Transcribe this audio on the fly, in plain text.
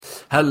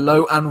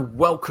Hello and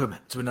welcome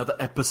to another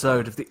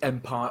episode of the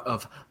Empire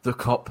of the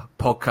Cop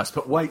podcast.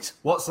 But wait,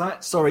 what's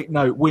that? Sorry,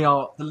 no, we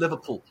are the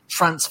Liverpool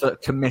Transfer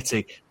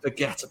Committee.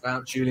 Forget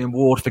about Julian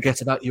Ward, forget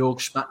about Jörg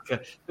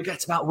Schmadtke,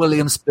 forget about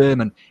William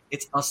Spearman.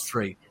 It's us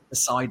three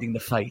deciding the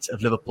fate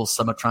of Liverpool's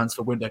summer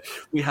transfer window.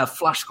 We have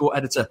Flash Score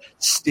editor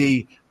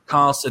Steve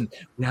Carson.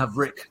 We have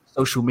Rick,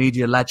 social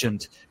media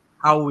legend.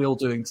 How are we all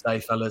doing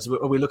today, fellas?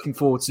 Are we looking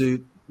forward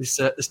to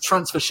this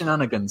transfer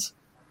shenanigans?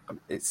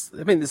 It's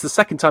the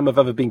second time I've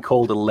ever been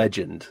called a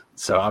legend,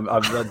 so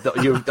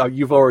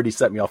you've already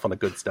set me off on a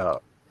good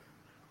start.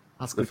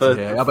 That's good to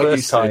hear.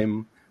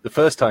 The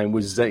first time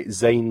was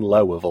Zane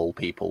Lowe, of all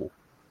people.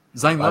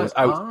 Zane Lowe?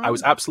 I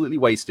was absolutely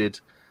wasted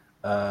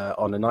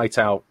on a night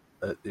out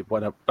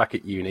when I'm back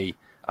at uni.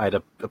 I had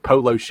a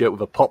polo shirt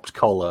with a popped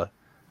collar,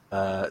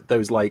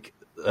 those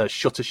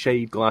shutter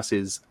shade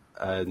glasses,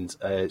 and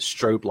a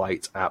strobe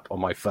light app on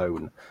my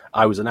phone.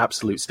 I was an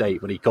absolute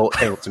state when he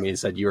came up to me and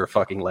said, "You're a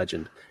fucking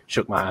legend,"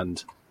 shook my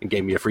hand and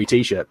gave me a free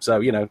t-shirt.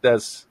 So,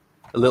 there's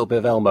a little bit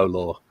of Elmo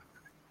lore.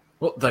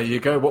 Well, there you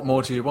go. What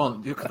more do you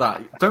want? Look at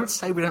that. Don't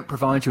say we don't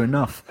provide you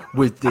enough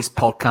with this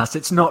podcast.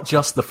 It's not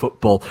just the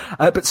football.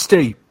 But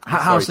Steve,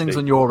 how's things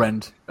on your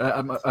end?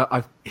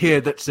 I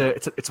hear that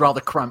it's rather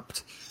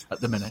cramped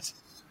at the minute.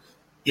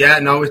 Yeah,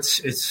 no,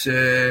 it's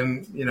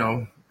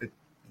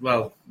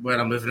well, where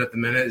I'm living at the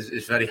minute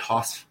is very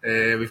hot.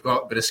 We've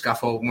got a bit of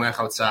scaffolding work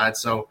outside,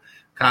 so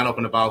can't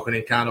open the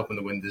balcony, can't open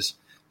the windows.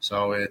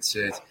 So it's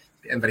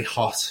getting very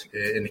hot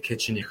in the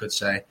kitchen, you could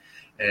say,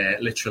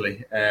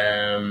 literally.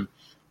 I'm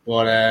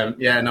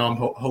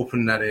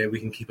hoping that we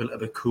can keep a little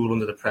bit cool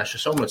under the pressure.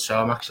 So much so,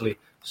 I'm actually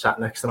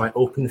sat next to my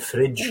open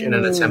fridge in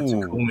an attempt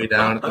to cool me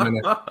down at the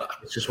minute.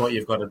 It's just what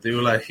you've got to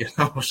do,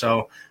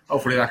 So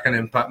hopefully that can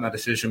impact my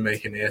decision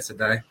making here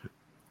today.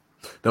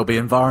 There'll be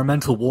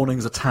environmental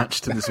warnings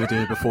attached to this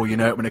video before you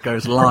know it when it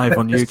goes live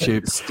on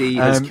YouTube. Steve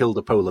has killed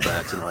a polar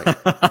bear tonight.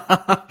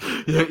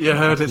 You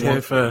heard it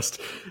here first.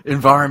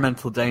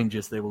 Environmental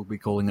dangers, they will be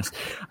calling us.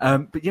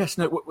 But yes,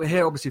 no, we're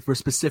here obviously for a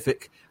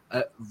specific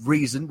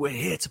reason. We're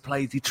here to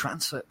play the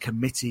Transfer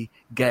Committee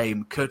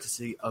game,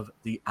 courtesy of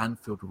the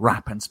Anfield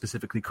Wrap, and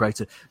specifically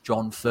creator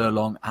John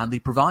Furlong, and the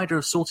provider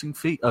of sorting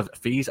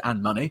fees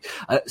and money,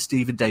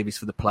 Stephen Davies,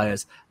 for the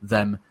players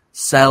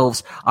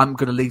themselves. I'm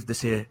going to leave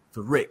this here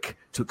for Rick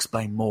to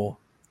explain more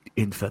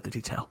in further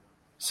detail.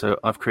 So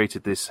I've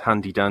created this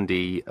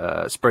handy-dandy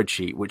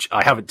spreadsheet, which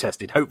I haven't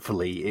tested.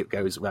 Hopefully it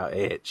goes without a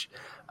hitch.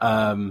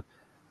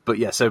 But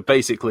yeah, so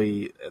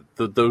basically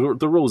the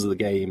rules of the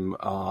game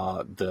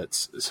are that,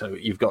 so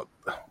you've got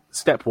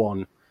step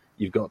one,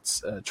 you've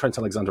got Trent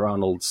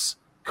Alexander-Arnold's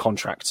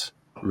contract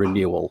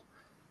renewal.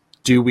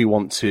 Do we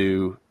want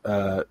to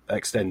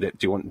extend it?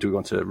 Do we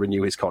want to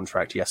renew his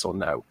contract? Yes or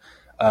no?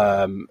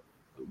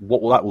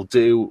 What that will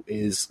do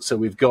is, so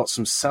we've got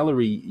some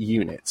salary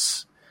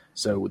units.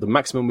 So the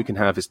maximum we can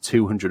have is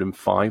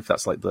 205.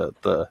 That's like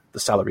the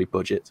salary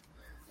budget.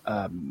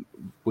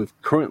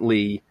 We've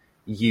currently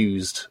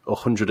used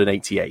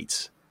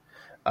 188.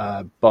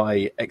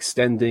 By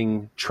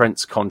extending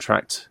Trent's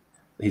contract,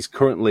 he's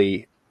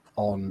currently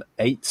on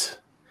 8.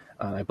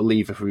 And I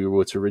believe if we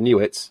were to renew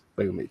it,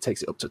 boom, it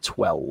takes it up to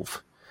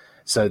 12.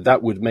 So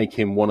that would make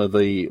him one of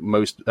the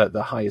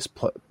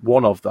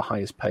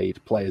highest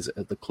paid players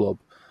at the club,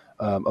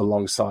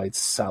 alongside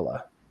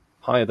Salah,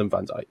 higher than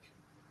Van Dijk.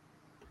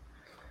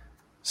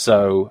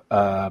 So,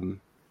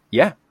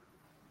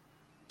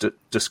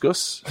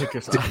 discuss. I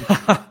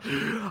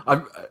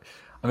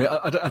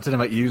don't know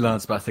about you,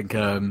 lads, but I think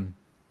I'm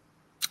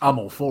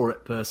all for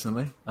it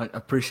personally. I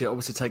appreciate it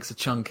obviously takes a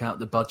chunk out of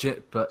the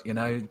budget, but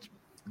the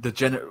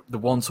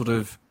one sort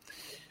of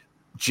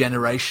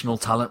generational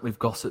talent we've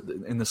got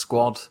in the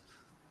squad,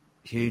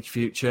 huge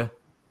future.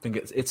 I think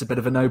it's a bit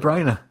of a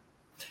no-brainer.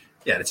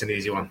 Yeah, it's an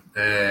easy one.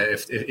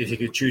 If you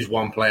could choose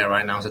one player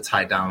right now to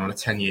tie down on a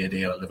 10-year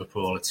deal at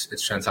Liverpool, it's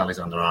Trent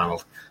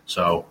Alexander-Arnold.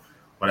 So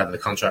whatever the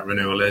contract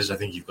renewal is, I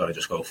think you've got to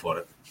just go for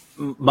it.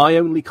 My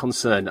only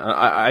concern,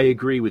 I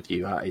agree with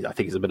you. I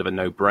think it's a bit of a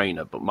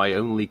no-brainer, but my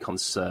only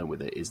concern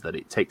with it is that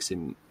it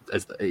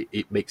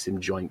makes him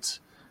joint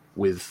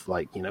with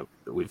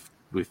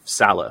with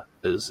Salah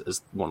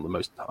as one of the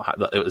most,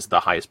 as the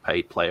highest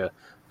paid player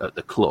at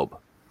the club,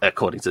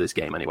 according to this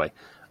game anyway.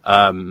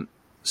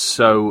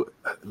 So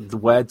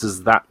where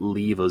does that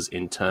leave us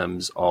in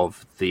terms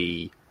of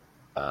the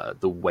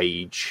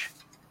wage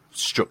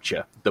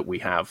structure that we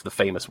have, the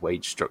famous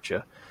wage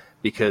structure?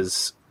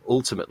 Because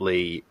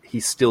ultimately,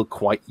 he's still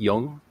quite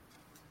young.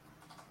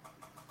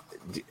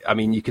 I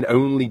mean, you can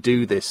only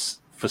do this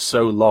for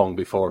so long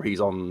before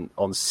he's on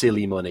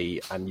silly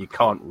money, and you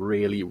can't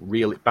really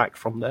reel it back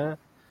from there.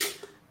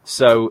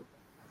 So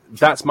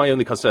that's my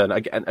only concern.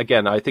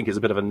 Again, I think it's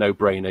a bit of a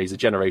no-brainer. He's a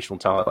generational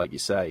talent, like you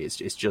say.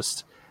 It's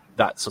just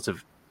that sort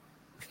of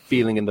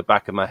feeling in the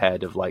back of my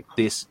head of like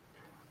this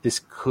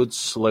could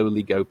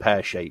slowly go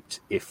pear-shaped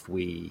if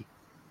we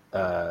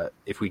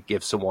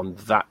give someone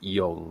that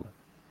young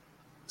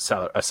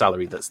a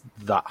salary that's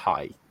that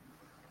high.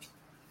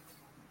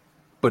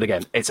 But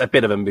again, it's a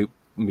bit of a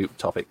moot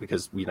topic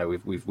because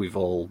we've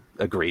all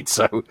agreed.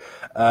 So,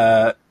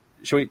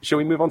 shall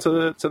we move on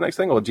to the next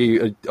thing, or do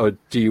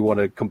you want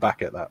to come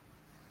back at that?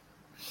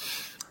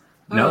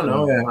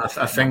 No.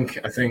 I think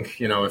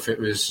if it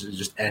was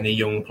just any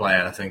young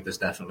player, I think there's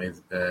definitely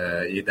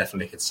you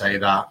definitely could say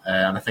that,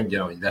 and I think you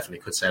definitely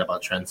could say that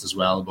about Trent as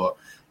well. But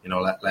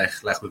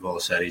like we've all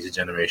said, he's a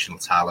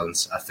generational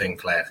talent. I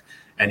think like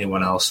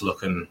anyone else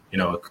looking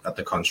at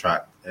the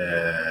contract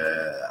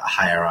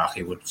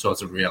hierarchy would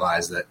sort of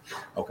realise that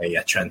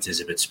Trent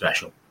is a bit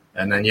special,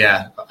 and then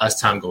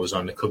as time goes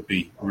on, there could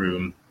be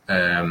room.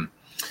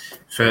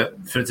 For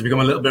it to become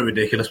a little bit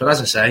ridiculous. But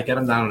as I say, get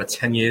him down on a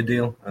 10-year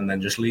deal and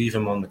then just leave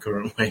him on the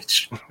current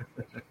wage.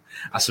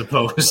 I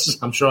suppose.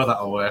 I'm sure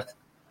that'll work.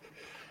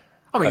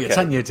 I mean, a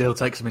 10-year deal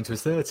takes him into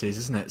his 30s,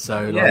 isn't it?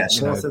 So,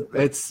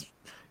 it's,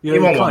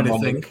 you kind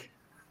of think...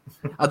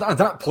 At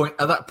that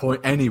point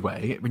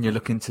anyway, when you're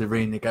looking to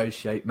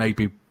renegotiate,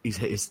 maybe he's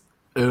hit his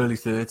early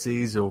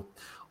 30s or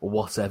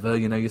whatever,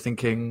 you're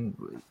thinking,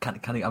 can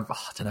he... I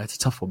don't know, it's a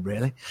tough one,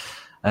 really.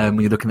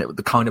 When you're looking at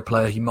the kind of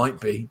player he might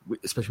be,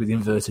 especially with the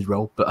inverted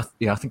role. But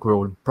I think we're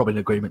all probably in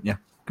agreement,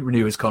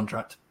 renew his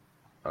contract.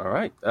 All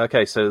right.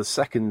 Okay, so the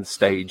second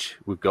stage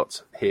we've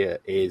got here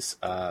is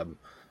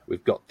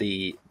we've got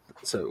a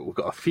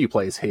few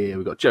players here.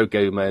 We've got Joe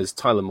Gomez,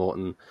 Tyler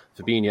Morton,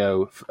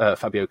 Fabinho,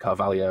 Fabio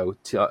Carvalho,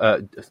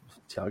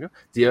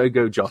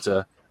 Diogo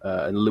Jota,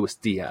 and Luis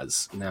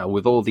Diaz. Now,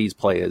 with all these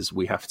players,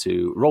 we have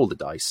to roll the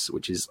dice,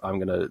 which is I've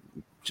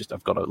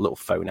got a little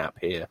phone app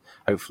here.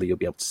 Hopefully you'll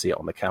be able to see it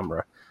on the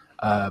camera.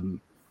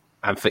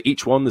 And for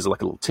each one, there's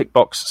like a little tick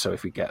box. So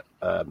if we get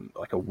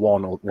like a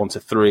 1 or 1 to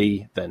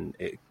 3, then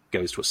it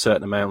goes to a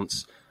certain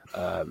amount.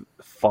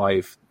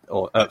 5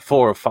 or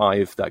 4 or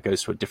 5, that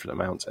goes to a different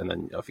amount. And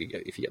then if you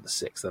get the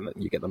 6, then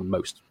you get the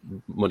most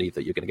money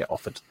that you're going to get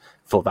offered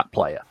for that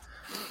player.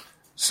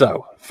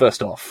 So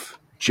first off,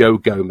 Joe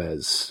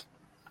Gomez.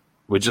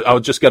 We'll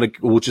just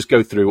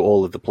go through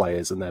all of the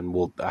players, and then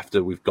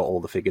after we've got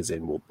all the figures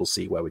in, we'll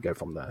see where we go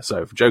from there.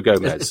 So for Joe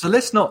Gomez, is the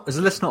list not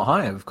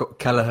higher? We've got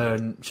Kelleher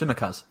and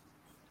Shimikaz.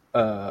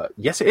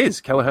 Yes, it is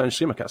Kelleher and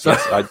Shimikaz.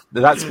 Yes,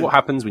 that's what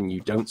happens when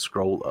you don't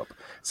scroll up.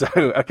 So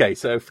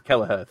so for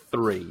Kelleher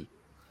 3,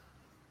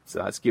 so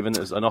that's given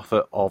us an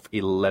offer of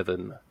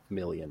 £11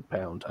 million.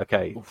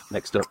 Okay,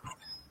 next up,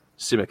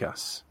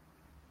 Shimikaz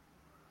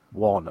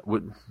 1.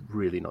 We're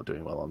really not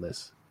doing well on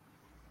this.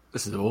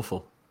 This is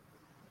awful.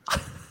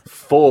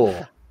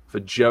 4 for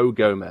Joe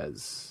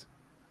Gomez.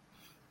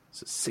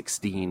 So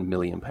 £16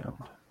 million.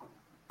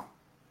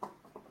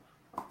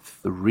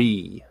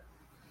 3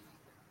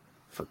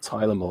 for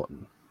Tyler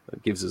Morton.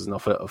 That gives us an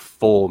offer of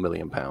 £4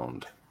 million.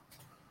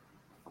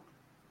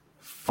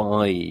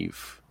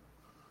 5.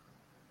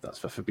 That's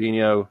for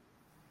Fabinho.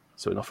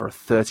 So an offer of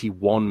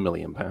 £31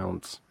 million.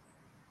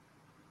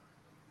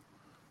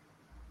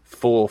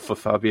 4 for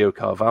Fabio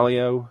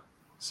Carvalho.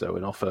 So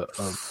an offer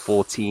of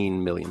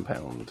 £14 million.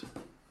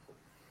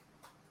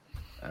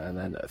 And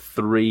then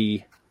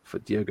 3 for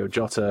Diogo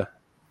Jota,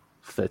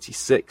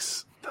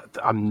 36.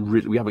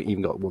 We haven't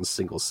even got one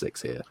single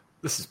 6 here.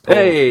 This is poor.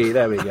 Hey,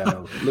 there we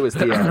go. Luis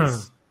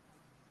Diaz,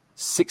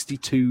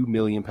 £62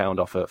 million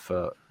offer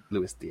for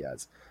Luis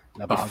Diaz.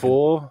 Now,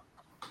 before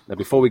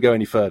we go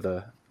any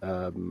further,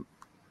 I'm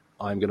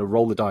going to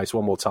roll the dice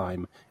one more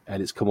time,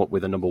 and it's come up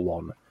with a number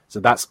 1. So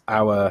that's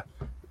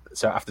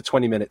So after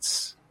 20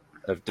 minutes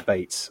of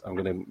debate, I'm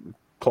going to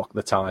clock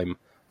the time.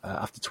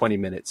 After 20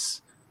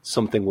 minutes,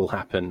 something will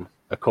happen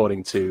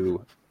according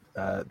to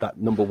that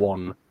number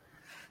 1.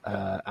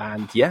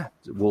 And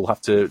we'll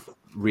have to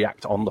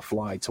react on the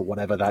fly to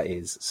whatever that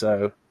is.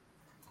 So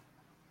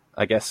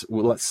I guess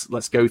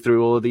let's go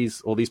through all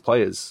these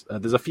players.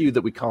 There's a few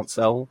that we can't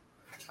sell.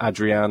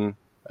 Adrian,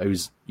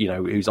 who's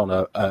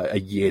on a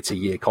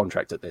year-to-year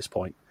contract at this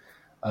point.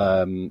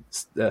 Stefan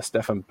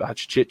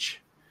Bajcic.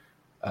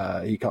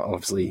 You can't,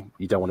 obviously,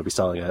 you don't want to be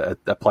selling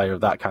a player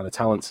of that kind of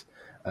talent.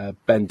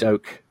 Ben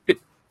Doak,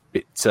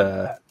 bit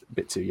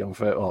too young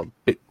for it, or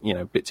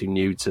bit too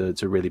new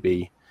to really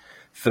be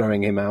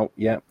throwing him out.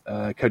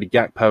 Cody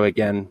Gakpo,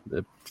 again,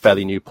 a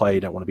fairly new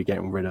player. Don't want to be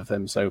getting rid of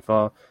him so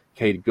far.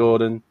 Katie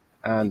Gordon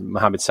and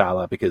Mohamed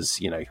Salah,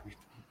 because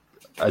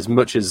as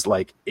much as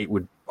it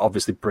would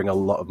obviously bring a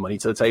lot of money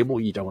to the table,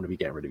 you don't want to be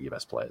getting rid of your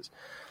best players.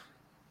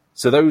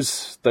 So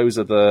those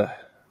are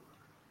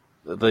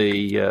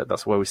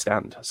that's where we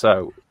stand.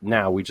 So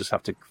now we just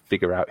have to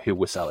figure out who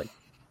we're selling.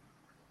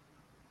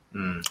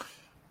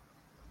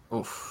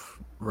 Oof,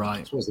 right.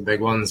 I suppose the big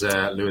ones,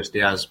 Luis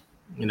Diaz.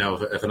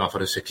 If an offer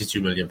of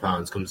 £62 million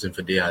comes in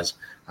for Diaz,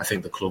 I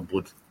think the club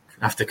would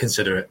have to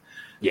consider it.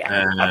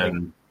 Yeah, I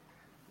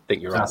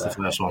think you're right. That's the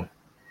first one.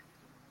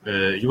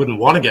 You wouldn't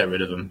want to get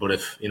rid of him, but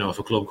if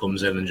a club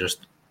comes in and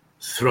just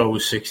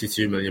throws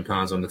 £62 million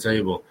on the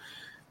table,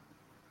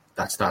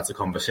 that starts a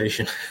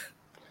conversation.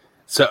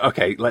 So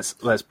okay,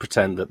 let's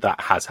pretend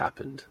that has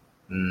happened,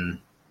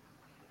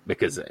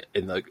 because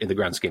in the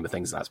grand scheme of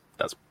things,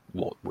 that's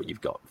what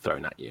you've got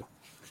thrown at you.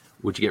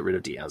 Would you get rid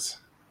of Diaz?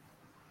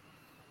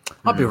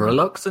 I'd be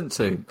reluctant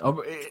to.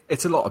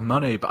 It's a lot of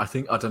money, but I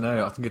don't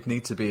know. I think it'd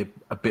need to be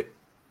a bit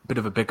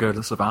of a bigger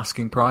sort of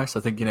asking price. I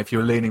think, if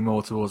you're leaning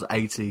more towards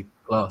 80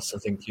 plus, I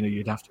think,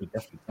 you'd have to be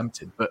definitely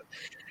tempted. But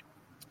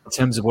in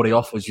terms of what he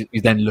offers,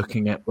 you're then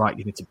looking at, right,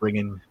 you need to bring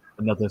in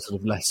another sort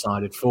of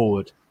less-sided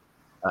forward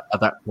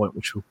at that point,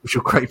 which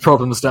will create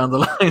problems down the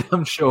line,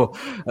 I'm sure,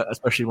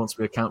 especially once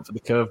we account for the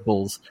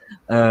curveballs.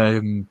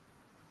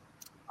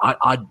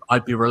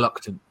 I'd be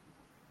reluctant,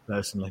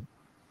 personally,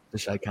 to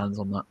shake hands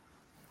on that.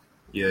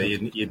 Yeah,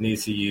 you'd need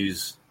to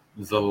use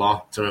the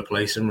lot to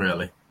replace him,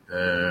 really.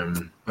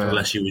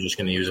 Unless you were just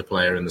going to use a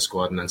player in the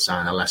squad and then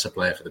sign a lesser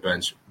player for the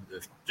bench,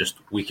 just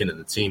weakening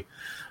the team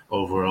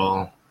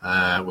overall.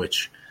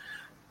 Which,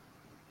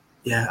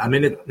 yeah, I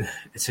mean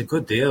it's a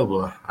good deal,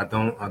 but I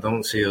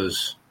don't see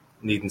us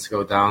needing to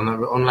go down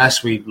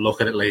unless we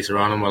look at it later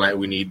on and we're like,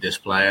 we need this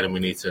player and we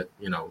need to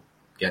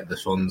get the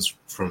funds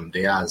from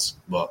Diaz.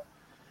 But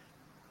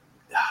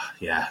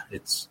yeah,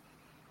 it's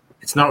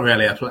not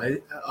really a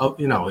play.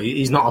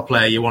 He's not a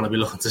player you want to be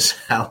looking to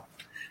sell.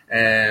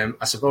 I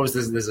suppose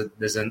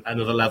there's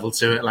another level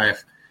to it.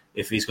 Like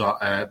if he's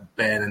got a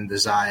burning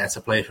desire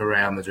to play for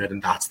Real Madrid,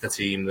 and that's the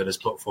team that has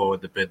put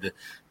forward the bid.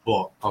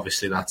 But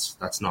obviously that's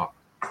not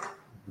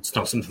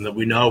something that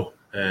we know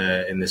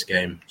in this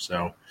game.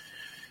 So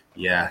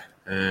yeah.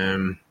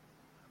 I'll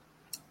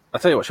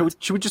tell you what.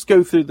 Should we just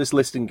go through this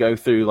list and go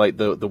through like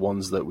the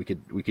ones that we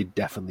could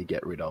definitely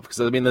get rid of? Because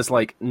I mean, there's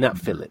like Nat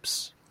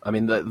Phillips. I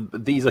mean,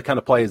 these are kind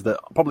of players that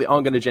probably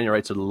aren't going to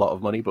generate a lot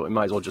of money, but we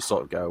might as well just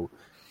sort of go,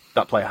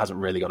 that player hasn't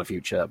really got a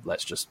future.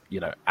 Let's just,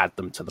 add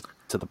them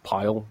to the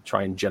pile,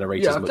 try and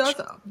generate as much. I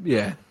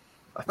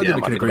think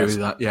we can agree with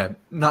that. Yeah.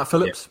 Nat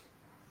Phillips?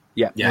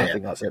 Yeah, I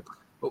think that's it.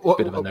 What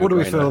do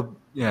we feel?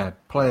 Yeah,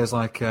 players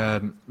like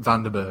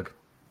Vandenberg.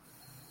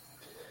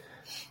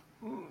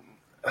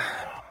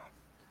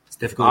 It's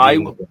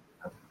difficult.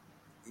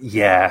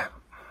 Yeah.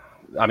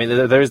 I mean,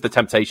 there is the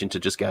temptation to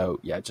just go,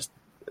 just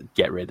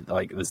get rid.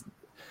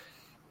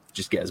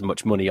 Just get as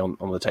much money on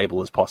the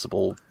table as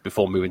possible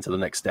before moving to the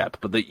next step.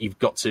 But you've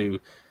got to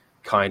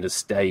kind of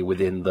stay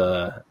within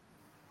the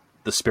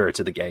spirit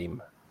of the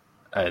game.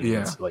 And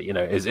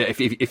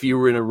if you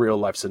were in a real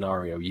life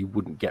scenario, you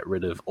wouldn't get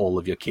rid of all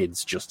of your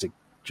kids just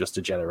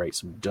to generate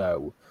some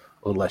dough,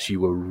 unless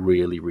you were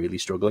really, really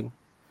struggling.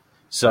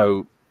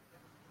 So,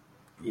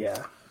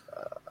 yeah,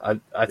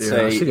 I'd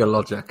say I see your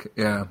logic.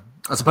 Yeah.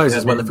 I suppose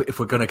as well, if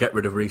we're going to get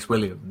rid of Reece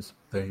Williams,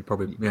 then you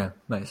probably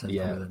makes sense.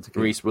 Yeah,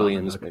 Reece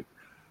Williams.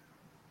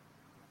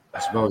 I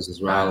suppose as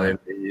well,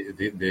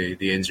 the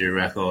injury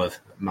record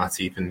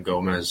Matip and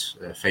Gomez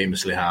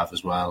famously have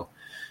as well.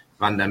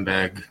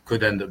 Vandenberg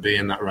could end up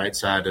being that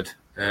right-sided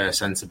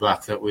centre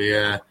back that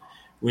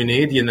we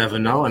need. You never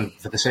know, and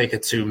for the sake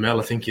of $2 million,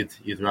 I think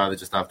you'd rather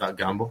just have that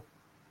gamble.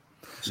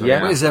 So,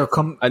 yeah. Is there a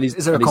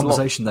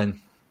conversation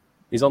then?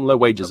 He's on low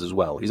wages as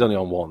well. He's only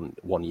on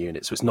one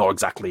unit, so it's not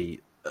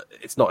exactly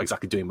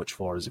doing much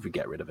for us if we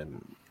get rid of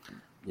him.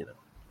 Yeah.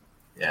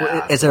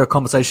 Well, is there a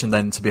conversation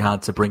then to be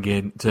had to bring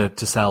in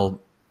to sell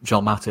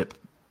Joel Matip,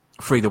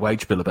 free the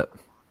wage bill a bit?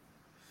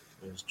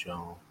 Where's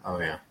Joel? Oh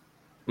yeah.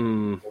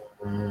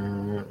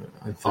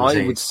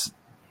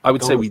 I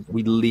would say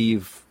we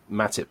leave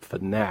Matip for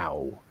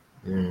now,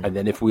 and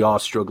then if we are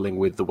struggling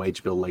with the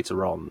wage bill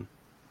later on,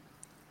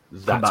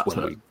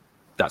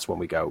 that's when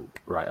we go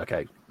right.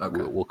 Okay.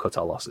 We'll cut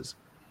our losses.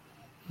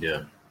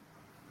 Yeah.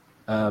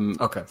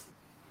 Okay.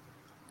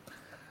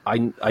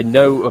 I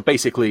know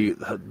basically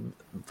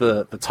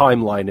the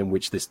timeline in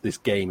which this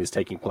game is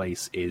taking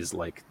place is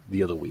like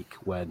the other week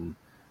when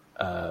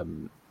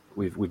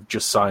we've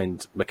just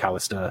signed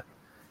McAllister.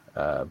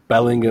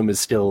 Bellingham is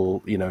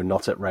still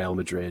not at Real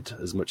Madrid,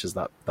 as much as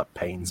that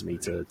pains me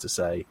to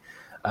say,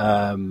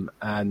 Calvin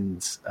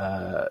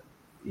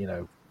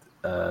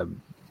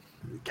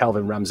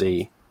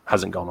Ramsey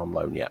hasn't gone on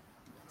loan yet.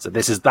 So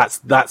that's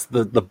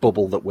the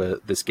bubble that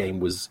this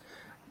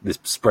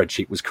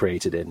spreadsheet was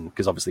created in,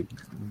 because obviously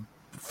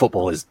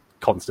football is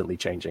constantly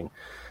changing,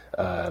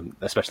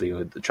 especially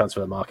with the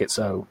transfer market.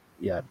 So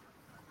yeah.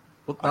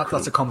 Well,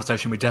 that's a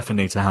conversation we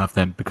definitely need to have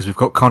then, because we've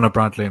got Conor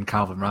Bradley and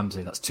Calvin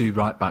Ramsey. That's two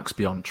right backs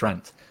beyond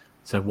Trent.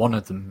 So one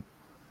of them,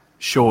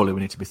 surely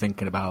we need to be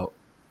thinking about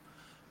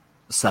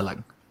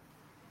selling.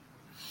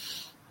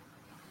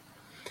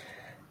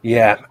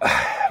 Yeah.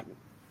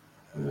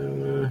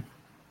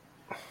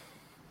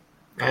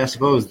 I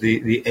suppose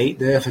the 8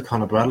 there for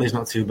Conor Bradley is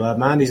not too bad,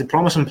 man. He's a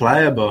promising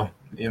player, but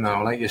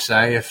like you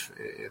say, if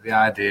the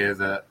idea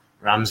that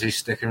Ramsey's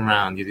sticking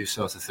around, you do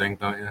sort of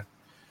think, don't you?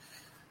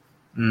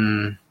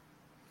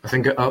 I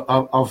think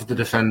of the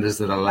defenders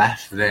that are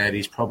left there,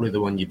 he's probably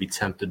the one you'd be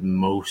tempted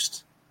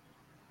most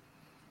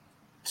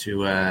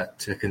to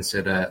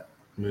consider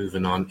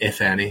moving on,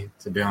 if any,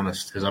 to be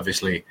honest, because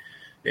obviously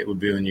it would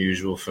be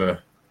unusual for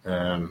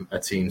a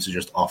team to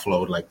just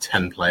offload like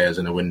 10 players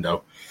in a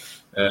window.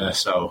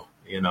 So,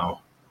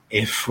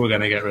 if we're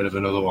going to get rid of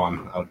another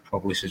one, I would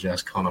probably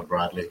suggest Conor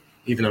Bradley,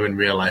 even though in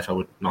real life I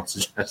would not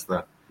suggest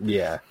that.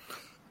 Yeah.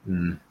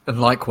 And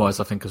likewise,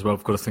 I think as well,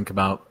 we've got to think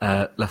about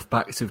left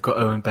backs. We've got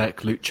Owen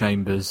Beck, Luke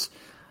Chambers,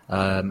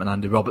 and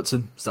Andy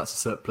Robertson. So that's a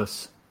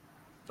surplus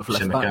of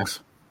left backs.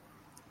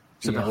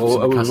 Yeah,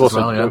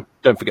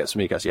 don't forget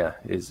Tsimikas,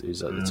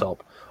 is at the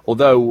top.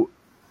 Although,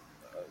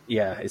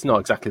 it's not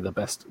exactly the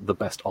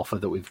best offer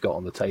that we've got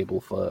on the table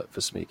for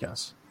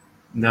Tsimikas.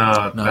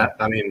 No.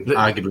 I mean,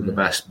 arguably the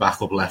best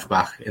backup left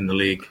back in the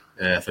league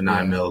for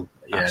 9 mil.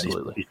 Yeah,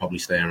 he's probably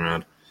staying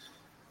around.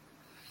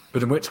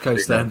 But in which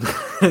case, then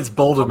it's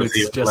bold of me to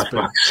suggest.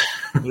 But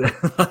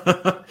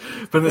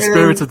in the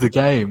spirit of the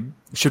game,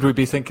 should we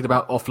be thinking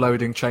about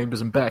offloading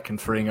Chambers and Beck and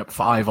freeing up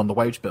 5 on the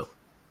wage bill?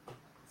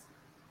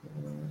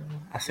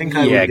 I think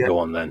I would. Go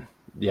on then.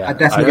 Yeah, I'd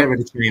definitely get rid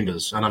of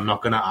Chambers, and I'm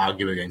not going to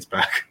argue against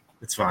Beck.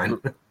 It's fine.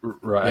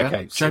 Right.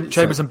 Okay.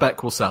 Chambers and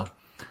Beck will sell.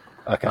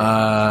 Okay.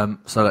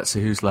 So let's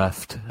see who's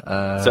left.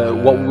 So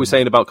what were we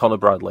saying about Conor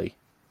Bradley?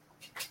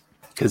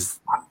 Because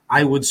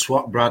I would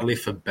swap Bradley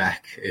for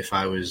Beck if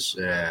I was.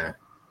 I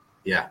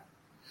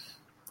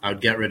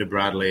would get rid of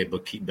Bradley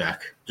but keep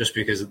Beck just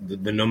because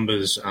the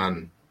numbers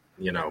and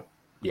Yeah.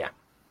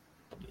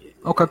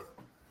 Okay.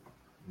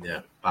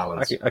 Yeah,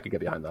 balance. I could get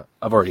behind that.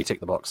 I've already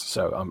ticked the box,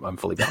 so I'm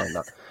fully behind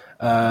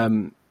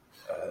that.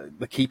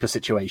 The keeper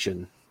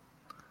situation.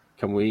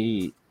 Can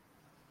we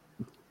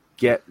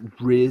get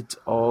rid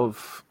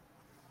of?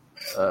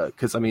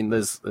 Because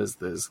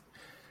there's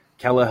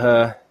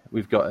Kelleher.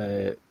 We've got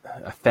a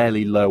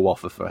fairly low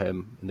offer for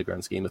him in the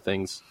grand scheme of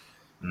things.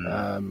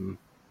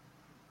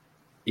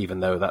 Even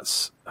though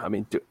that's,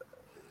 did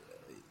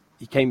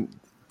he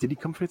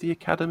come through the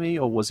academy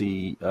or was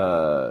he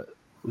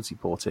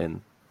brought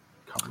in?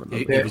 Can't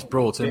remember. He was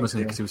brought in,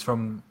 wasn't he? Because he was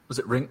from. Was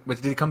it Ring?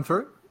 Did he come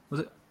through?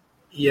 Was it?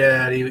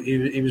 Yeah,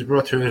 he was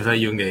brought through at a very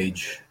young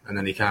age, and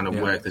then he kind of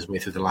worked his way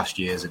through the last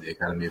years at the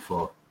academy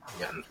before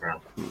getting through.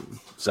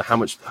 So how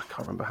much? I can't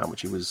remember how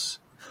much he was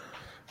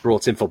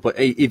brought in for, but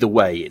either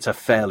way, it's a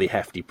fairly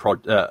hefty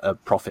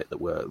profit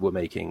that we're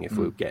making if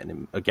we're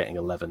getting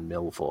 11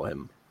 mil for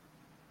him.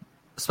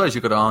 I suppose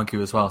you've got to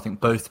argue as well. I think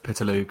both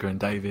Pitaluga and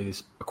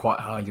Davies are quite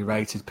highly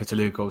rated.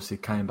 Pitaluga obviously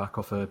came back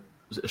off a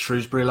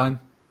Shrewsbury loan.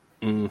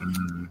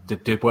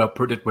 Did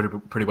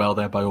pretty well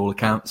there by all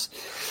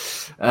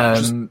accounts.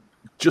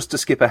 Just to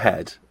skip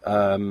ahead,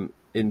 in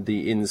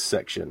the ins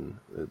section,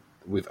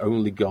 we've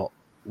only got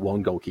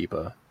one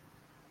goalkeeper,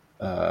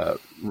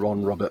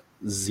 Ron Robert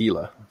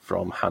Zieler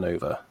from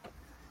Hanover.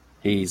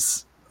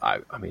 I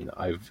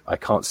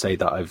can't say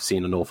that I've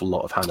seen an awful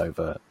lot of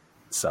Hanover,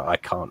 so I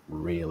can't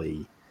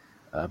really.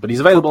 But he's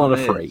available on a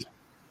free.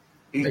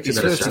 He's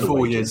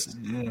 34 years.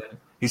 Yeah,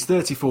 he's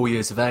 34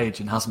 years of age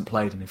and hasn't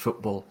played any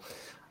football.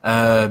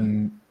 I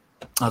don't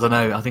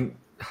know. I think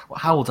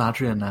how old's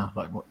Adrian now?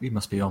 Like, what he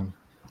must be on.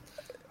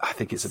 I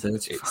think it's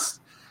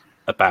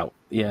about the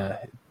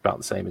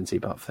same. Isn't he?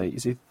 About 30?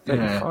 Is he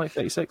 35,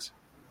 36?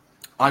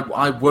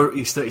 I worry.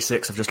 He's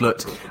 36. I've just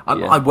looked.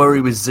 I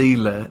worry with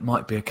Zieler. It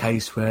might be a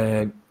case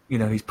where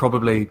he's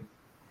probably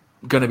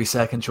going to be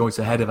second choice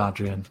ahead of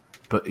Adrian,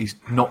 but he's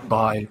not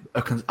by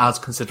as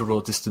considerable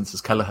a distance as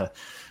Kelleher.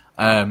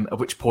 At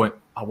which point,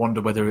 I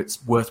wonder whether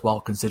it's worthwhile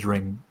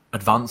considering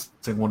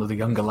advancing one of the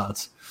younger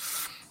lads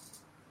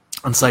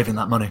and saving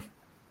that money.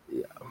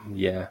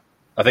 Yeah.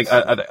 I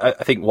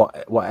think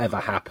whatever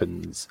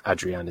happens,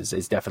 Adrian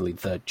is definitely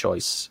third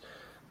choice.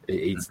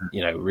 He's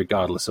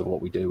regardless of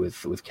what we do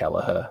with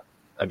Kelleher.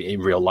 I mean, in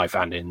real life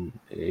and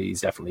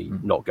he's definitely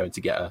not going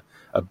to get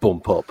a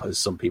bump up as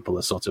some people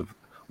are sort of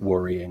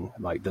worrying.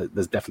 Like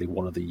there's definitely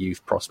one of the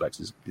youth prospects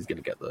is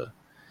going to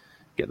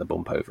get the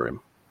bump over him.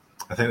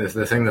 I think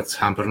the thing that's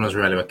hampering us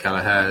really with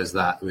Kelleher is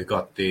that we've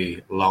got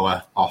the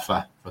lower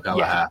offer for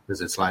Kelleher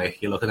because it's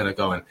like you're looking at it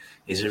going,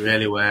 is it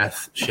really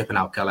worth shipping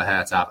out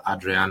Kelleher to have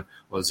Adrian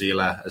or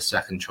Zieler as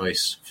second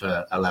choice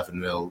for 11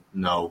 mil?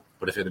 No,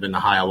 but if it had been the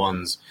higher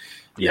ones,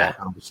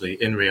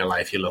 obviously in real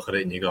life you look at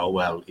it and you go,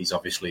 well, he's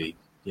obviously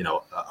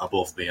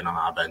above being on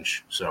our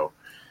bench, so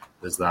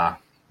there's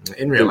that.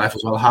 In real life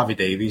as well, Harvey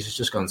Davies has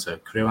just gone to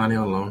Crewe on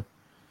loan.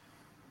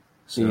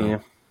 So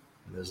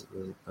there's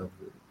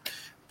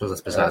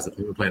that's besides the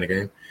people playing a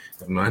game.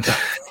 Never mind.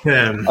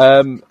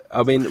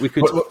 We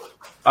could. What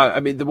I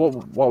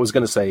was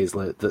going to say is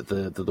that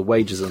the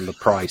wages and the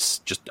price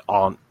just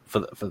aren't for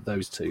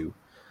those two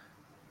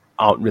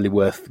aren't really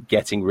worth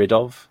getting rid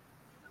of,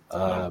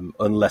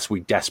 unless we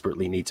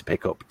desperately need to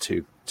pick up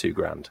two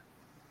grand.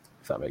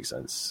 If that makes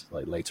sense,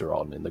 like later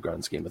on in the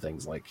grand scheme of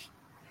things,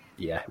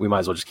 we might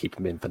as well just keep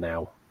them in for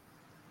now.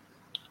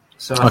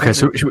 So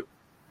the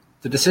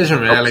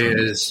decision really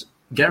is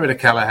get rid of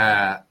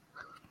Kelleher,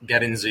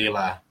 get in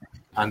Zieler,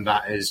 and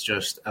that is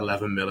just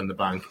 11 mil in the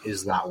bank.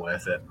 Is that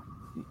worth it?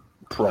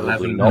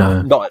 Probably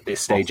not. Not at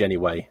this stage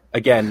anyway.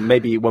 Again,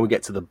 maybe when we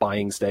get to the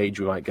buying stage,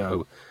 we might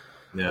go,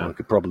 we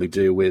could probably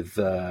do with,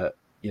 13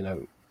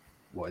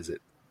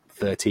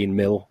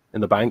 mil in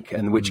the bank,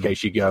 in which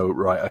case you go,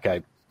 right,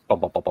 okay,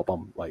 bum,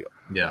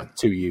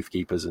 two youth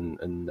keepers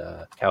and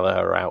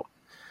Kelleher are out.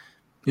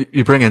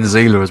 You bring in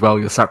Zieler as well,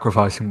 you're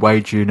sacrificing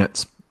wage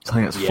units. I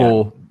think it's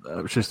 4,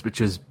 which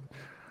is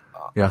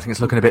Yeah, I think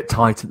it's looking a bit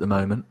tight at the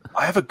moment.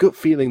 I have a gut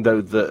feeling, though,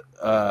 that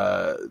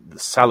the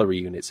salary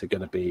units are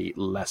going to be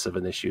less of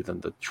an issue than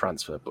the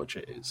transfer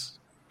budget is.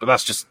 But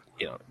that's just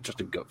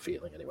a gut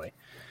feeling anyway.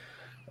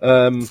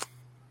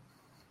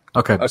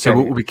 Okay, so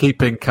we'll be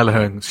keeping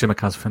Kelleher and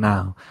Tsimikas for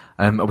now.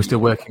 Are we still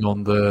working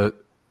on the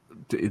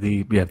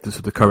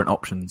sort of current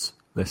options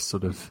list?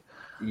 Sort of.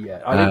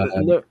 Yeah, I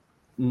think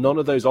none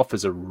of those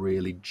offers are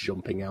really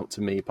jumping out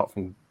to me, apart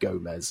from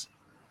Gomez.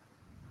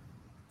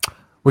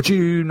 Would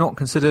you not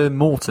consider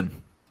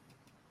Morton?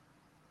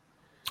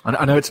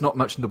 I know it's not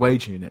much in the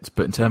wage units,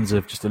 but in terms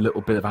of just a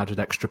little bit of added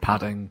extra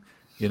padding,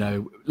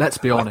 let's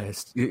be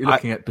honest. You're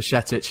looking at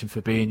Bajcetic and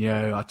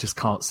Fabinho. I just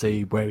can't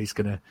see where he's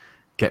going to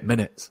get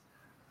minutes.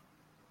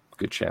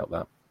 Good shout,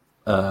 that.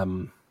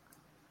 I'm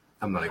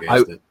not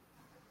against it.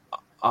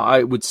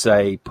 I would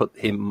say put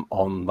him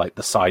on like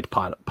the side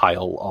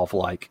pile of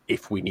like,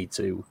 if we need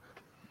to,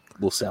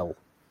 we'll sell.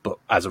 But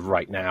as of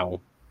right now,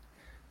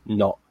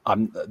 not.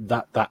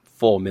 That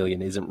 4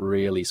 million isn't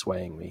really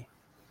swaying me.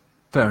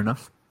 Fair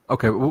enough.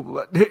 Okay,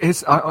 well, here's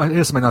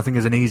something I think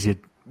is a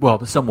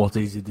somewhat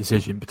easy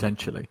decision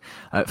potentially.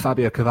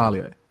 Fabio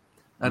Carvalho,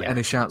 and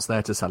any shouts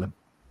there to sell him?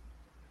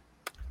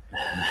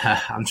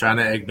 I'm trying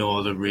to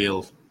ignore the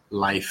real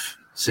life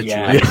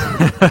situation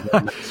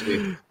next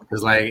week,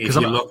 because if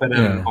you look at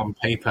him on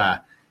paper,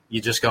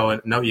 you just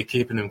go, no, you're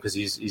keeping him because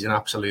he's an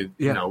absolute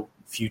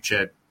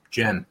future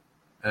gem.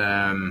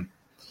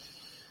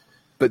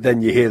 But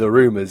then you hear the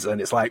rumours, and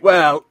it's like,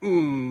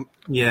 don't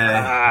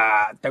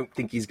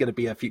think he's going to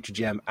be a future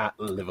gem at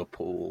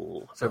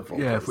Liverpool. So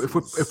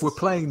if we're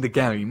playing the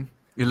game,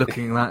 you're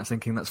looking at that,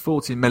 thinking that's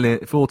 14 in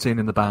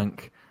the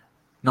bank,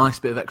 nice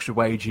bit of extra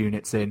wage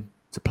units in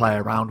to play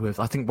around with.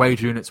 I think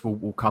wage units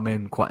will come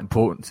in quite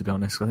important, to be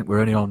honest. I think we're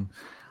only on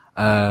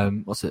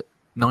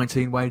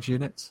 19 wage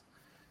units.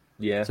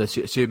 Yeah. So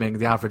assuming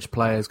the average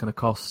player is going to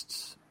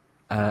cost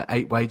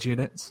 8 wage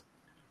units.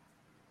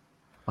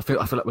 I feel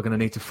like we're going to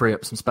need to free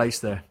up some space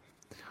there.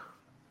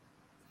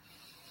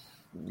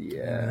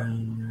 Yeah.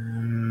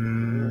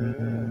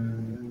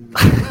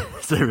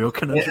 Is there a real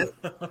connection?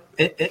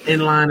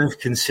 In line of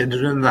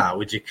considering that,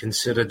 would you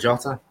consider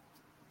Jota?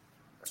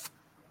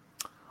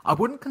 I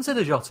wouldn't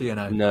consider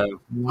Jota, No.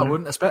 I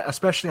wouldn't,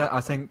 especially,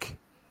 I think...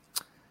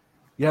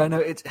 Yeah,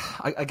 no,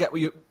 I get what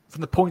you...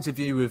 From the point of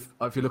view of,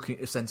 if you're looking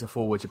at centre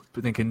forward, you're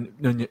thinking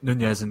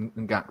Nunez and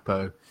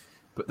Gakpo.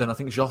 But then I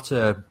think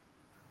Jota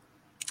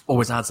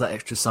always adds that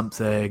extra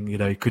something.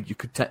 You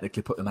could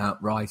technically put them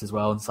out right as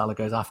well, and Salah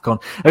goes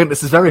AFCON. I think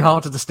this is very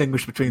hard to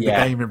distinguish between the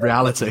game and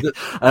reality.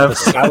 The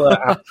Salah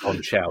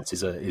AFCON shout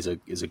is a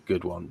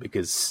good one,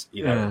 because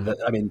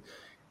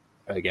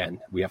again,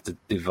 we have to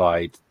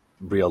divide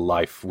real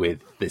life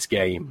with this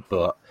game,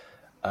 but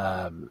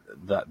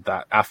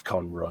that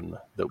AFCON run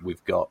that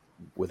we've got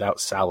without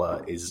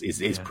Salah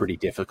is pretty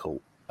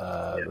difficult.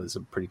 There's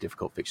some pretty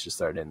difficult fixtures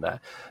thrown in there,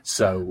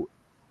 so.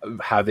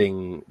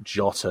 Having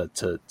Jota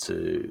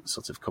to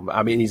sort of come,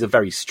 I mean, he's a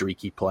very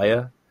streaky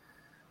player,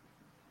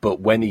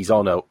 but when he's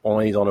on a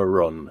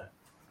run,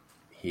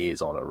 he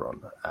is on a run,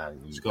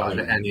 and he's got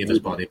any of his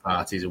body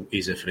parts.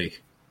 He's a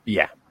freak.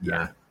 Yeah.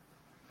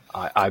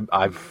 I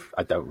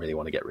don't really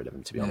want to get rid of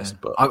him, to be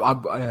honest, but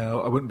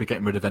I wouldn't be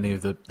getting rid of any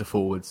of the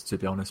forwards, to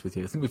be honest with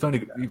you. I think we've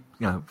only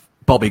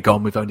Bobby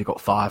gone. We've only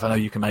got 5. I know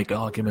you can make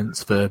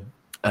arguments for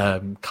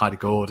Kyder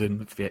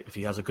Gordon if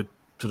he has a good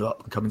sort of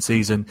up and coming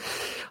season.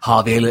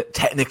 Harvey Elliott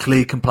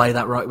technically can play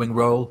that right wing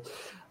role,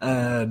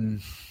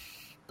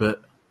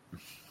 but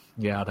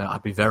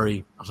I'd be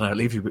very. I don't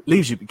know. It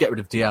leaves you get rid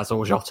of Diaz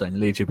or Jota and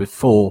leaves you with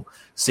 4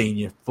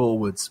 senior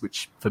forwards,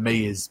 which for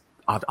me is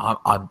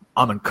I'm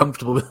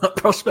uncomfortable with that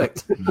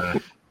prospect.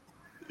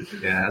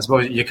 Yeah, I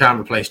suppose you can't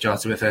replace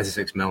Jota with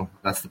 36 mil.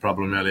 That's the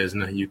problem, really, isn't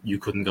it? You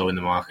couldn't go in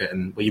the market,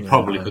 you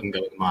probably couldn't go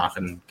in the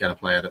market and get a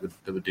player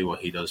that would do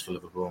what he does for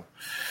Liverpool.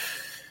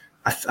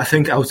 I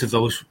think out of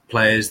those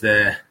players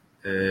there,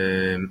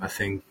 I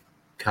think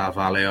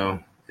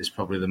Carvalho is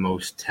probably the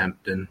most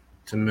tempting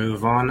to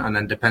move on. And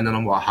then depending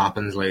on what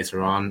happens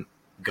later on,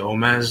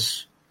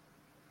 Gomez,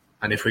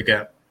 and if we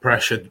get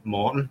pressured,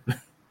 Morton.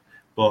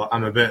 But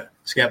I'm a bit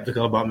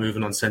sceptical about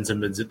moving on centre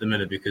mids at the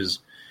minute, because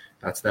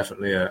that's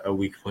definitely a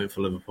weak point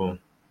for Liverpool.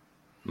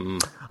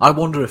 I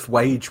wonder if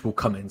wage will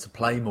come into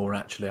play more,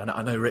 actually.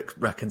 I know Rick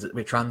reckons it'll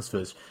be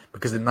transfers,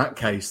 because in that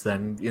case,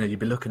 then you'd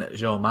be looking at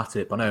Joel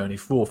Matip. I know only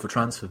 4 for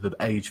transfer, but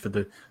age for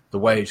the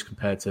wage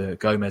compared to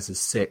Gomez's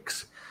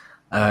 6.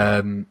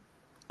 And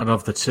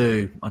of the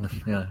 2,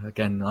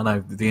 again, I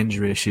know the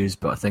injury issues,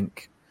 but I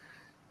think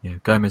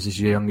Gomez is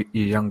your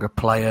younger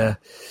player,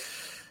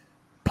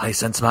 plays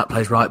centre back,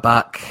 plays right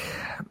back.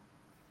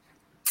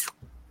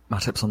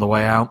 Matip's on the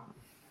way out.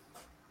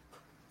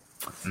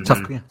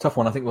 Tough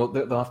one. I think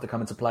they'll have to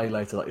come into play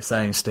later, like you're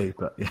saying, Steve.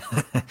 But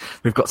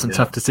we've got some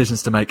tough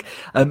decisions to make.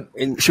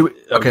 Shall we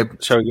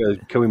go?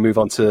 Can we move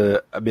on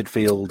to a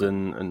midfield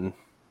and?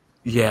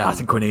 Yeah, I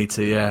think we need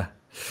to. Yeah,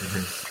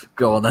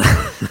 go on then.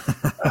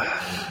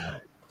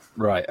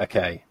 Right.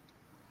 Okay.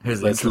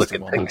 Let's look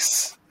at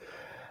things.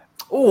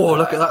 Oh,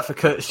 look at that for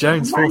Curtis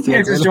Jones.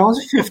 Curtis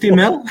Jones, 50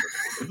 mil.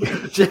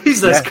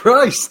 Jesus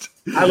Christ!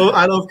 I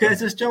love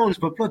Curtis Jones,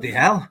 but bloody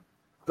hell,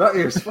 that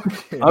is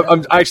fucking.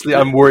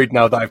 I'm worried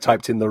now that I've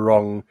typed in the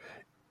wrong.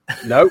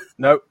 No,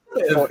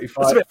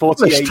 45,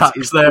 48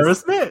 is there,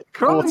 isn't it?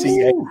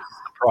 48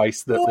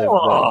 price that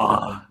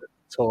the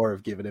Tour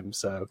have given him.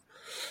 So,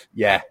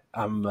 yeah,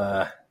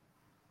 I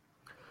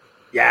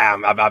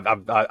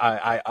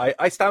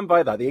stand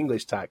by that. The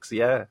English tax,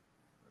 yeah.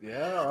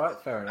 Yeah, all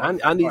right, fair enough.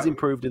 And he's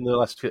improved in the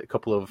last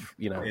couple of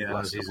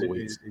last couple of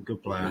weeks. He's a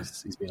good player.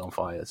 He's been on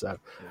fire. So,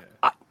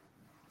 I'm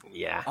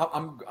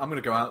going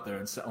to go out there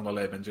and sit on a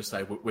limb and just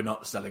say we're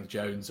not selling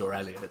Jones or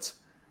Elliott.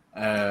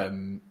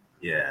 And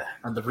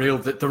the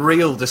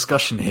real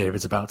discussion here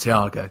is about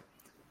Thiago.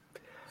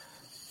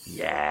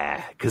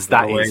 Yeah, because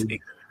that is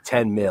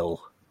 10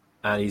 mil,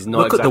 and he's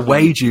not. Look at the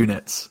wage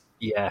units.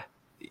 Yeah,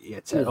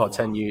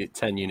 10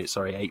 units.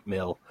 Sorry, 8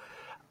 mil.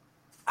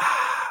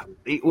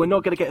 We're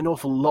not going to get an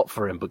awful lot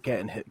for him, but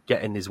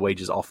getting his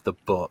wages off the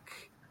book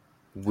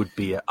would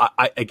be.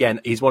 Again,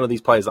 he's one of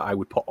these players that I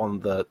would put on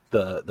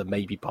the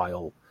maybe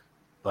pile,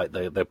 like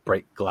the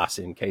break glass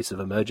in case of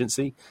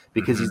emergency,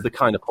 because he's the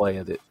kind of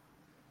player that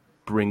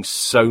brings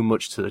so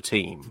much to the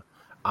team.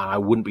 And I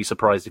wouldn't be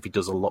surprised if he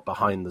does a lot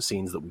behind the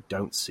scenes that we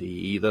don't see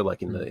either,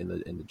 like in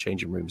the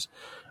changing rooms.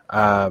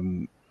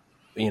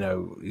 He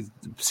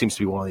seems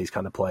to be one of these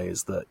kind of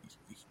players that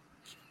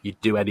you'd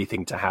do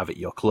anything to have at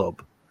your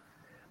club.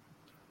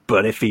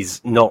 But if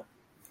he's not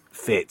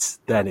fit,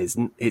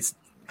 then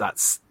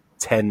that's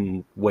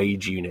 10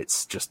 wage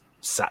units just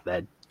sat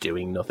there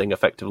doing nothing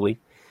effectively.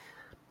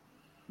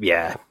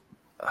 Yeah.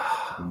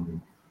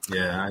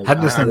 Yeah.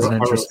 Henderson's an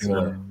interesting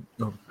one.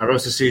 I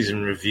wrote a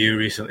season review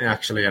recently,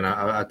 actually, and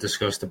I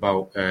discussed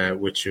about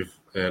which of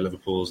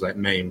Liverpool's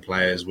main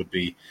players would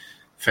be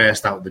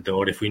first out the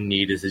door if we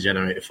needed to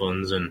generate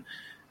funds. And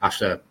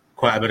after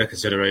quite a bit of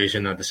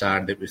consideration, I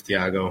decided it was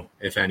Thiago.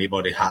 If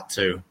anybody had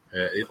to,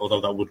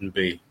 although that wouldn't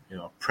be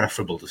a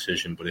preferable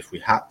decision, but if we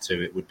had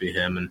to, it would be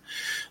him. And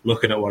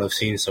looking at what I've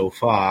seen so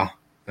far,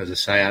 as I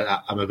say,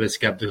 I'm a bit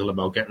sceptical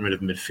about getting rid of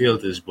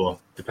midfielders, but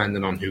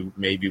depending on who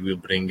maybe we'll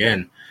bring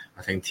in,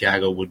 I think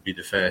Thiago would be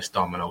the first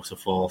domino to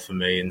fall for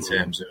me in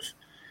terms of,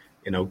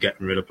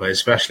 getting rid of players,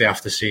 especially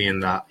after seeing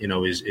that,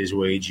 his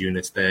wage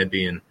units there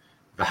being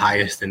the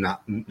highest in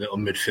that little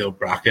midfield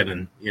bracket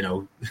and,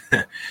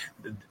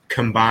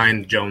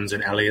 combined Jones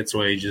and Elliott's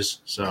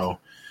wages. So,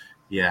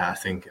 yeah, I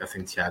think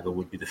Thiago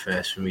would be the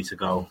first for me to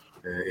go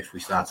if we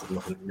started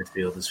looking at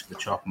midfielders for the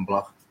chopping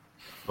block.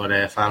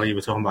 But, Fowler, you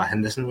were talking about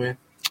Henderson, were you?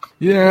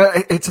 Yeah,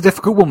 it's a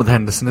difficult one with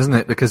Henderson, isn't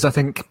it? Because I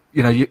think,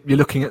 you're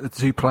looking at the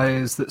two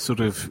players that sort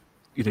of,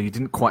 you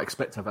didn't quite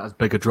expect to have as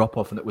big a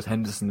drop-off, and it was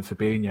Henderson and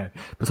Fabinho.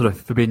 But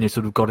Fabinho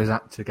sort of got his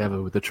act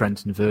together with the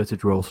Trent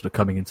inverted role sort of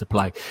coming into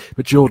play.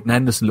 But Jordan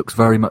Henderson looks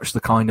very much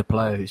the kind of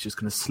player who's just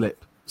going to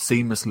slip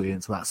seamlessly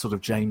into that sort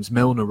of James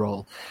Milner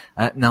role.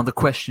 Now, the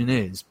question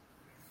is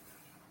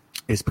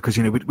because,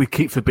 we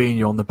keep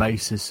Fabinho on the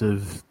basis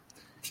of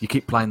you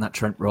keep playing that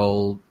Trent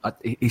role.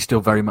 He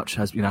still very much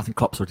has, I think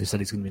Klopp's already said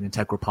he's going to be an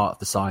integral part of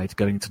the side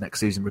going into next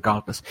season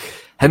regardless.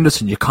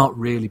 Henderson, you can't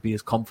really be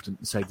as confident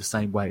and say the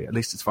same way, at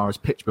least as far as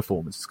pitch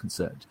performance is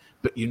concerned.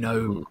 But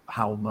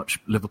how much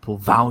Liverpool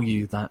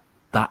value that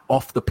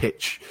off the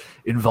pitch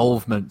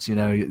involvement,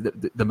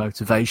 the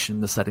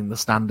motivation, the setting the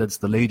standards,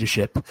 the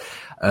leadership.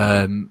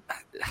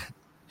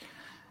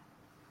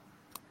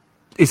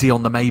 Is he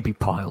on the maybe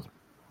pile?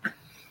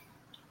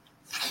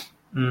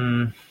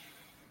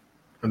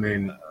 I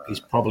mean, he's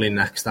probably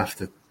next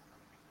after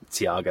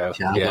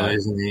Thiago,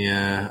 isn't he?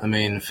 I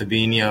mean,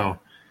 Fabinho,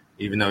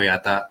 even though he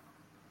had that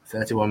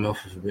 31 mil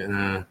for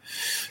Fabinho.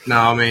 No,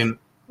 I mean,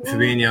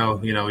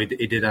 Fabinho,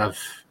 he did have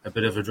a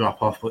bit of a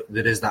drop off, but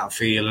there is that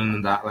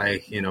feeling that,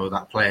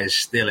 that player's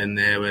still in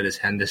there, whereas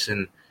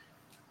Henderson,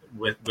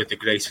 with the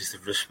greatest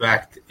of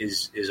respect,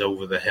 is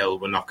over the hill.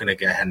 We're not going to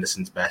get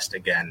Henderson's best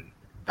again.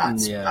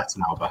 That's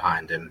now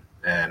behind him.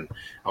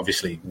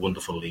 Obviously,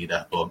 wonderful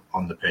leader, but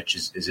on the pitch,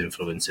 his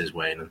influence is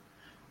waning.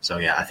 So,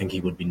 yeah, I think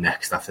he would be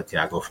next after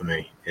Thiago for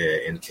me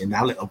in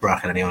that little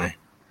bracket anyway.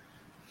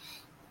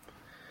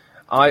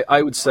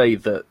 I would say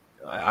that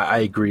I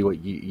agree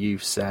what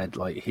you've said.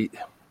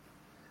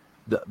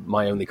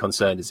 My only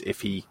concern is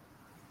if he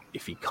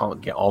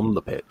can't get on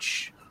the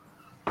pitch,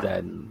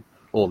 then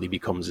all he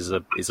becomes is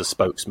a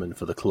spokesman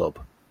for the club.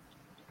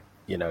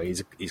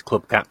 He's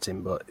club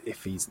captain, but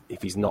if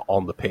he's not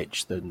on the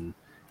pitch, then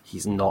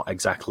he's not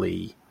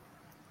exactly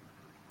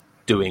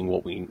doing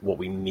what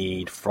we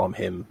need from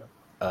him.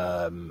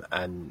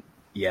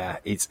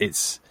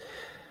 It's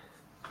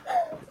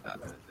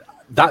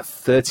that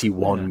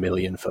 31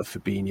 million for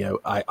Fabinho.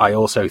 I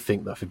also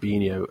think that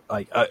Fabinho,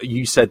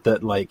 you said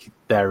that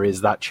there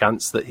is that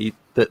chance that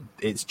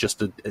it's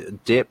just a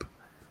dip,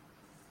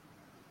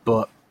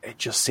 but it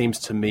just seems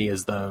to me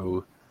as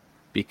though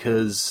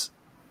because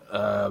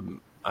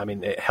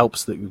it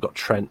helps that we've got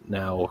Trent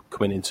now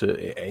coming into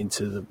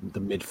the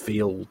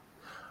midfield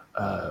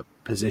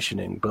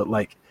positioning, but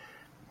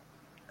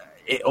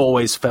it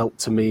always felt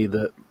to me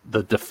that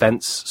the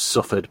defence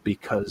suffered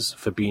because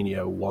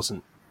Fabinho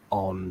wasn't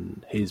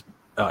on his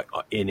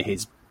in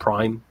his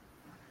prime.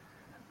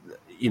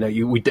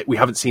 We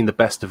haven't seen the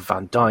best of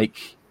Van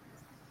Dijk.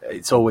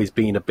 It's always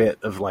been a bit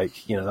of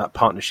that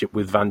partnership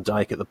with Van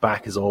Dijk at the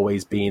back has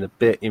always been a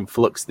bit in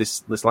flux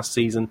this last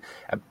season,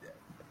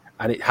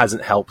 and it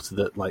hasn't helped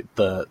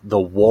that the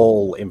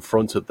wall in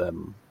front of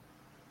them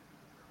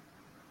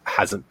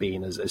hasn't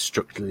been as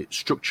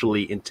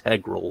structurally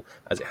integral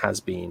as it has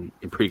been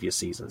in previous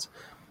seasons.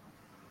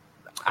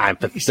 And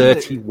for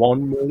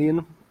 31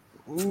 million,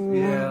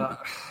 yeah,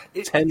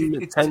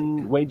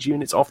 10 wage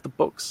units off the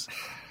books.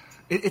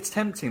 It's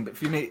tempting, but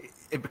for me,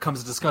 it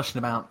becomes a discussion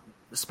about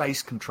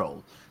space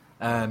control.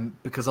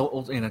 Because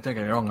don't get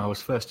me wrong, I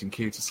was first in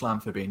queue to slam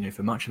Fabinho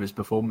for much of his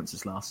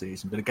performances last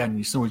season. But again,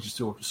 you saw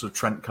sort of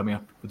Trent coming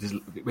up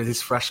with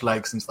his fresh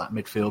legs into that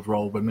midfield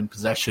role, women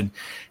possession,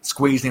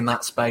 squeezing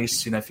that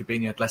space.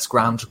 Fabinho had less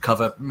ground to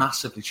cover,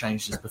 massively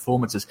changed his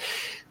performances.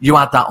 You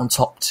add that on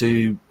top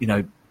to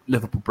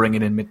Liverpool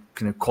bringing in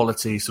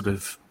quality sort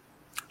of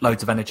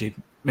loads of energy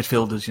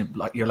midfielders,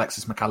 like your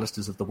Alexis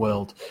McAllisters of the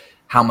world.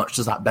 How much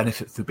does that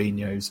benefit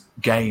Fabinho's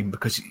game?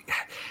 Because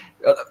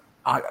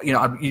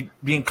I'd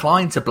be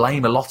inclined to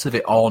blame a lot of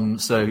it on,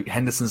 so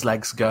Henderson's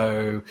legs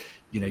go,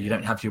 you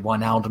don't have your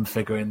Wijnaldum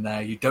figure in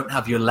there, you don't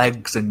have your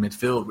legs in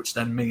midfield, which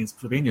then means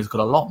Fabinho's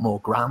got a lot more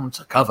ground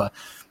to cover.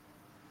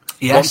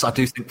 Yes, I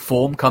do think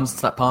form comes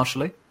to that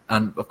partially,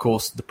 and of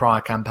course the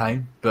prior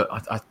campaign, but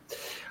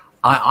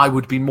I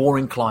would be more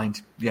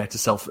inclined, to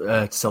sell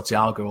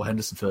Thiago or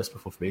Henderson first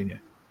before Fabinho.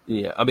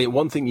 Yeah, I mean,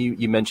 one thing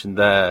you mentioned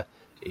there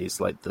is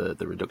the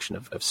reduction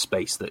of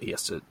space that he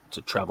has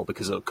to travel,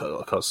 because of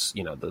course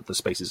the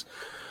space is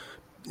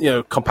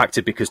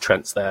compacted because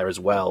Trent's there as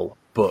well,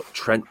 but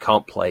Trent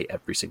can't play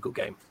every single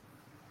game.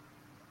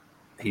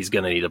 He's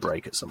going to need a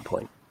break at some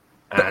point.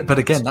 But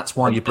again, that's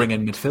why you bring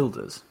in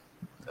midfielders.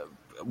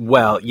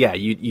 Well, yeah,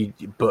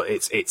 but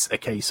it's a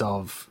case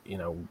of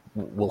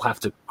we'll have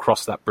to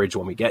cross that bridge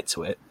when we get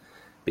to it,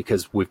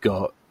 because we've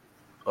got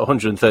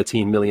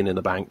 113 million in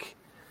the bank.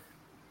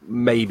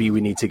 Maybe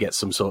we need to get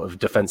some sort of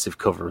defensive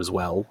cover as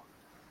well.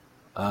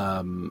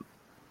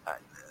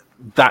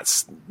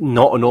 That's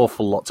not an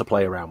awful lot to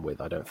play around with,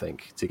 I don't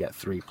think, to get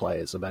three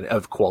players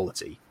of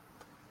quality.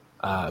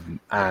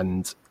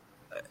 And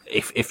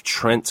if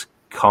Trent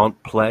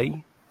can't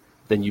play,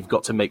 then you've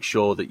got to make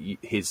sure that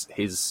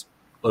his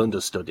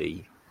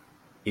understudy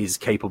is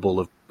capable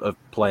of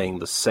playing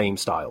the same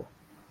style,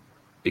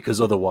 because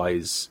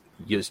otherwise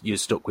you're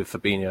stuck with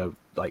Fabinho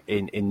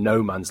in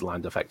no man's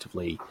land,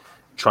 effectively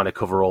trying to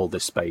cover all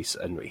this space,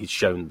 and he's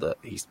shown that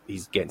he's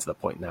getting to the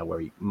point now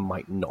where he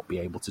might not be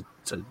able to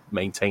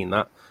maintain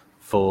that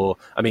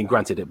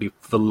granted it'd be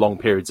for long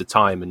periods of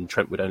time, and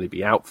Trent would only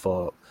be out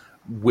for,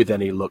 with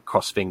any luck,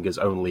 cross fingers,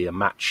 only a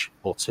match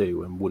or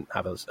two, and wouldn't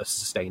have a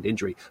sustained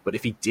injury. But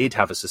if he did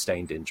have a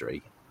sustained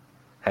injury,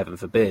 heaven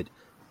forbid,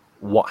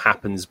 what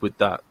happens with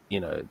that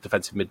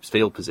defensive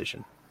midfield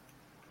position?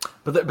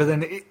 But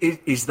then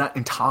is that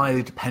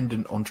entirely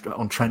dependent on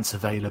Trent's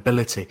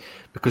availability?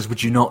 Because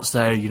would you not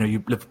say,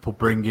 you Liverpool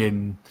bring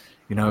in,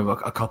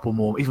 a couple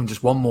more, even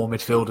just one more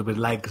midfielder with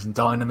legs and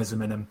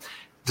dynamism in him?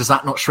 Does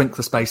that not shrink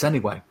the space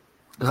anyway?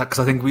 Because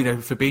I think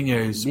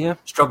Fabinho's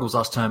struggles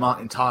last term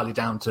aren't entirely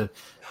down to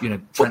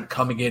Trent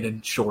coming in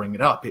and shoring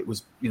it up. It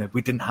was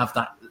we didn't have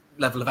that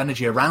level of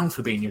energy around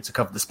Fabinho to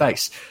cover the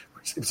space,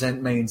 which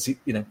means he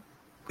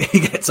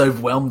gets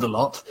overwhelmed a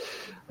lot.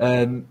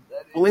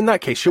 Well, in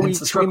that case, shall we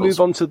move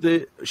on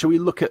to shall we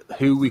look at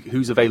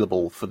who's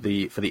available for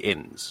the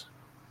ins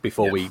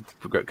before we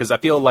progress? Because I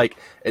feel like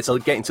it's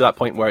getting to that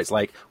point where it's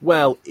like,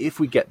 well, if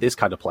we get this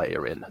kind of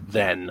player in,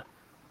 then,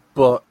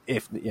 but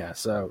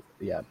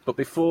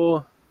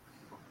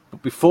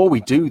before we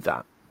do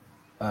that,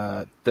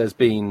 there's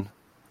been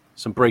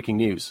some breaking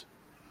news.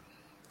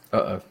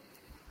 Man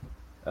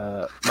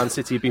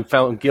City have been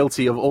found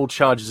guilty of all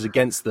charges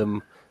against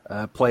them.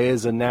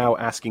 Players are now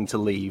asking to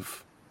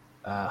leave.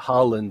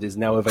 Haaland is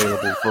now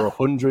available for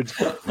 100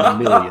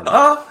 million.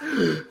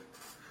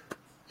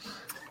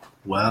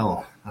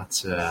 Well,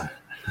 that's that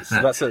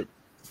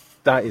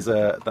is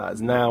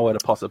now a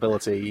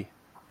possibility.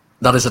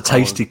 That is a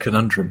tasty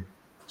conundrum.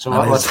 So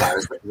what's that?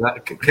 Is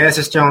that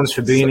Curtis Jones,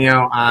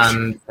 Fabinho,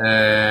 and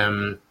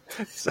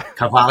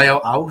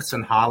Carvalho out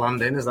and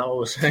Haaland in? Is that what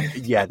we're saying?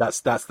 Yeah,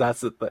 that's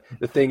the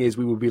thing is,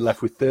 we would be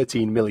left with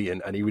 13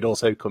 million, and he would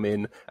also come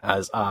in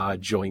as our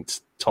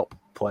joint top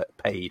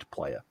paid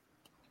player.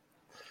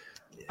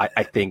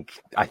 I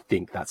think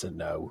that's a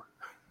no.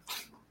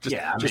 Just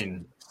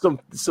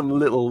some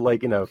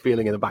little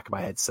feeling in the back of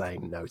my head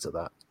saying no to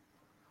that.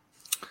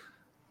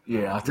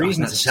 Yeah,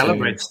 reason to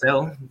celebrate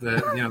still.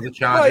 The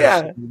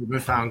charges. We've been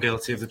found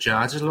guilty of the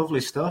charges.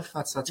 Lovely stuff.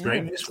 That's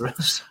great news for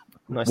us.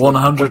 Nice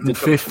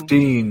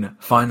 115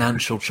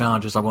 financial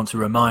charges. I want to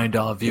remind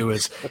our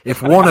viewers,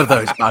 if one of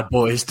those bad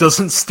boys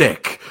doesn't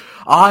stick,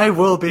 I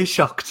will be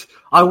shocked.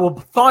 I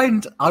will buy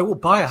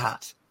a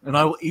hat and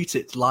I will eat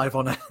it live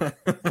on air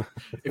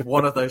if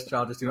one of those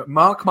charges do not.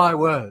 Mark my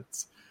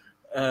words.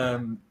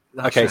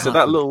 Okay, so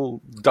that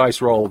little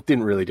dice roll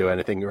didn't really do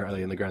anything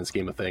really in the grand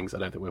scheme of things. I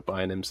don't think we're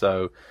buying him.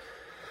 So,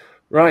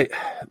 right,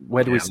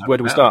 where do we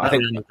start? I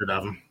think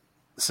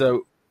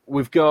so.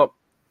 We've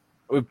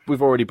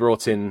already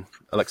brought in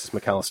Alexis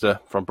McAllister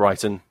from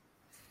Brighton,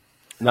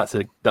 and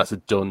that's a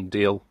done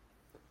deal.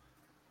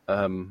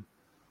 I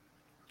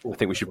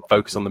think we should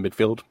focus on the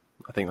midfield.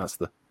 I think that's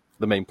the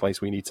main place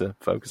we need to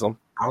focus on.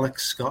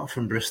 Alex Scott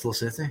from Bristol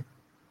City.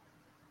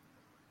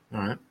 All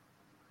right.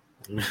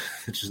 My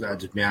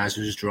eyes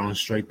were just drawn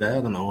straight there.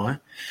 I don't know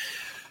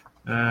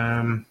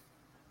why.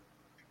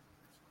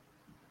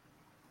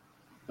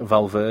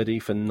 Valverde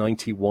for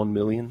 91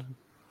 million.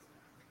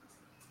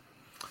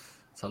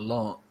 It's a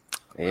lot.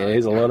 It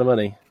is a lot of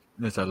money.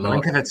 It's a lot.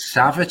 I think it's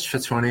Savage for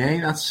 28.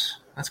 That's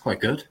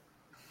quite good.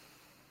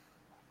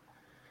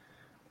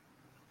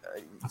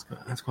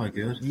 That's quite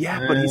good.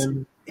 Yeah, but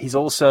he's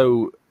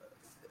also.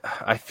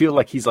 I feel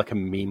like he's like a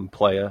meme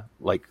player,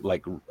 like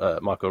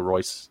Marco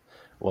Reus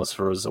was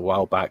for us a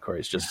while back, where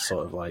it's just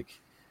sort of like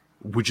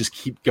we just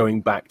keep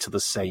going back to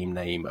the same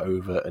name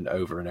over and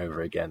over and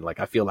over again. Like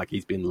I feel like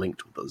he's been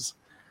linked with us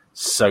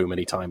so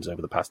many times over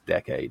the past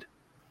decade.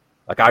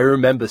 Like I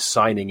remember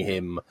signing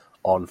him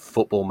on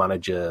Football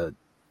Manager,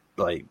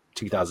 like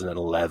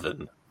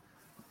 2011,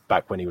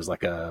 back when he was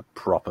like a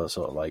proper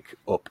sort of like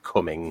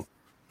upcoming.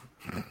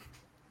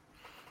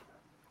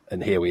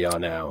 And here we are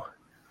now.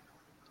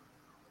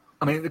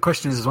 I mean, the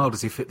question is as well: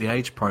 does he fit the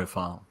age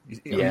profile?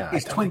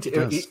 He's 20.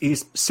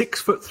 He's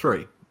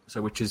 6'3",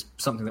 so which is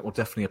something that will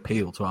definitely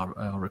appeal to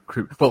our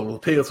recruit. Well, will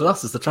appeal to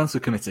us as the transfer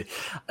committee.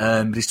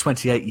 But he's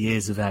 28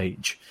 years of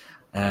age.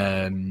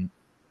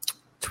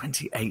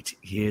 28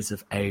 years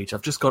of age.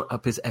 I've just got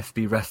up his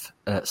FB Ref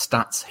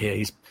stats here.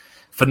 He's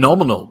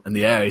phenomenal in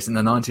the air. He's in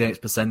the 98th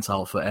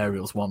percentile for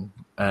aerials won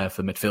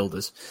for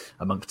midfielders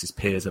amongst his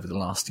peers over the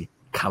last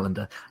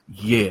calendar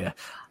year.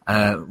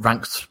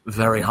 Ranked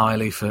very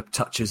highly for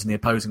touches in the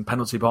opposing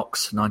penalty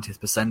box, 90th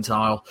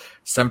percentile,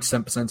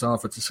 77th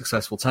percentile for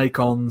successful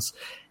take-ons.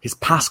 His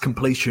pass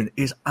completion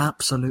is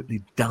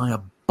absolutely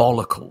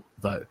diabolical,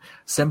 though.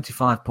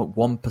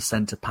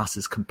 75.1% of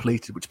passes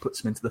completed, which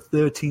puts him into the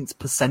 13th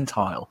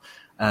percentile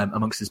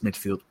amongst his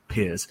midfield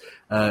peers.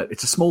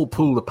 It's a small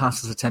pool of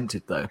passes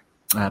attempted, though,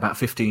 about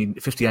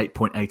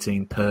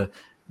 58.18 per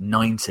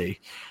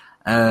 90.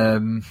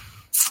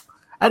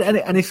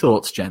 Any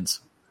thoughts,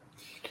 gents?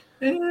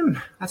 I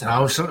don't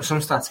know. Some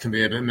stats can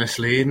be a bit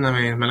misleading. I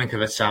mean,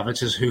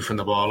 Milinkovic-Savic is hoofing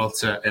the ball up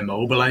to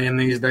Immobile in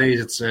these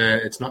days.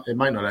 It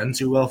might not end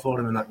too well for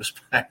him in that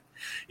respect.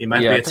 He might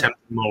be attempting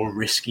more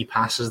risky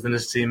passes than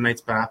his teammates,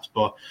 perhaps.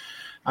 But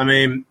I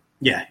mean,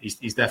 yeah,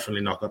 he's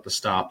definitely not got the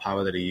star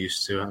power that he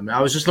used to. I mean,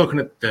 I was just looking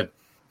at the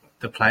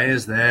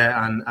players there,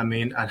 and I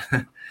mean,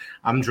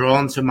 I'm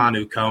drawn to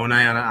Manu Kone,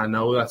 and I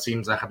know that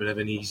seems like a bit of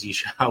an easy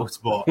shout,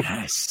 but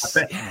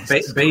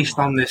based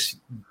on this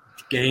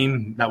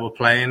game that we're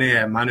playing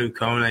here, Manu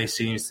Kone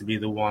seems to be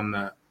the one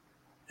that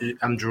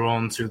I'm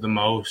drawn to the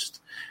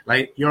most.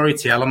 Like Yuri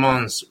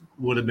Tielemans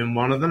would have been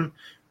one of them,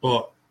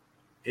 but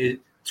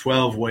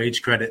 12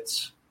 wage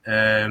credits,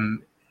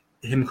 him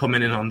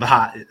coming in on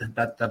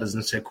that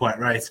doesn't sit quite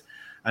right,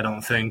 I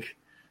don't think.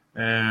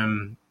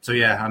 So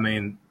yeah, I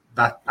mean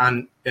that,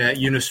 and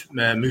Yunus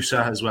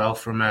Musa as well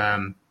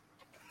from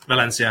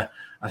Valencia.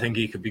 I think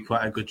he could be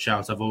quite a good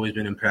shout. I've always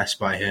been impressed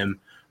by him.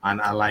 And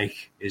I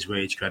like his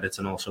wage credits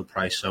and also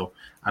price. So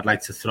I'd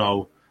like to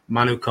throw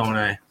Manu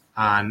Kone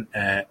and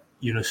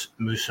Yunus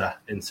Musa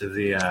into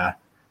the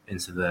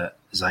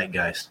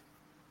zeitgeist.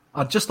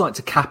 I'd just like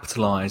to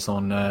capitalise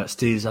on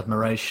Steve's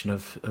admiration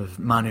of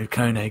Manu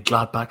Kone,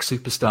 Gladbach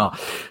superstar.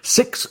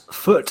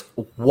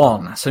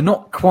 6'1", so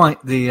not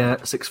quite the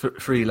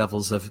 6'3"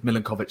 levels of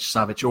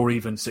Milinkovic-Savic or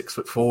even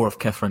 6'4" of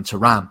Kefren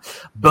Turan,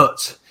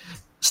 but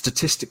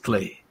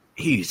statistically,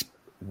 he's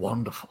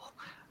wonderful.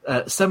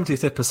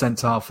 75th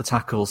percentile for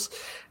tackles,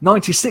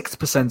 96th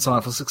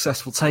percentile for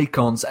successful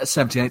take-ons,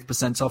 78th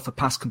percentile for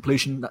pass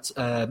completion. That's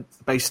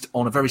based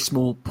on a very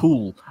small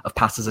pool of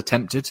passes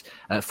attempted,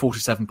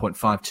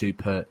 47.52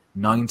 per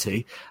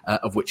 90,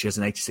 of which he has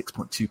an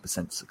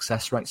 86.2%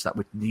 success rate. So that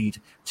would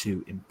need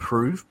to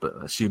improve, but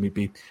I assume he'd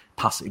be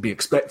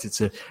expected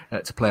to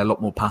play a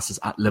lot more passes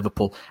at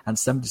Liverpool, and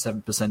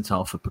 77th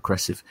percentile for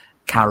progressive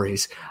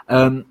carries.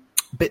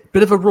 Bit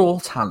of a raw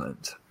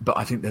talent, but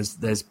I think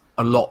there's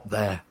a lot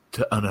there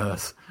to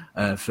unearth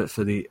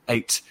for the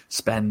 8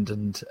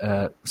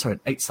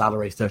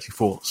 salary,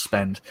 34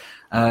 spend.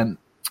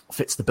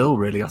 Fits the bill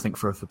really, I think,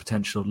 for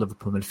potential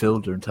Liverpool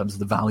midfielder in terms of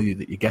the value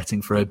that you're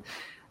getting for him.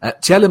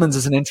 Tielemans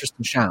is an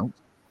interesting shout,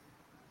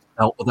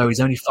 although he's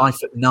only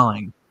 5'9",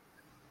 and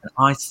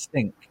I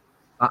think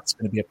that's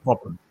going to be a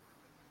problem,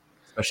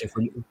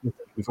 especially if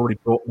we've already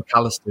brought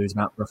McAllister, who's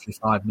about roughly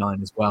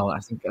 5'9" as well. I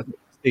think as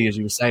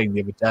you were saying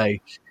the other day,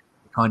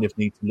 we kind of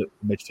need to look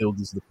for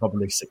midfielders that are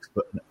probably 6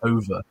 foot and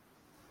over.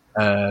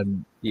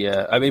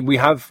 Yeah, I mean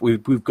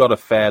we've got a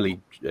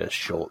fairly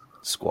short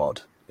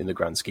squad in the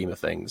grand scheme of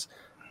things,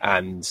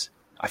 and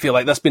I feel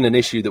like that's been an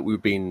issue that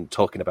we've been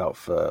talking about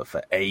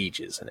for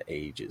ages and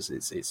ages.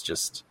 It's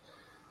just,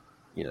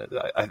 you know,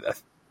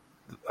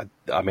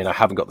 I mean, I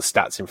haven't got the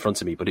stats in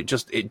front of me, but it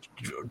just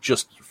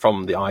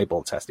from the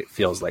eyeball test, it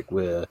feels like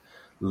we're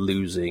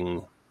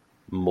losing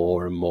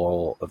more and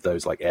more of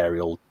those like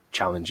aerial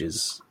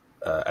challenges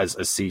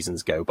as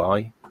seasons go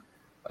by.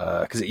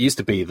 Because it used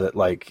to be that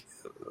like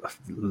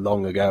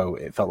long ago,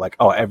 it felt like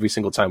every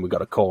single time we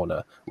got a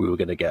corner, we were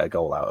going to get a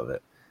goal out of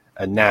it,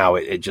 and now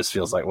it just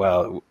feels like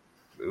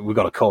we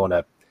got a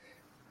corner,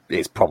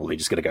 it's probably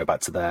just going to go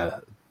back to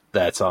their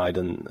side,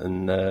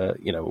 and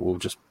we'll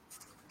just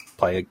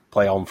play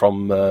on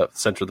from the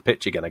center of the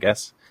pitch again, I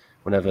guess.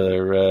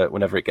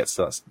 Whenever it gets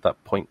to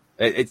that point,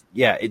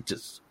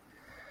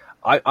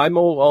 I'm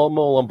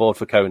all on board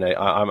for Kone.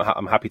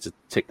 I'm happy to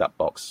tick that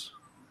box.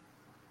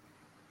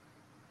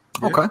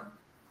 Yeah. Okay.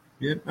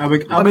 Yeah. How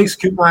big is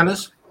Coop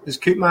Miners? Is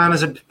Coop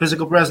Miners a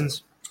physical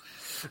presence?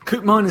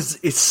 Coop Miners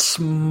is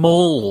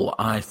small,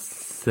 I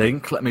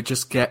think. Let me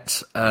just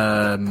get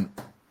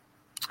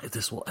if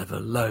this will ever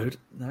load.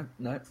 No.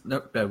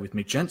 Bear with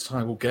me, gents.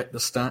 I will get the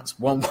stats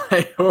one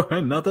way or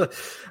another.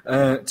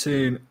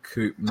 Tune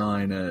Coop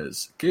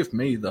Miners. Give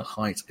me the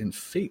height in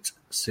feet,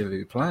 s'il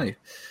vous plaît.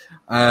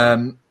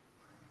 No,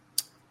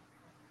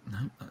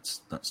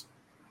 that's. There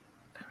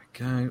we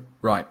go.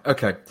 Right.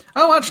 Okay.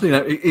 Oh, actually,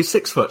 no. He's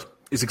 6 foot.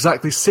 He's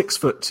exactly 6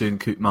 foot Tune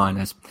Coop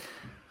Miners.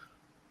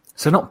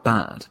 So not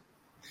bad.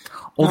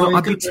 Although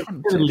I'd be tempted. A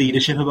bit of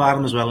leadership about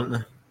him as well, isn't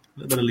there? A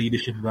little bit of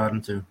leadership about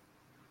him too.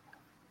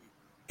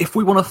 If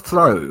we want to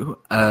throw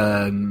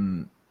a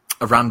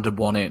random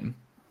one in,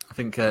 I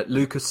think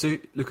Lucas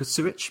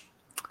Suic,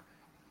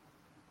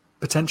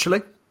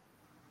 potentially.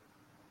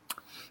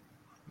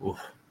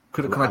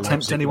 Could I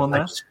tempt anyone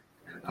there?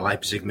 A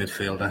Leipzig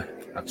midfielder.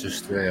 A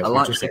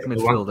Leipzig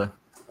midfielder.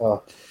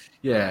 Oh.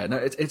 Yeah, no,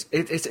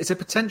 it's a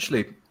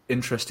potentially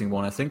interesting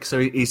one, I think. So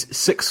he's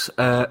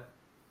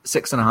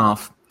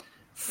 6.5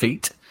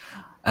 feet.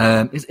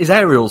 His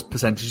aerials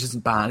percentage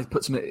isn't bad. He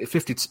puts him at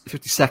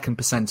 52nd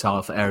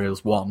percentile for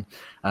aerials 1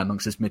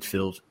 amongst his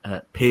midfield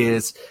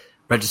peers.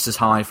 Registers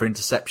high for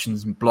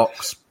interceptions and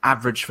blocks.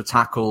 Average for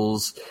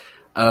tackles.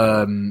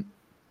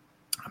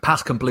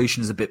 Pass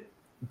completion is a bit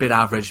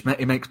average.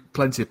 He makes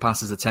plenty of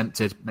passes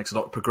attempted. Makes a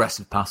lot of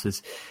progressive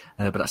passes,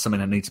 but that's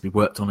something that needs to be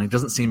worked on. He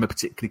doesn't seem a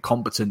particularly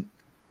competent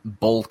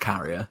ball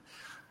carrier.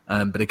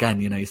 But again,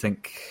 you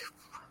think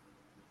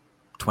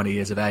 20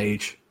 years of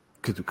age.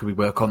 Could we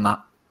work on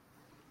that?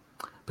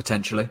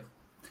 Potentially.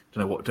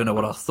 Don't know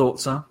what our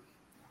thoughts are.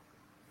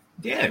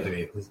 Yeah,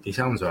 he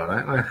sounds all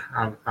right.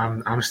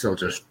 I'm still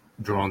just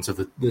drawn to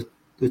the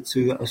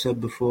two that I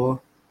said before.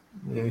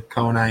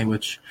 Kone,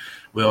 which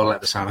we all like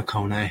the sound of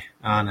Kone,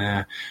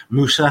 and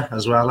Musa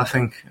as well. I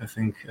think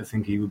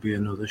he would be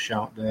another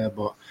shout there.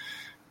 But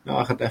no,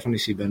 I could definitely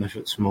see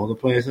benefits from all the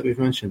players that we've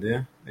mentioned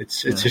here.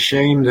 It's a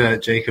shame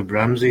that Jacob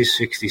Ramsey's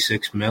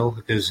 66 mil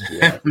because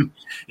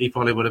he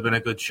probably would have been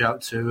a good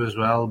shout too as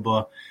well.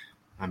 But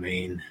I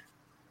mean,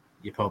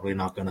 you're probably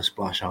not going to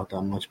splash out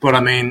that much. But I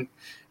mean,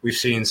 we've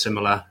seen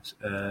similar.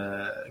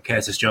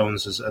 Curtis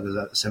Jones has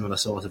a similar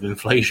sort of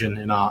inflation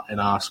in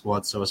our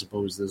squad, so I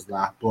suppose there's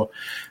that. But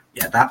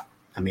yeah,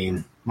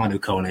 Manu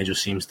Kone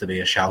just seems to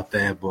be a shout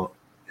there. But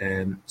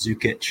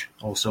Zukic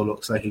also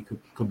looks like he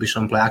could be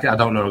some player. I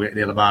don't know a great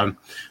deal about him,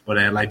 but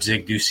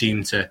Leipzig do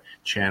seem to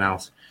churn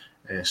out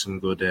some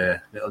good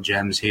little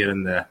gems here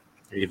and there,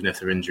 even if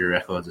their injury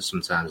records are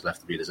sometimes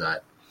left to be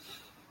desired.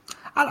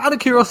 Out of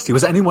curiosity,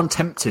 was anyone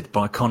tempted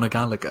by Conor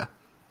Gallagher?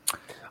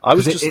 I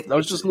was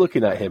just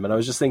looking at him and I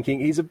was just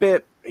thinking he's a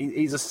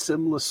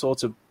similar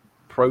sort of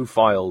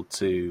profile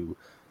to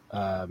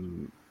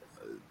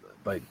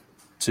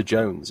to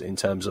Jones in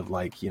terms of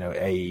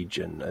age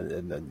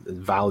and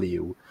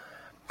value.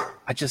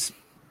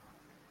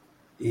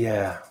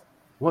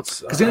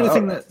 What's because the only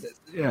thing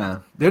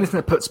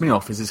that puts me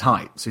off is his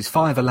height. So he's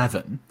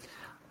 5'11".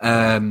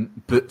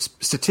 But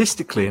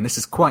statistically, and this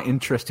is quite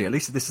interesting, at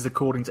least this is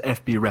according to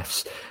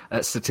FBref's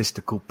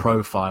statistical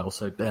profile,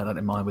 so bear that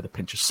in mind with a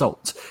pinch of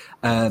salt.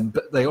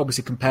 But they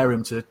obviously compare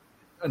him to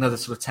another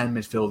sort of 10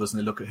 midfielders and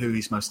they look at who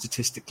he's most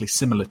statistically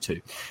similar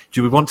to.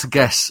 Do we want to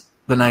guess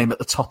the name at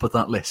the top of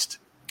that list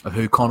of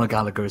who Conor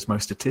Gallagher is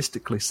most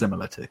statistically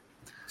similar to?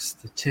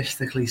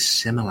 Statistically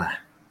similar?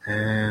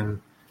 I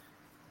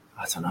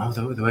don't know,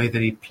 the way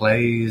that he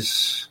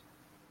plays...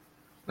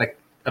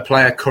 a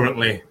player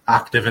currently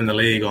active in the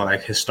league or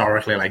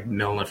historically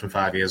Milner from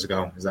 5 years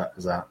ago. Is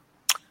that?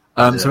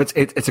 So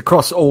it's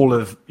across all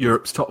of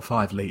Europe's top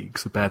 5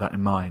 leagues, so bear that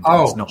in mind.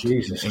 Oh, it's not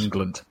Jesus. In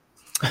England.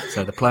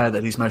 So the player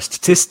that he's most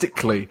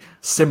statistically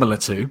similar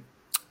to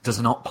does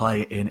not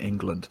play in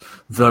England,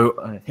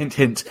 though,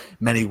 hint,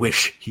 many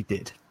wish he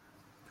did.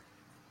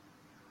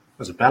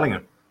 Was it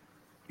Bellingham?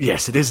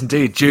 Yes, it is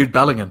indeed Jude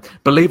Bellingham.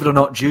 Believe it or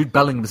not, Jude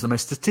Bellingham is the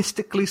most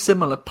statistically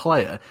similar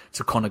player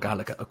to Conor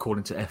Gallagher,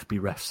 according to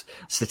FBref's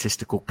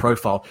statistical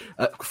profile,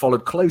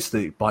 followed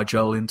closely by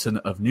Joel Linton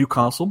of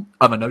Newcastle.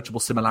 Other notable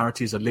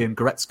similarities are Leon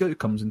Goretzka, who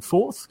comes in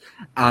 4th,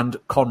 and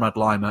Konrad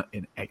Laimer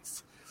in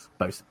 8th,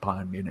 both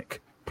Bayern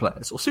Munich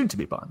players, or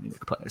soon-to-be Bayern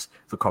Munich players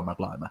for Konrad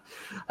Laimer.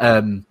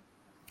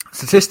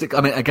 statistic.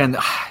 I mean, again,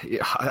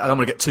 I don't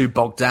want to get too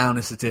bogged down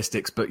in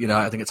statistics, but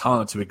I think it's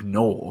hard to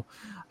ignore.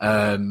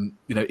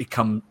 It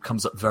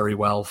comes up very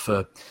well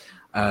for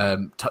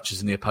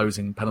touches in the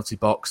opposing penalty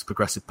box,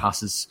 progressive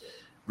passes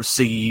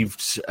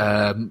received,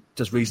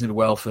 does reasonably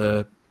well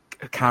for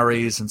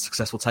carries and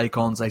successful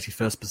take-ons,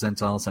 81st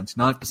percentile,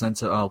 79th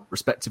percentile,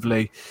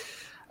 respectively.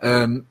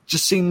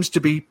 Just seems to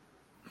be,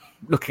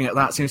 looking at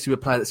that, seems to be a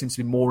player that seems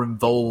to be more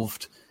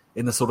involved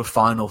in the sort of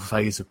final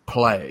phase of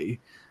play.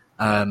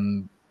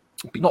 Not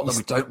that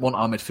we don't want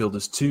our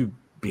midfielders to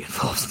be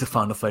involved in the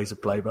final phase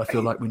of play, but I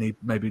feel like we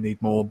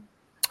need more,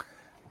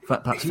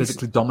 perhaps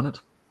physically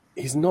dominant.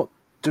 He's not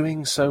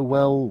doing so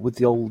well with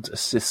the old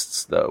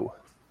assists, though.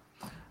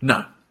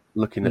 No.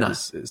 Looking at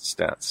his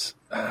stats.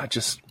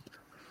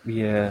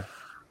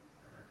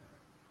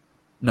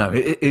 No,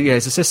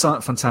 his assists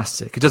aren't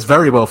fantastic. He does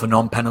very well for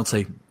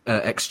non-penalty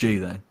XG,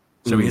 though.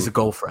 So he is a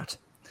goal threat.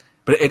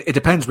 But it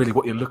depends really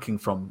what you're looking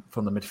from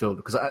the midfielder.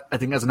 Because I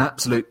think as an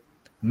absolute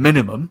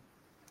minimum,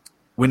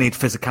 we need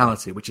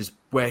physicality, which is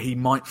where he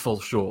might fall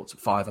short at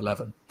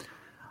 5'11".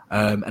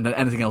 And then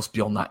anything else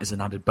beyond that is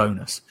an added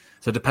bonus.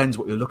 So it depends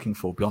what you're looking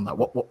for beyond that.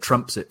 What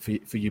trumps it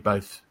for you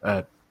both?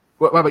 What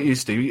about you,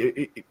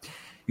 Steve?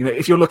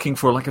 If you're looking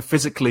for like a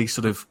physically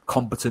sort of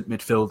competent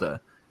midfielder,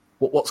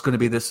 what's going to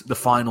be the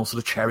final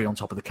sort of cherry on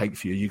top of the cake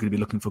for you? You're going to be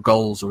looking for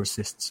goals or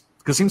assists?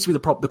 Because it seems to be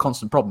the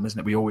constant problem, isn't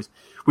it?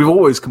 We've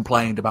always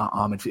complained about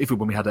our midfield.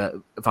 When we had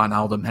Van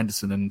Alden,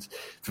 Henderson, and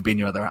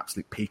Fabinho at their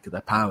absolute peak of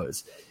their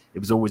powers, it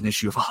was always an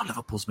issue of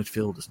Liverpool's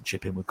midfield doesn't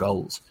chip in with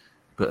goals.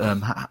 But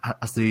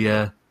has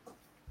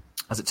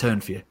it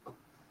turned for you?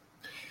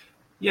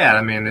 Yeah,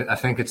 I mean, I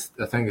think it's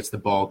the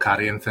ball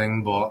carrying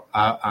thing, but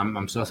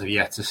I'm sort of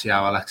yet to see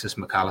how Alexis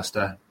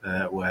McAllister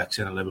works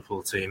in a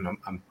Liverpool team.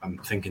 I'm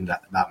thinking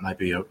that might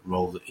be a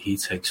role that he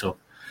takes up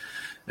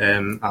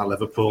at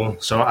Liverpool.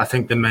 So I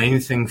think the main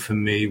thing for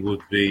me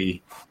would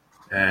be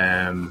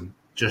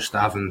just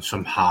having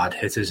some hard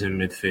hitters in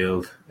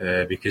midfield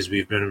because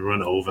we've been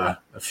run over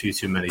a few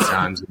too many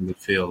times in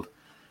midfield.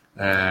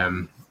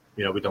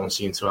 We don't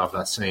seem to have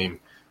that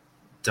same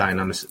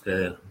dynamic.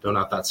 Don't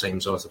have that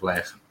same sort of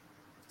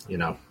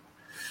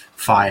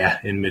fire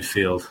in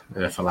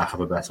midfield, for lack of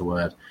a better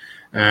word.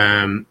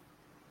 Manu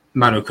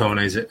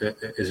Kone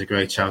is a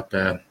great shout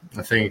there.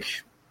 I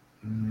think,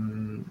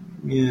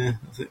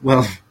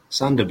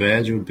 Sander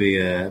Berge would be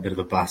a bit of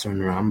a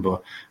battering ram,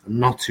 but I'm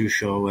not too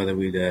sure whether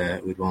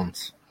we'd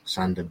want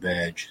Sander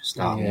Berge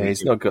starting. Yeah,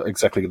 he's not got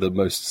exactly the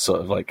most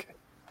sort of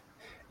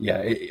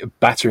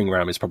battering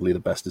ram is probably the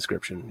best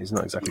description. He's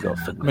not exactly got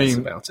fitness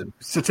about him.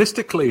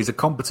 Statistically, he's a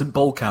competent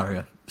ball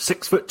carrier.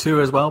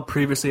 6'2" as well,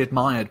 previously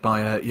admired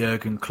by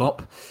Jurgen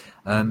Klopp.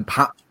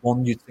 Perhaps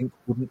one you'd think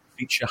wouldn't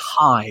feature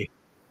high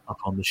up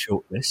on the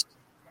short list.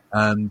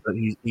 But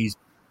he's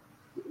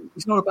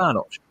not a bad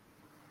option.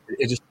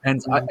 It just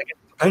depends. I think it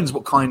depends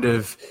what kind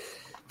of...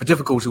 The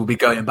difficulty will be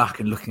going back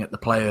and looking at the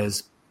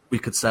players we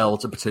could sell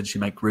to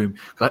potentially make room.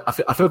 I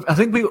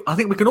think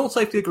we can all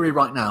safely agree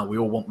right now we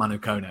all want Manu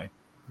Kone.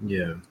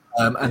 Yeah.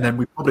 Then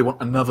we probably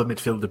want another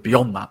midfielder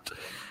beyond that.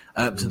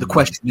 So the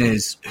question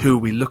is, who are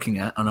we looking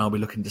at, and are we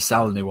looking to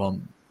sell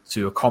anyone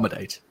to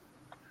accommodate?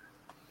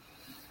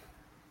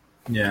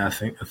 Yeah, I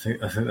think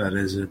that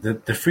is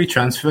it. The free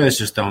transfers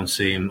just don't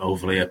seem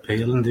overly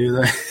appealing, do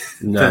they?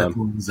 No. The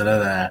ones that are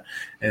there.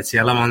 It's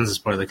Yellermans is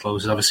probably the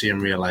closest. Obviously, in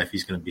real life,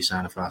 he's going to be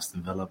signing for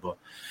Aston Villa, but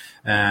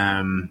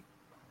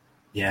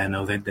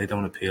they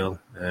don't appeal.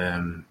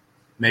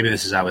 Maybe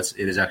this is how it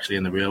is actually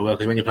in the real world.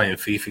 Because when you're playing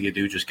FIFA, you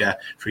do just get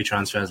free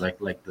transfers like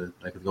going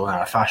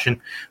out of fashion.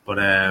 But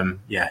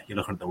you're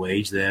looking at the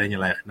wage there, and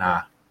you're like,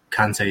 nah,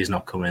 Kante's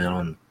not coming in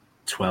on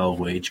 12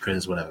 wage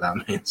credits, whatever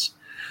that means.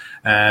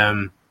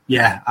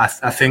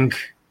 I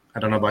think, I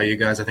don't know about you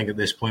guys, I think at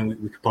this point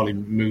we could probably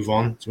move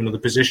on to another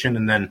position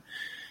and then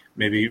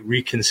maybe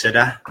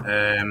reconsider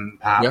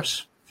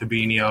perhaps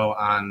Fabinho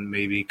and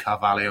maybe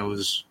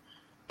Carvalho's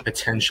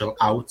potential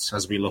outs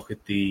as we look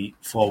at the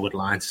forward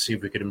line to see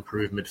if we could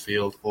improve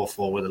midfield or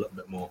forward a little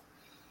bit more.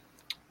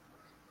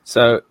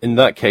 So in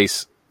that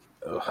case,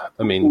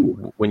 I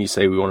mean, when you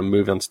say we want to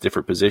move on to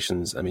different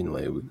positions, I mean,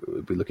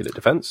 we look at the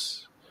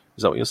defence.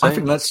 Is that what you're saying? I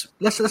think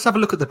let's have a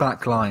look at the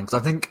back line, because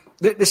I think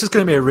this is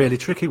going to be a really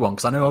tricky one,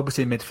 because I know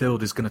obviously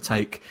midfield is going to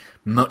take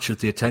much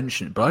of the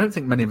attention, but I don't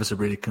think many of us are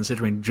really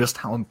considering just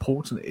how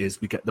important it is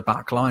we get the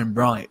back line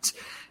right,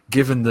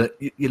 given that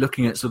you're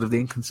looking at sort of the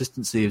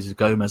inconsistencies of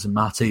Gomez and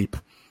Matip.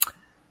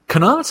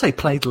 Konate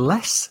played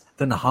less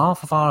than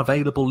half of our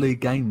available league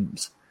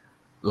games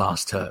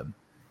last term,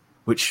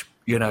 which,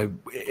 you know,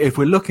 if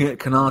we're looking at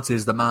Konate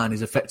as the man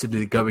who's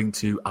effectively going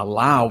to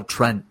allow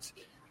Trent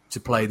to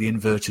play the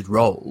inverted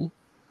role,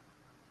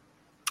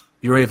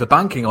 you're either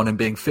banking on him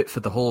being fit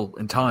for the whole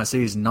entire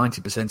season,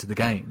 90% of the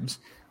games,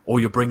 or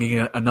you're bringing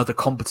in another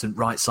competent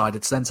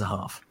right-sided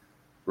centre-half.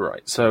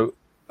 Right, so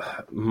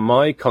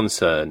my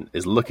concern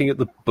is looking at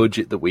the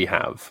budget that we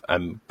have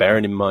and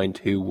bearing in mind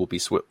who will be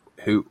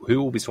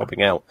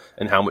swapping out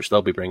and how much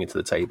they'll be bringing to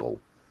the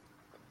table.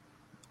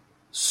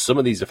 Some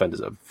of these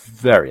defenders are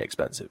very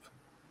expensive.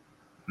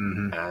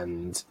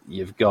 and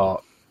you've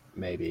got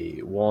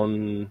maybe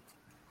 1,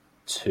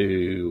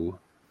 2,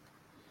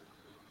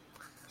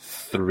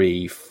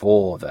 3,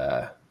 4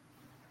 there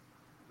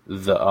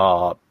that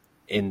are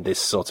in this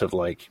sort of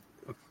like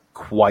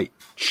quite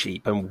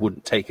cheap and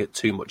wouldn't take it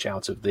too much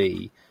out of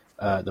the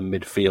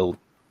midfield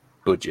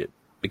budget,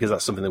 because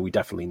that's something that we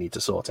definitely need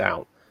to sort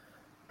out.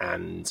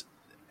 And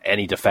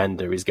any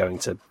defender is going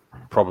to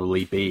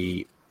probably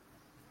be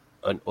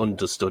an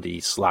understudy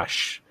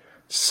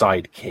 /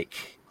 sidekick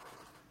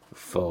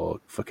for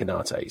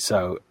Konate.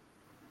 So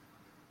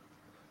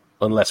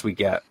unless we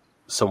get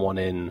someone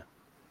in,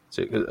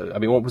 I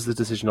mean, what was the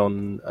decision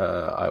on?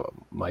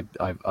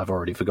 I've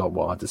already forgot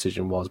what our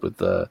decision was with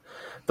the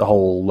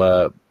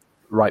whole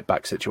right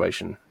back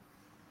situation.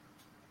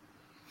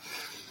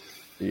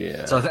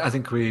 Yeah. So I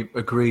think we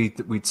agreed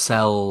that we'd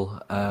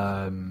sell.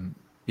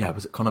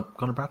 Was it Conor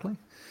Bradley?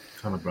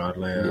 Conor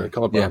Bradley. Yeah,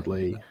 Conor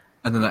Bradley.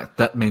 And then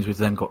that means we've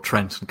then got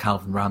Trent and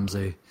Calvin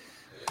Ramsey.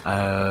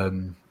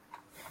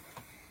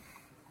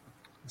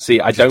 See,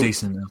 I don't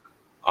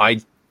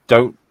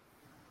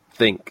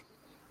think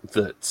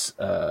that.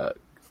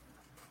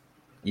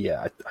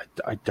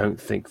 I don't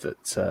think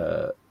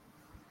that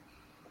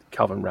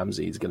Calvin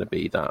Ramsey is going to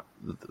be that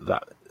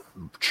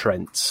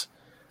Trent.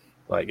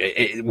 Like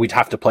we'd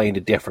have to play in a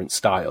different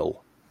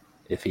style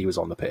if he was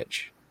on the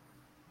pitch.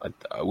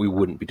 We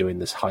wouldn't be doing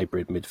this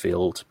hybrid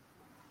midfield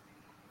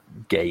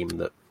game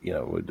that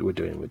we're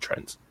doing with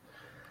Trent.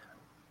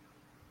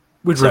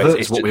 We'd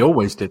revert to what we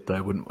always did,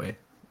 though, wouldn't we?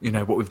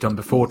 What we've done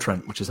before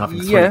Trent, which is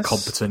having three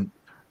competent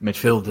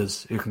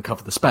midfielders who can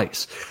cover the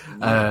space.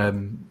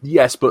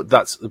 Yes, but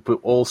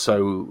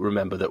also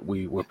remember that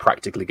we were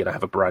practically going to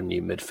have a brand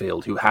new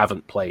midfield who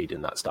haven't played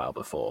in that style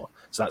before.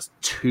 So that's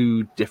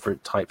two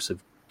different types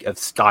of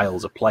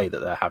styles of play that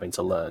they're having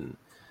to learn.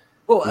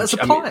 Well, it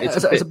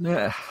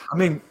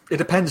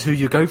depends who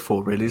you go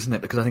for, really, isn't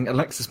it? Because I think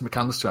Alexis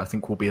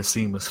McAllister, will be a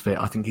seamless fit.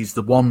 I think he's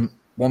the one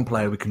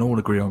player we can all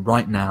agree on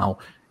right now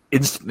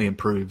instantly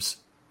improves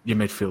your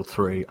midfield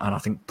three, and I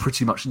think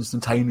pretty much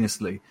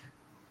instantaneously,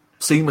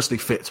 seamlessly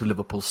fit to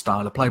Liverpool's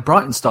style of play.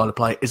 Brighton's style of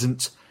play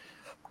isn't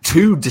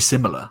too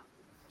dissimilar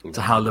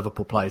to how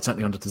Liverpool played,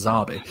 certainly under De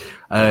Zerbi.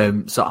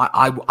 So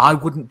I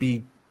wouldn't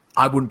be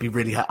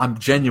really. I'm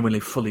genuinely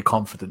fully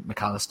confident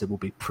McAllister will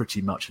be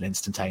pretty much an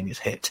instantaneous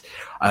hit.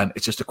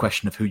 It's just a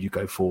question of who you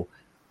go for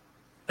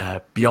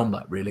beyond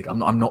that. Really,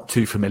 I'm not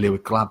too familiar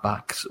with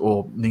Gladbach's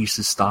or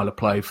Nice's style of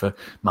play for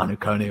Manu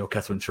Kone or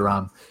Kethren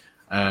Thuram,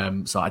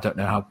 so I don't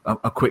know how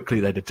quickly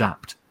they'd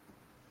adapt.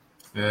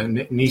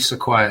 Nice are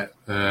quite,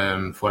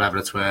 for whatever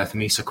it's worth,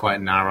 Nice are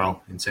quite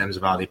narrow in terms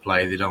of how they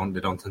play. They don't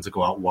tend to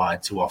go out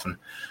wide too often.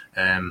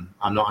 I'm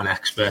not an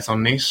expert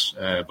on Nice,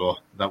 but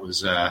that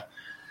was a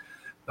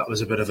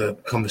bit of a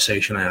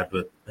conversation I had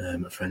with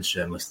a French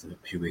journalist a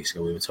few weeks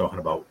ago. We were talking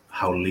about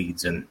how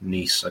Leeds and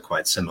Nice are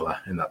quite similar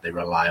in that they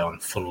rely on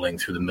funneling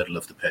through the middle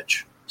of the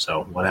pitch.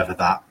 So whatever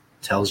that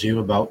tells you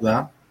about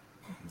that,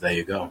 there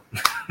you go.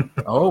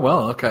 Oh,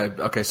 well,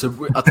 okay.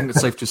 So I think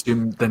it's safe to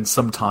assume then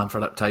some time for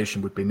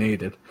adaptation would be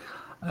needed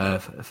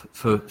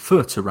for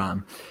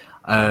Thuram.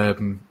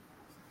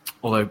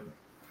 Although,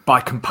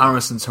 by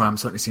comparison, Thuram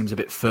certainly seems a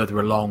bit further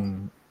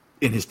along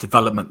in his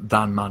development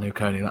than Manu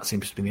Kone. That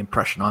seems to be the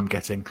impression I'm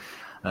getting,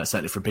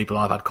 certainly from people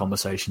I've had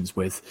conversations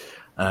with.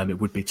 It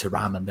would be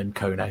Thuram and then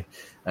Kone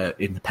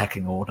in the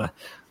pecking order.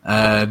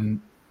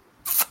 I'm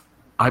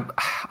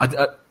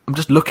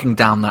just looking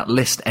down that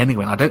list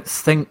anyway, and I don't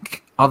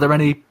think... Are there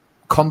any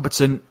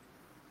competent...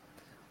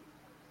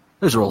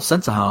 Those are all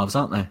centre-halves,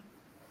 aren't they?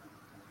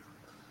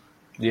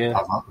 Yeah.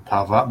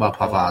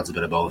 Pavard's a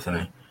bit of both,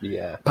 isn't he?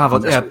 Yeah.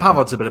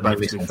 Pavard's a bit of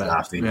both, to be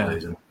fair.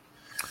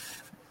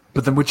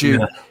 But then would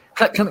you...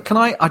 Yeah. Can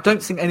I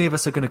don't think any of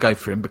us are going to go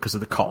for him because of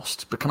the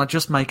cost, but can I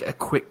just make a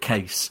quick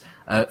case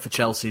for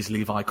Chelsea's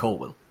Levi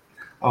Colwill?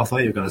 Oh, I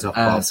thought you were going to talk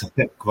about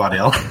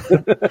Gvardiol.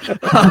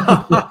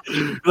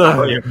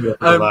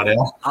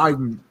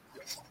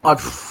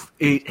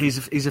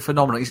 He's a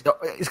phenomenal. He's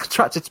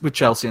contracted with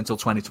Chelsea until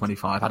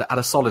 2025. Had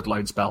a solid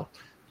loan spell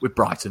with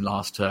Brighton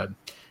last term.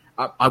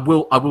 I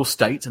will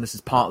state, and this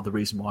is part of the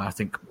reason why I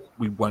think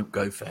we won't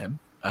go for him,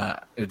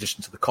 in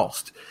addition to the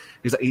cost,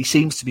 is that he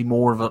seems to be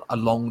more of a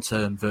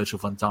long-term Virgil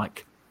van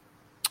Dijk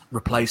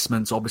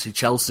replacement. Obviously,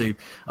 Chelsea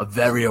are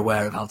very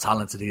aware of how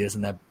talented he is,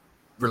 and they're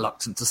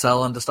reluctant to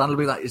sell.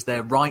 Understandably, that is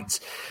their right.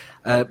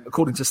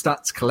 According to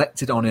stats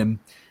collected on him,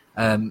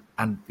 and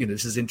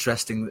this is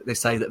interesting. They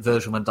say that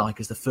Virgil van Dijk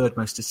is the third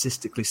most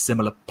statistically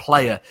similar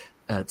player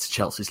to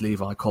Chelsea's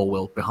Levi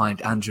Colwill,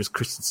 behind Andreas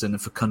Christensen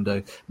and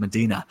Facundo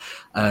Medina.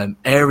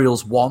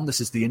 Aerials won.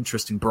 This is the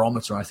interesting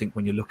barometer, I think,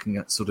 when you're looking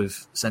at sort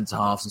of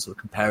centre-halves and sort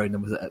of comparing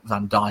them with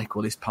Van Dijk, or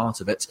at least part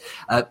of it.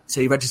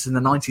 So he registered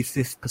in the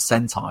 95th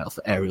percentile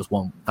for aerials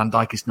won. Van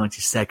Dijk is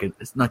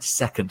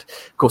 92nd.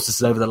 Of course, this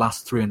is over the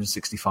last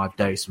 365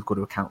 days, so we've got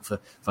to account for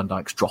Van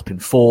Dijk's drop in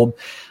form.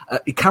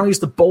 He carries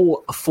the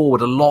ball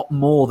forward a lot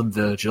more than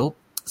Virgil.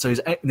 So he's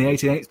in the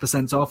 88th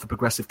percentile for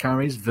progressive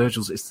carries.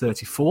 Virgil's is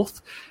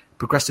 34th.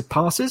 progressive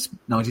passes,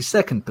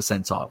 92nd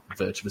percentile.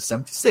 Virgil is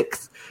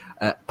 76th.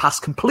 Pass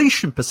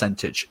completion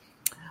percentage.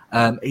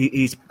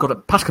 He's got a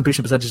pass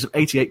completion percentage of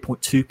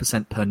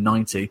 88.2% per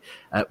 90,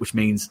 which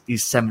means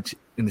he's in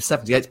the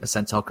 78th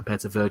percentile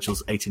compared to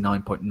Virgil's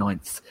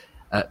 89.9th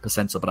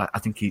percentile. But I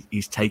think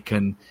he's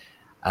taken...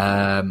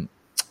 has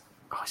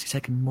he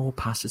taken more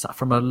passes? Is that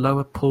from a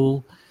lower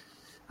pool?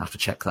 I have to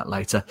check that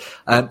later.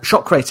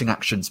 Shot creating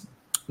actions,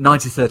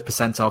 93rd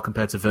percentile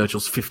compared to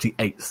Virgil's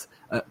 58th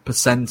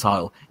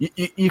percentile.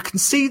 You can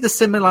see the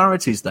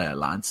similarities there,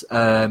 lads.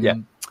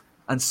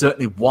 And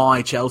certainly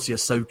why Chelsea are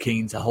so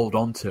keen to hold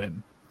on to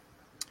him.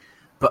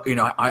 But,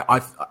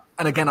 I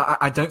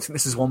don't think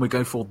this is one we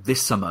go for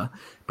this summer,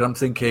 but I'm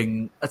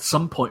thinking at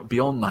some point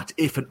beyond that,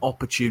 if an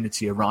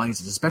opportunity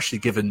arises, especially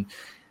given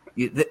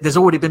there's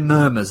already been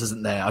murmurs,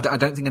 isn't there? I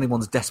don't think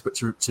anyone's desperate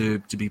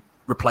to be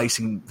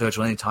replacing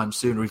Virgil anytime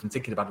soon or even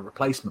thinking about a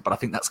replacement, but I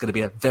think that's going to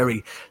be a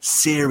very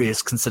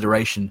serious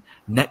consideration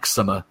next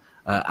summer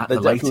at the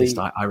latest,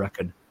 I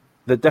reckon.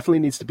 There definitely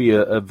needs to be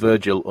a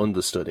Virgil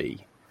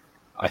understudy.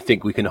 I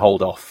think we can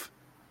hold off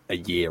a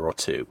year or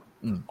two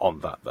on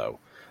that, though.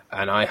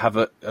 And I have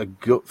a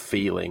gut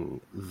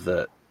feeling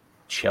that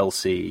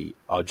Chelsea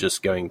are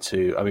just going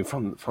to... I mean,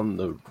 from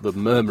the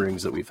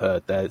murmurings that we've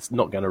heard, they're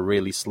not going to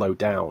really slow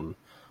down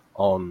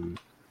on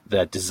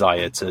their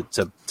desire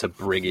to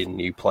bring in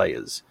new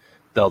players.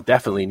 They'll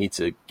definitely need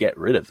to get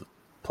rid of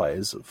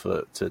players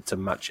to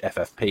match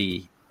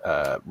FFP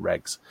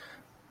regs.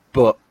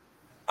 But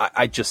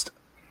I just...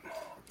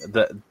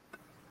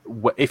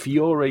 if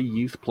you're a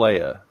youth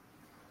player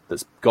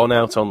that's gone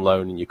out on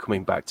loan and you're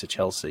coming back to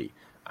Chelsea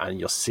and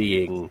you're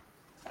seeing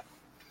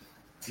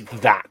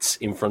that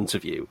in front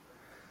of you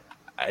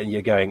and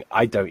you're going,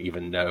 I don't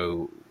even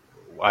know,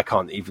 I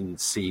can't even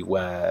see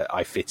where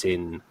I fit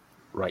in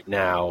right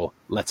now,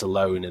 let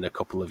alone in a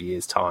couple of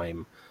years'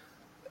 time.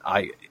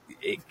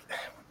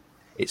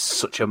 It's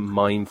such a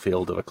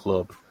minefield of a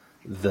club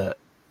that,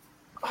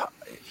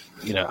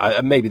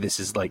 maybe this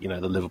is like, the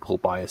Liverpool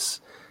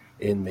bias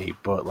in me,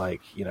 but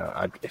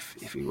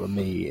if it were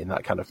me in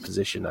that kind of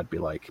position, I'd be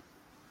like,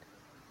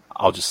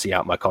 I'll just see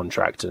out my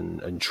contract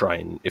and try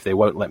and, if they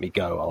won't let me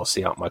go, I'll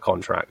see out my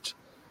contract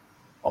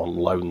on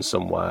loan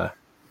somewhere,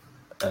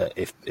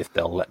 if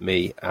they'll let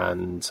me,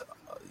 and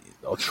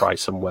I'll try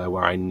somewhere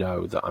where I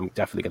know that I'm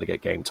definitely going to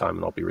get game time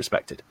and I'll be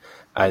respected.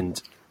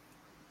 And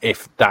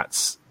if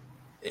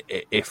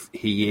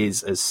he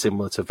is as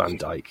similar to Van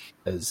Dijk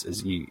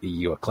as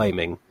you are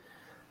claiming,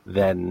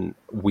 then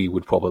we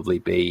would probably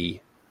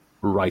be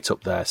right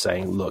up there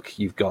saying, look,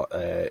 you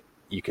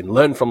can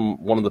learn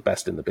from one of the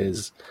best in the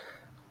biz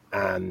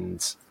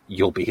and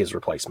you'll be his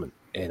replacement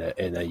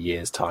in a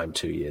year's time,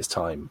 2 years'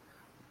 time.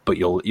 But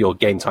your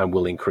game time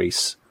will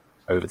increase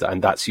over that,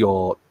 and that's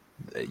your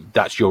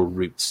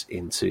route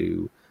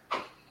into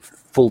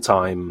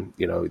full-time,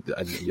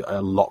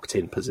 a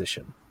locked-in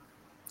position.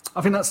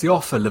 I think that's the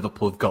offer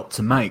Liverpool have got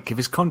to make. If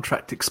his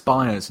contract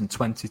expires in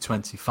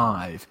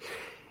 2025,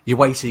 you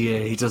wait a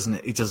year, he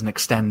doesn't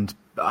extend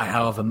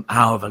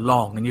however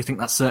long, and you think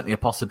that's certainly a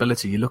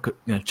possibility. You look at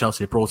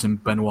Chelsea have brought in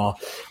Benoit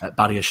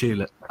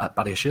Badiashile.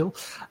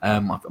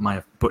 I may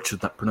have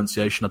butchered that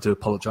pronunciation. I do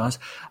apologise.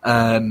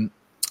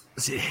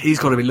 He's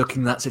got to be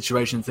looking at that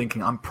situation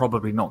thinking, I'm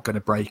probably not going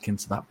to break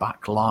into that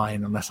back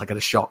line unless I get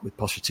a shot with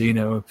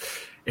Pochettino.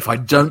 If I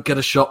don't get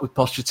a shot with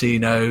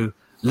Pochettino,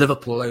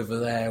 Liverpool over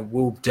there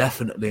will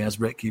definitely, as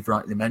Rick, you've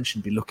rightly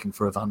mentioned, be looking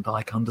for a Van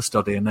Dijk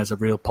understudy, and there's a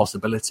real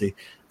possibility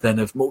then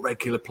of more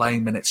regular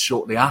playing minutes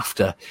shortly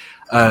after.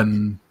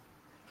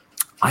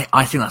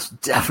 I think that's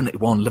definitely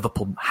one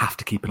Liverpool have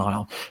to keep an eye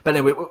on. But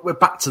anyway, we're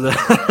back to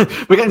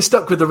we're getting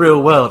stuck with the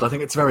real world. I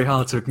think it's very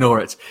hard to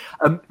ignore it.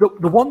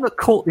 The one that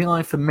caught the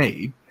eye for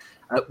me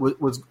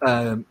was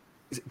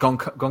is it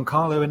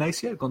Gonzalo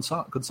Inacio?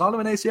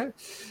 Gonzalo Inacio?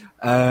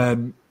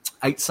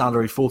 8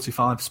 salary,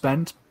 45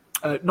 spend.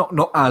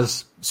 Not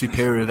as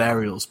superior of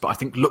aerials, but I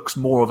think looks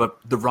more of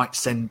the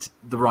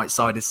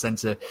right-sided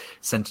centre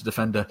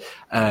defender.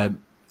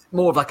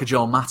 More of like a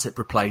Joel Matip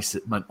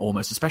replacement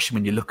almost, especially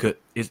when you look at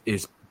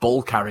his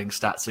ball-carrying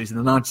stats. So he's in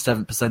the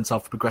 97th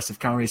percentile for progressive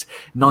carries,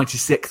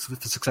 96th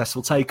for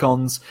successful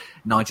take-ons,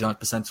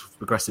 99% for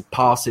progressive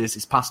passes.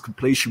 His pass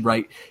completion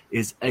rate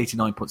is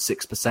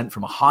 89.6%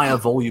 from a higher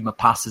volume of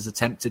passes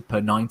attempted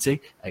per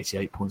 90,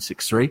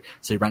 88.63.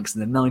 So he ranks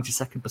in the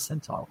 92nd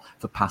percentile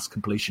for pass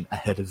completion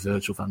ahead of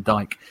Virgil van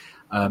Dijk.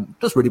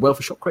 Does really well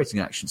for shot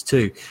creating actions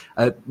too.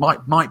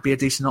 Might be a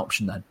decent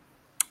option then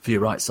for your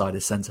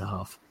right-sided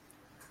centre-half,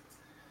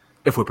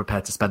 if we're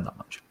prepared to spend that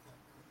much.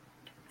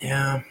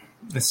 Yeah,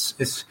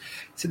 it's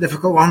a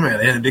difficult one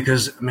really,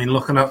 because I mean,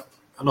 looking at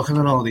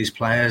all these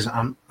players,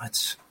 I'm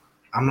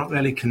not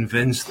really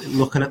convinced.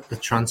 Looking at the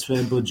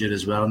transfer budget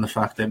as well, and the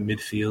fact that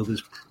midfield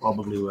is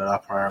probably where our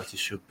priority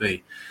should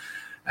be,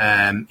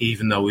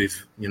 even though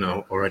we've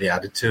already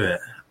added to it,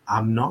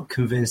 I'm not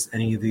convinced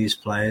any of these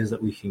players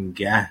that we can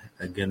get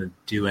are going to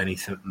do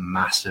anything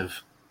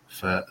massive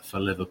for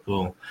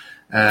Liverpool.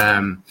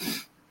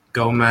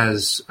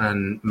 Gomez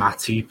and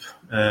Matip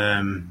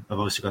have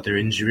obviously got their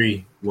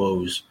injury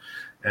woes.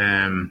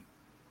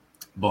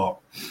 But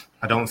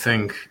I don't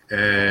think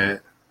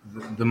the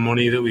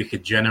money that we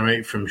could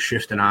generate from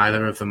shifting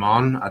either of them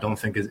on, I don't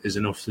think is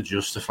enough to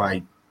justify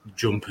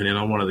jumping in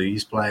on one of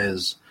these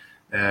players.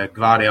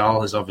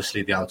 Gvardiol is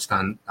obviously the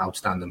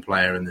outstanding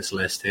player in this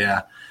list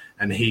here,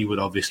 and he would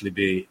obviously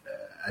be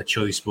a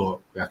choice, but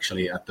we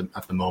actually at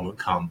the moment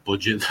can't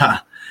budget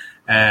that.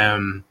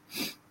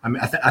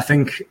 I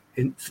think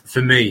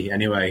for me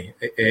anyway,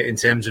 in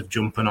terms of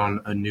jumping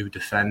on a new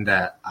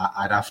defender,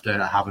 I'd have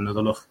to have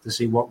another look to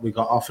see what we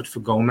got offered for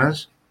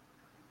Gomez,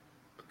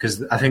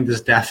 because I think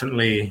there's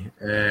definitely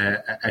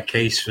a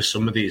case for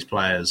some of these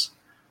players.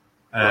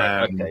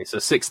 Right, okay, so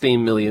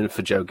 16 million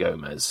for Joe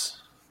Gomez.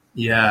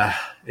 Yeah,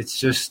 it's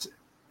just,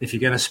 if you're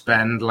going to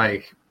spend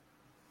like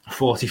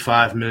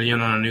 45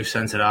 million on a new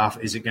centre half,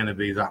 is it going to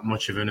be that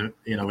much of an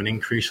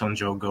increase on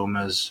Joe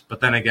Gomez? But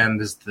then again,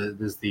 there's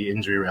the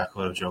injury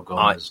record of Joe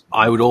Gomez.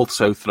 I would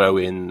also throw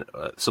in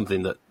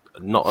something that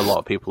not a lot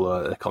of people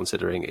are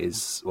considering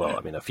is, well,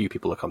 I mean, a few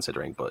people are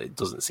considering, but it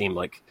doesn't seem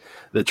like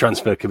the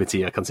transfer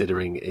committee are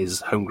considering, is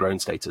homegrown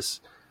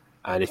status.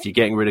 And if you're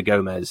getting rid of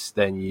Gomez,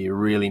 then you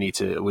really need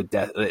to,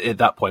 at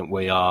that point,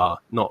 we are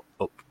not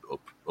up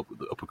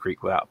a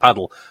creek without a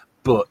paddle,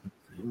 but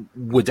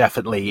we're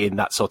definitely in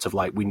that sort of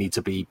like, we need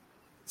to be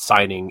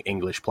signing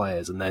English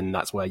players, and then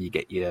that's where you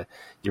get your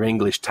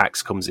English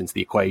tax comes into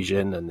the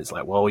equation, and it's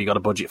like, well, you got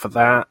a budget for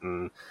that,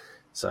 and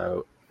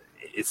so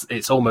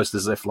it's almost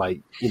as if,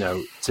 like, you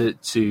know,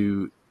 if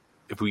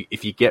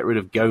you get rid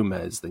of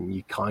Gomez, then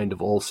you kind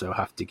of also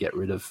have to get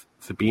rid of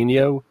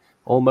Fabinho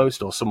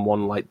almost, or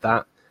someone like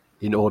that,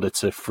 in order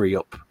to free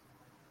up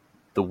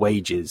the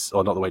wages,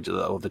 or not the wages,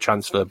 or the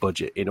transfer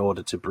budget, in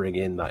order to bring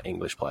in that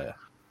English player.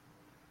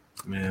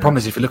 Yeah. The problem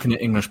is, if you're looking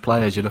at English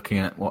players, you're looking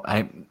at what?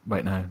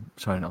 Wait, no,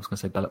 sorry, I was going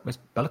to say is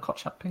Bella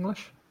Kotchap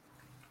English?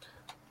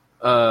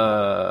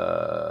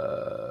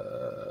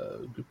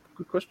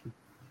 Good question.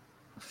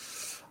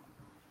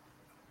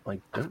 I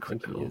don't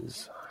think he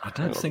is. I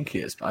don't think he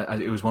is.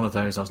 It was one of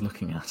those I was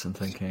looking at and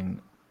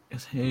thinking,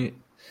 is he?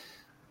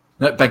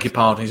 No, beg your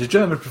pardon. He's a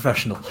German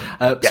professional.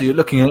 So you're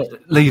looking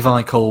at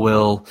Levi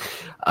Colwill.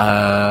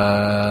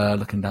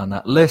 Looking down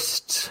that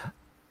list,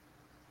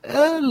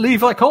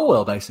 Levi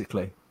Colwill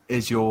basically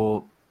is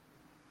your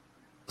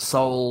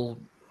sole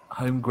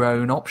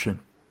homegrown option.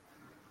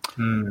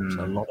 So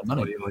a lot of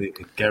money. Well, you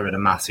could get rid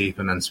of Matip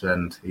and then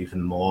spend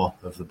even more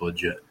of the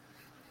budget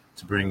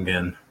to bring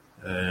in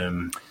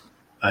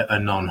a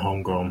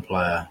non-homegrown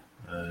player.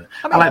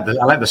 I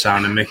like the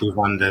sound of Mickey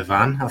van der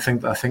Van. I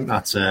think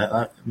that's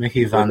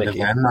Mickey van der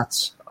Van.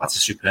 That's a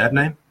superb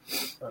name.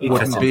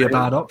 Wouldn't be a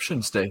bad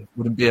option, Steve.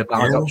 Wouldn't be a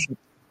bad option.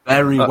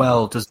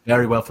 Does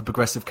very well for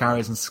progressive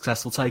carries and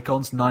successful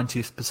take-ons,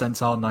 90th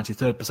percentile,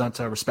 93rd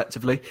percentile,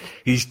 respectively.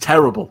 He's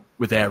terrible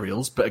with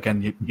aerials, but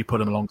again, you put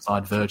him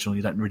alongside Virgil,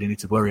 you don't really need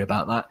to worry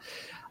about that.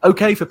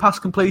 Okay for pass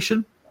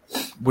completion,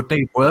 would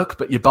need work,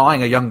 but you're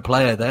buying a young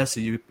player there, so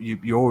you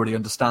already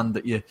understand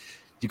that you're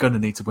going to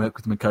need to work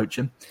with him and coach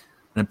him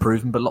and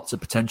improve him, but lots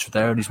of potential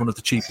there, and he's one of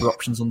the cheaper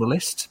options on the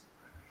list.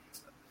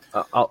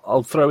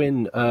 I'll throw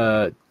in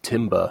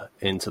Timber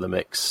into the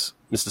mix.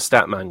 Mr.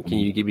 Statman, can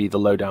you give me the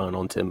lowdown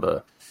on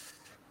Timber?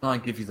 I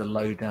give you the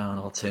lowdown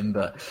on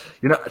Timber.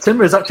 You know,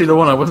 Timber is actually the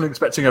one I wasn't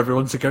expecting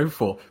everyone to go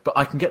for, but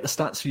I can get the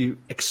stats for you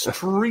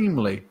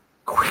extremely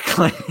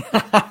quickly.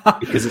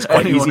 Because it's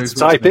quite easy to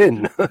type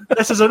in.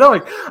 This is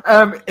annoying.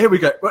 Here we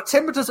go. Well,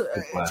 Timber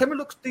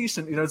looks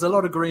decent. You know, there's a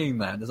lot of green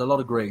there. There's a lot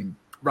of green.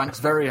 Ranks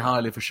very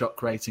highly for shot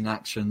creating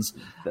actions.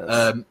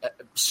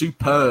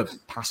 Superb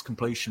pass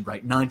completion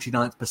rate,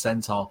 99th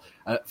percentile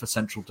for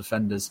central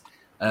defenders.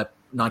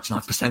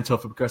 99th percentile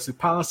for progressive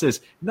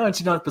passes,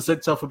 99th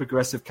percentile for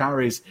progressive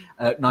carries,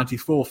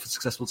 94th for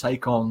successful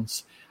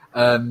take-ons.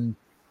 Not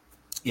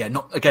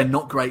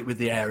great with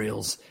the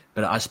aerials,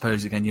 but I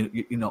suppose again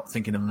you're not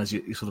thinking of him as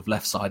your sort of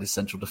left-sided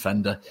central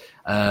defender.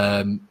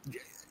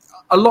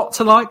 A lot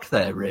to like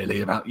there,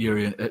 really, about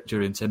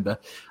Jurrien Timber,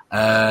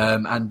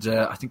 and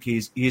I think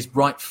he is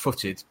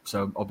right-footed.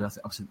 So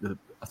obviously,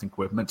 I think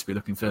we're meant to be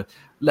looking for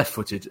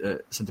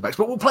left-footed centre backs,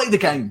 but we'll play the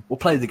game.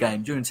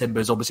 Jurrien Timber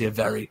is obviously a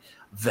very,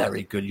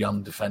 very good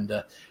young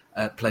defender.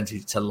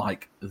 Plenty to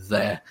like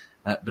there,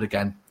 but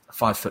again,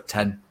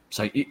 5'10".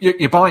 So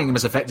you're buying him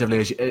as effectively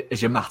as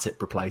your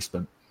Matip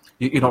replacement.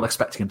 You're not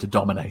expecting him to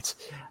dominate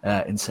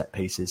in set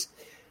pieces.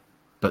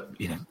 But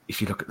you know,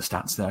 if you look at the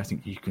stats there, I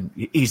think you can.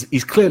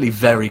 He's clearly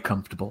very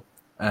comfortable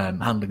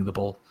handling the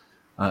ball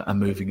and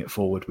moving it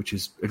forward, which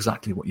is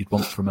exactly what you'd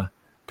want from a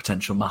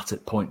potential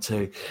Matip point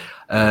too.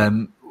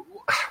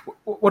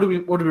 What do we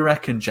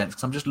reckon, gents?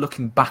 Because I'm just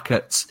looking back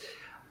at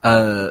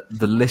the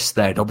list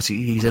there. Obviously,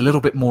 he's a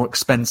little bit more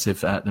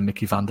expensive than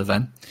Mickey van der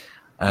Ven.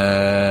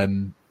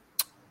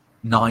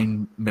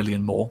 9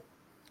 million more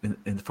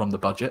from the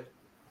budget.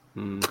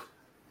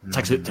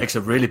 Takes a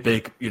really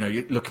big. You know,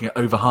 you're looking at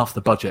over half the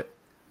budget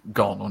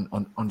gone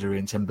on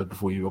Jurrien Timber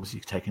before you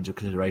obviously take into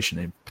consideration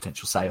the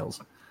potential sales.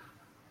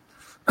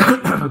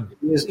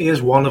 He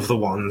is one of the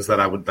ones that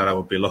I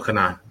would be looking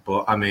at.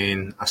 But I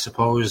mean, I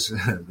suppose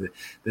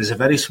there's a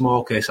very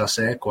small case. I'll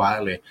say it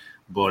quietly,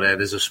 but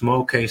there's a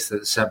small case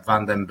that Sepp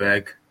van den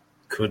Berg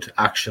could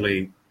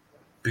actually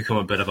become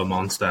a bit of a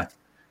monster.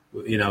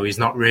 You know, he's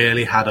not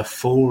really had a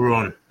full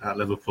run at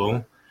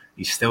Liverpool.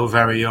 He's still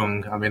very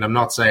young. I mean, I'm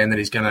not saying that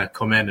he's going to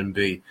come in and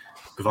be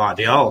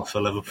Guardiola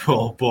for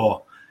Liverpool,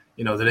 but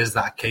you know, there is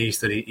that case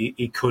that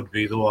he could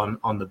be the one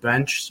on the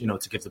bench, you know,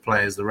 to give the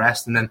players the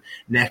rest. And then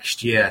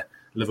next year,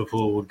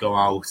 Liverpool would go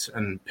out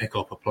and pick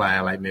up a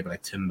player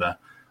like Timber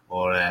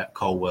or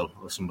Colwill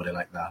or somebody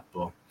like that.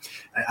 But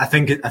I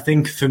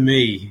think for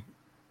me,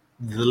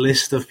 the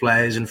list of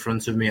players in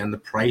front of me and the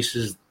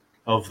prices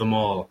of them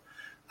all,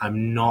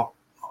 I'm not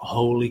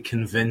wholly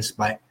convinced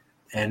by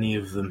any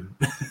of them.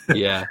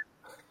 Yeah.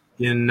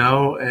 You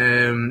know,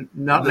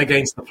 not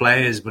against the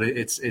players, but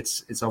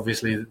it's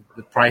obviously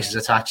the prices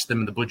attached to them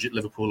and the budget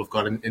Liverpool have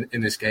got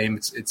in this game.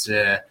 It's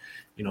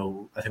you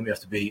know, I think we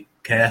have to be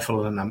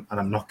careful, and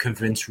I'm not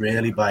convinced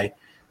really by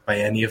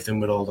any of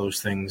them with all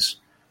those things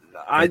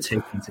I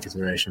take into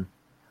consideration.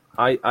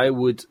 I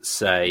would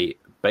say,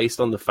 based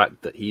on the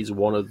fact that he's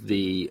one of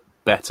the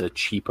better,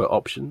 cheaper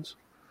options,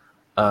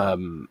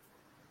 that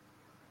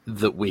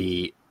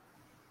we.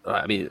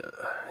 I mean,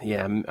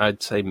 yeah,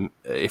 I'd say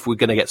if we're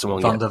going to get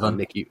someone,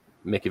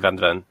 Mickey van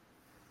der Ven.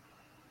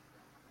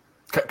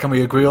 Can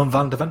we agree on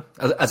Van der Ven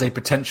as a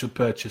potential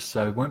purchase?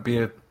 So it won't be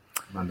a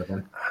Van der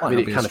Ven. I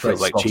mean, it kind of feels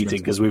like cheating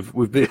because we've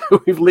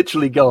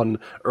literally gone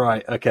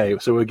right. Okay,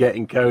 so we're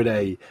getting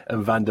Kone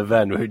and Van der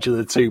Ven, which are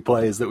the two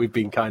players that we've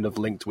been kind of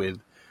linked with.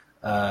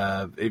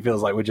 It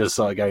feels like we're just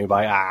sort of going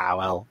by.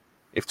 Well,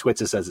 if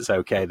Twitter says it's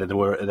okay, then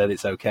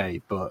it's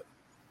okay, but.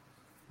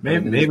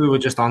 Maybe we're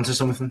just onto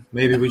something.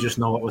 Maybe we just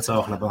know what we're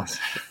talking about.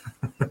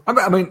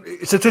 I mean,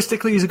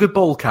 statistically, he's a good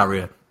ball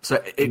carrier.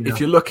 So if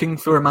you're looking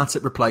for a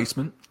Matip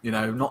replacement, you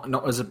know,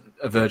 not as a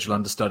Virgil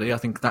understudy, I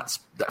think that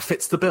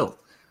fits the bill.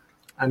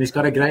 And he's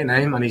got a great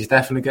name, and he's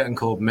definitely getting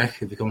called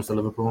Mick if he comes to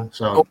Liverpool.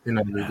 So, you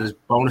know, there's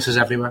bonuses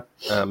everywhere.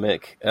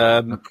 Mick.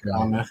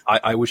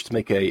 I wish to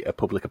make a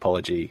public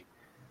apology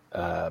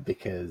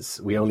because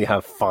we only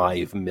have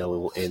 5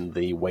 mil in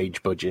the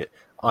wage budget.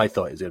 I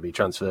thought it was going to be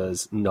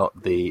transfers,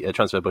 not the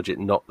transfer budget,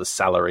 not the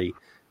salary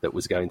that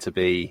was going to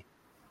be.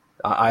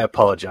 I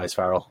apologise,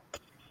 Farrell.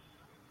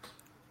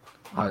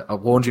 I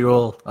warned you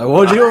all. It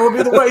would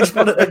be the wage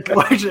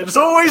budget. It's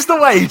always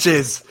the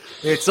wages.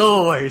 It's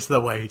always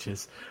the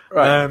wages.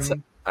 Right. So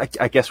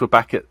I guess we're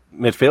back at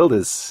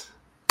midfielders.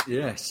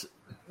 Yes.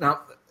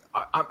 Now,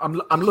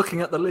 I'm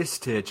looking at the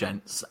list here,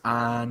 gents,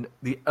 and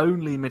the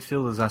only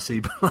midfielders I see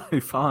below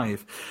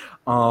 5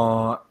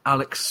 are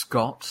Alex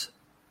Scott.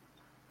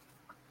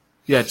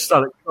 Yeah, just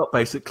Alex Scott,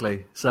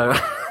 basically. So,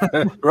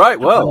 right.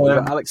 Well, we've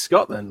got Alex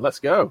Scott then. Let's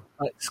go.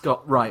 Alex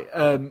Scott. Right.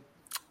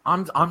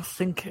 I'm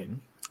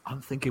thinking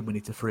we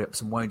need to free up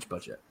some wage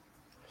budget.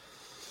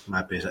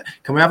 Might be.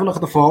 Can we have a look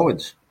at the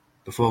forwards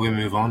before we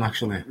move on?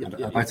 Actually,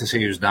 I'd like to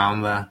see who's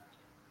down there.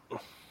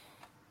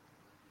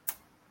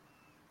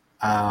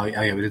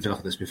 Yeah, we did look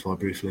at this before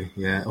briefly.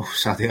 Yeah. Oh,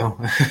 Sadio.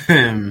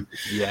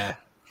 Yeah.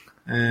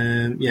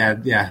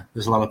 Yeah.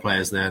 There's a lot of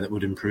players there that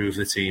would improve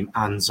the team,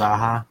 and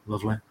Zaha,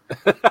 lovely.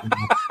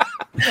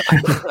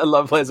 A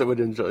lot of players that would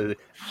enjoy it,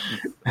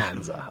 and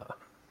Zaha.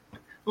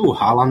 Oh,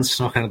 Haaland's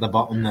snuck in at the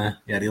bottom there.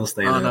 Yeah, he'll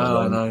stay there.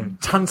 I know.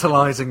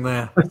 Tantalising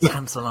there.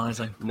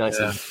 Tantalising. Nice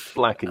and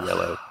black and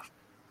yellow.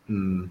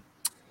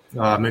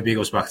 Maybe he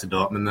goes back to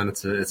Dortmund. Then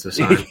it's a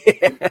sign.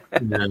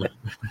 Yeah.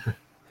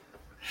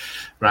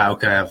 Right.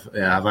 Okay. I've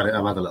had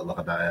a little look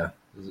at that.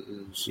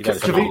 Yeah.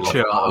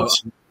 Kavicha, I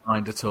don't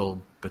mind at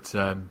all, but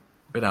a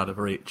bit out of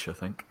reach, I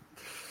think.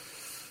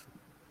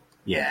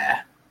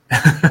 Yeah.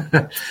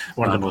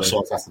 One of the most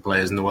sought after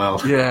players in the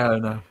world. Yeah, I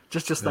know.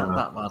 Just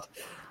that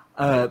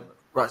lad.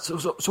 Right. So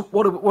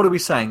what are we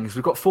saying? Is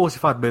we've got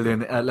 45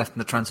 million left in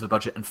the transfer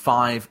budget and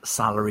 5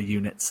 salary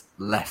units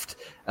left.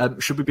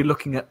 Should we be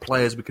looking at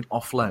players we can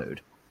offload?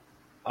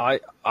 I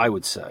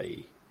would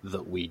say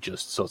that we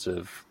just sort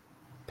of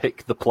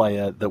pick the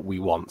player that we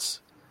want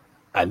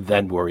and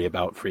then worry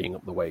about freeing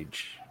up the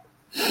wage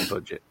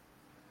budget.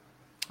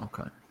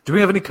 Okay. Do we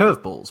have any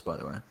curveballs, by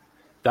the way?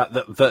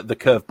 The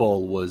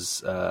curveball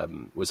was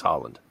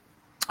Haaland.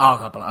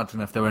 Oh, but I don't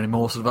know if there were any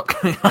more sort of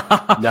upcoming.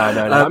 No.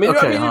 I mean,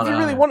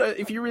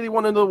 if you really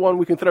want another one,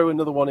 we can throw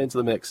another one into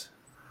the mix.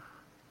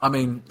 I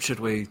mean, should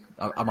we?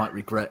 I might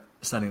regret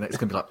saying that it's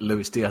going to be like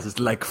Luis Diaz's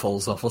leg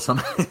falls off or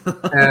something.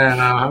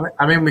 No,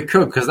 I mean, we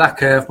could, because that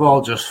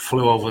curveball just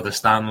flew over the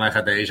stand like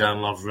a Dejan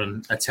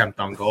Lovren attempt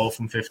on goal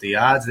from 50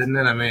 yards, didn't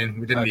it? I mean,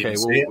 we didn't even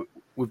see it.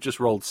 We've just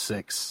rolled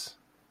 6.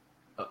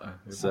 Uh-oh.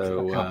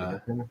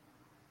 So,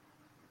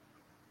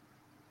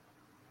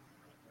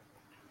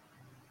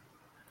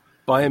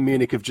 Bayern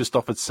Munich have just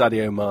offered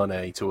Sadio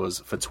Mane to us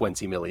for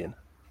 20 million.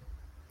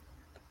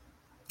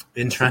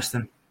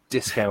 Interesting.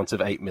 Discount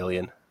of 8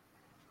 million.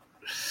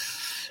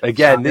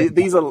 Again,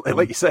 these are,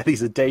 like you said,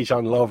 these are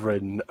Dejan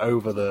Lovren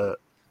over the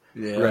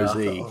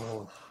Rosie.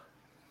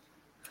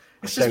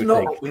 It's just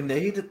not what we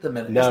need at the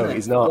minute. No, isn't it?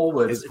 it's not.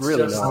 Forwards, It's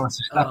really just, not.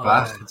 It's a step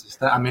back. It's a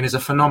step, I mean, he's a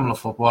phenomenal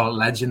football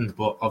legend,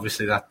 but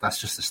obviously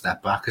that's just a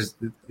step back. Because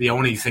the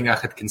only thing I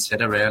could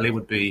consider really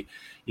would be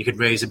you could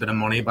raise a bit of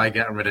money by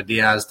getting rid of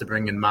Diaz to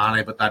bring in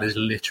Mane, but that is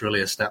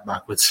literally a step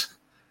backwards.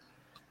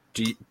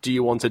 Do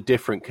you want a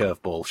different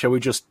curveball? Shall we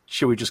just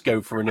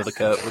go for another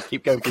curve? We'll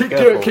keep going for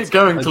keep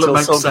going until it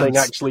makes something sense.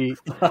 actually.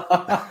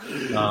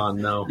 Oh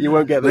no! You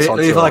won't get this on.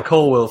 Levi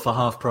Colwill for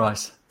half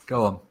price.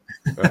 Go on.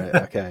 Right,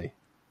 okay.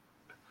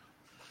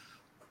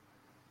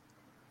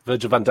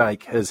 Virgil van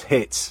Dijk has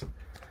hit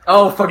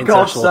Oh, for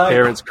God's international sake!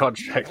 appearance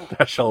contract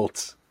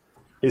threshold.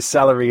 His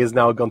salary has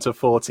now gone to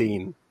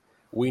 14.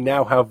 We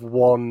now have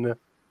one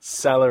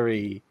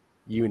salary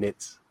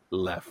unit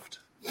left.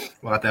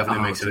 Well, that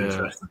definitely makes it dear.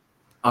 interesting.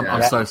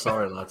 I'm so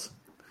sorry, lads.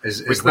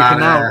 Is We that can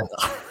now-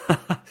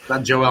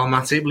 that Joel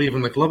Matip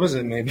leaving the club? Is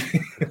it maybe?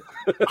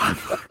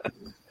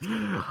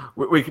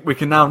 we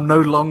can now no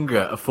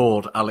longer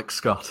afford Alex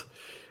Scott.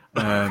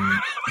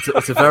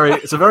 It's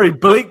a very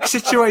bleak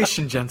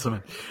situation,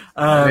 gentlemen.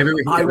 Maybe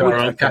we can get would-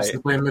 our cast to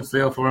play in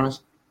midfield for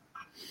us.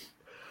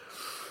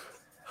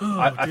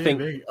 I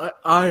think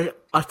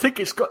I think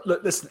it's got.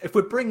 Look, listen. If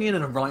we're bringing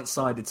in a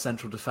right-sided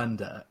central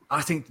defender,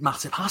 I think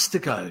Matip has to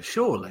go.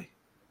 Surely.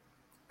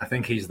 I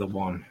think he's the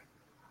one.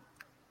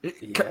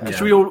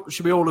 Should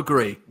we all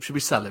agree? Should we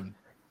sell him?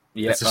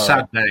 yeah, It's a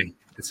sad day.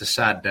 It's a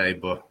sad day,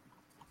 but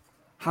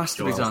Has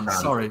to be Joel's done.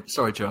 fan.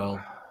 Sorry, Joel.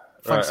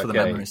 Thanks for the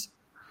okay. memories.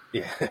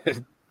 Yeah.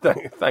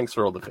 Thanks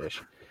for all the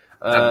fish.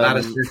 that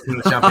assist in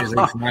the Champions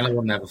League final, I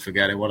will never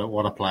forget it. What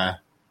a player!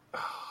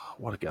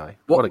 What a guy!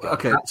 What a guy!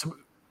 Okay, so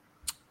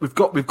we've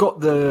got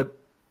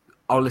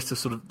our list of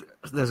sort of.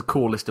 There's a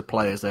core list of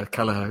players there: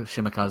 Kelleher,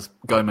 Shimikaz,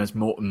 Gomez,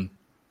 Morton,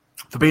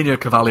 Fabinho,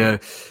 Carvalho,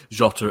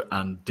 Jota,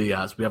 and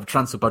Diaz. We have a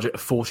transfer budget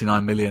of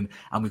 49 million,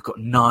 and we've got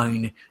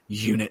 9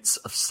 units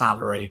of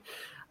salary.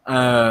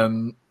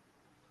 What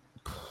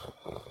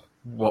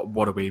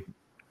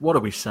are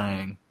we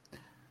saying?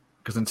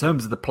 Because in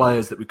terms of the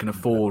players that we can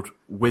afford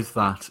with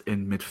that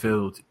in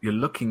midfield, you're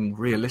looking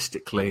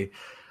realistically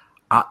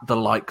at the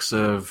likes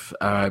of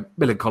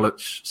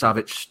Milinkovic,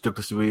 Savic,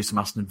 Douglas Luiz from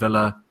Aston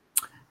Villa.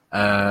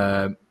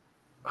 That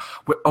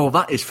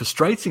is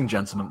frustrating,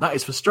 gentlemen. That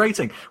is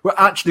frustrating. We're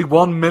actually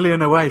 1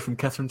 million away from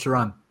Kethren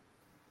Turan.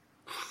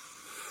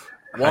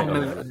 1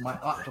 million. My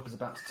laptop is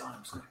about to die.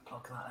 I'm just going to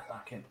plug that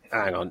back in.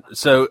 Hang on.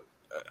 So,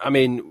 I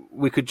mean,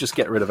 we could just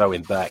get rid of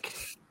Owen Beck.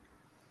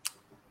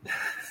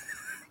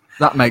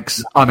 That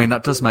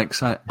does make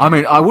sense. I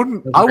mean, I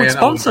would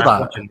sponsor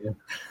that.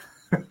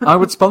 I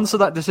would sponsor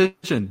that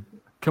decision.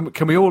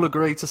 Can we all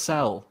agree to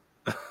sell?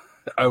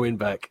 Owen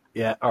Beck.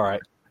 Yeah, all right.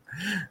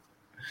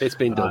 It's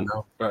been done.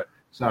 No. Right.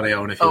 Sorry,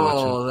 Owen, if you're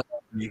watching.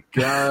 There you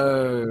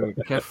go.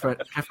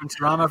 Kethren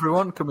Turan,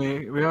 everyone. Can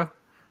we? What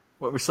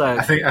are we saying?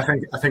 I think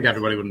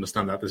everybody would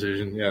understand that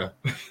decision. Yeah.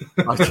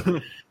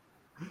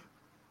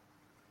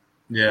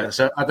 Yeah.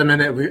 So at the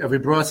minute, have we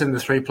brought in the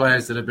 3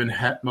 players that have been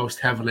most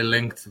heavily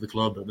linked to the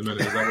club at the minute?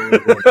 Is that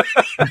what we're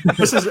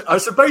doing?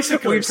 So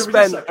basically, We've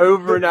spent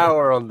over an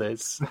hour on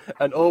this,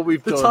 and all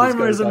we've done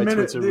timer is is go a by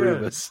minute, Twitter yeah.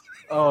 rumours.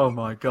 Oh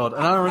my God,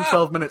 an hour and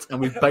 12 minutes, and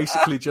we've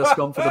basically just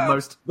gone for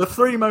the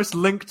 3 most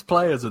linked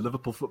players at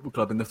Liverpool Football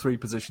Club in the 3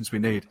 positions we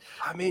need.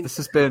 I mean, This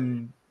has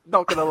been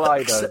not going to lie,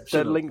 though, they're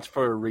exceptional. linked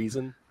for a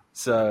reason.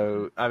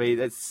 So, I mean,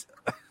 it's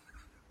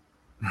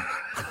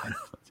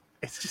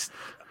just,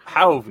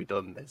 how have we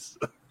done this?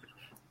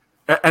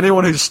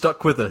 Anyone who's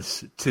stuck with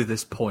us to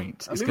this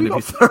point is going to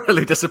be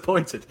thoroughly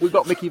disappointed. We've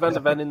got Mickey van der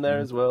Ven in there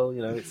as well.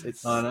 You know,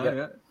 it's. I know,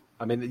 yeah.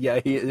 I mean,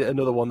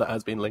 another one that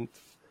has been linked.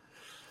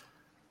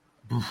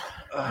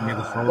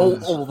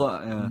 All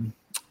that, yeah.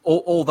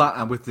 All that,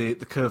 and with the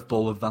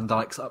curveball of Van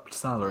Dijk's up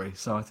salary.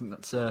 So I think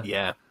that's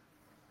Yeah.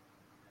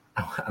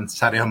 And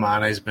Sadio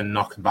Mane has been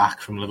knocked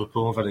back from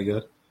Liverpool. Very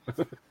good.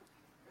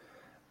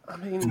 I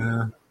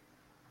mean,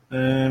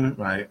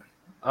 Right.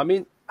 I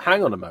mean,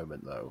 hang on a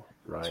moment, though.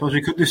 Right. I suppose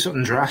we could do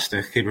something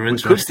drastic. Keep her We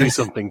could interesting. do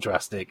something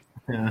drastic.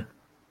 Yeah.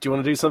 Do you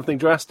want to do something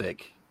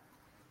drastic?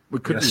 we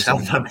could do Sell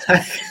something.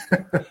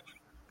 that.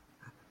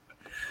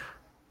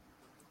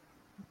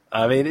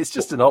 I mean, it's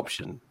just an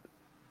option.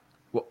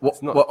 What's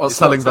it's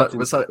selling not that?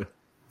 What's that?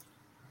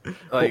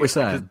 What we're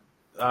saying?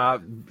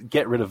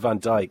 Get rid of Van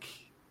Dijk.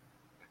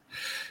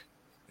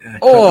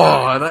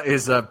 Oh, that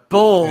is a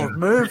bold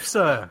move,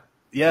 sir.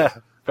 Yeah,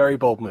 very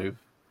bold move.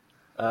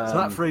 So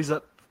that frees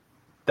up.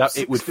 That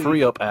it would 60.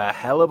 free up a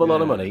hell of a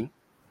lot of Yeah. money,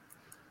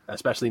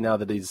 especially now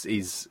that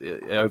he's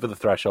over the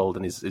threshold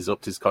and he's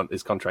upped his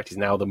contract. He's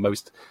now the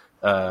most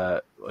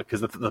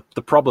because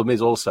the problem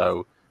is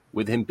also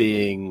with him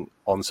being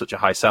on such a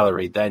high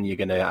salary. Then you're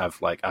going to have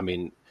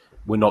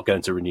we're not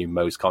going to renew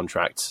most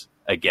contracts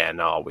again,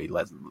 are we?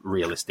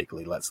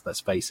 Realistically, let's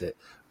face it.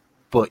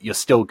 But you're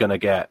still going to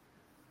get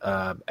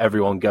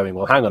everyone going,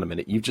 well, hang on a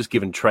minute, you've just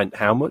given Trent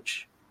how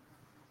much?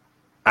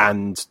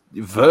 And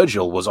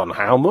Virgil was on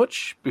how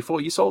much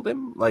before you sold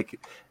him? Like,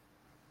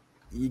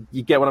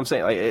 you get what I'm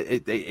saying?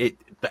 Like,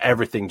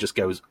 everything just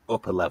goes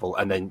up a level,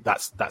 and then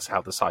that's how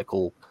the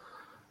cycle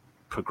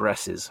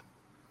progresses.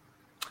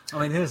 I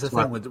mean, here's the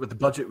thing with the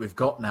budget we've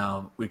got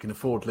now, we can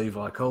afford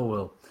Levi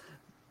Colwill.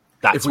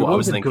 That's if we what I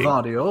was wanted thinking.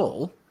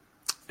 Gvardiol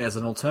as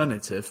an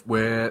alternative,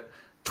 we're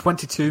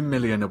 22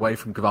 million away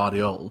from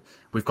Gvardiol.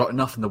 We've got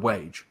enough in the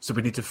wage, so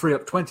we need to free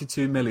up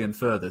 22 million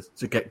further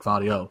to get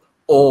Gvardiol,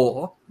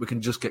 or we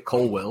can just get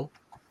Colwill.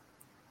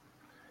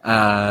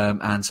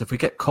 And so if we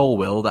get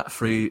Colwill,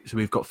 so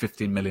we've got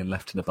 15 million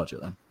left in the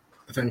budget then.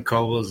 I think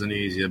Colwill's an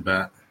easier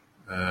bet.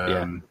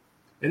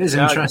 It is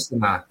interesting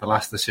that the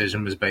last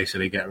decision was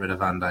basically get rid of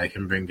Van Dijk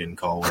and bring in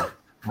Colwill.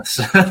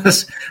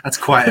 That's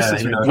quite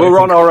We're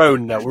on our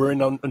own now. We're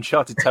in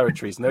uncharted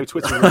territories. No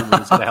Twitter rumor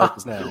is going to help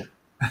us now.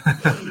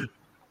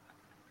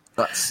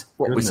 That's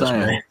what we're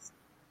saying.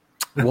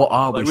 What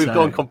are we saying? We've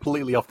gone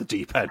completely off the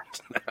deep end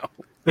now.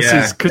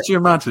 Could you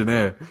imagine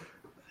here?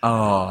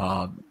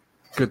 Oh,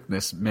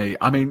 goodness me.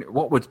 I mean,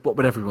 what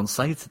would everyone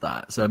say to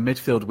that? So a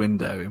midfield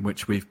window in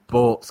which we've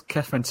bought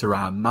Kefren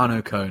Turan,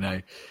 Manu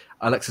Kone,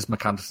 Alexis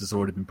McAllister has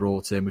already been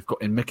brought in. We've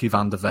got in Mickey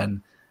van der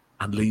Ven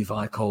and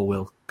Levi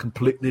Colwill,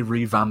 completely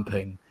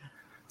revamping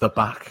the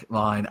back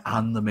line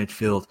and the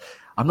midfield.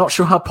 I'm not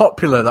sure how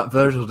popular that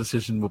Virgil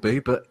decision will be,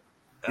 but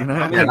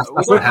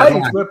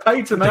we're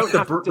paid to make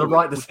the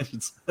right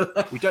decisions.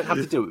 We don't have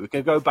to do it. We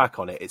can go back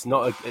on it. It's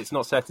not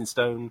set in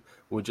stone.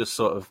 We're just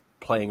sort of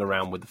playing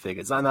around with the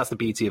figures, and that's the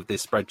beauty of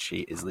this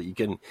spreadsheet is that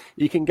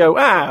you can go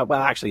well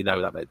actually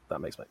no, that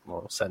makes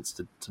more sense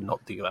to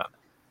not do that.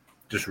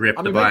 Just rip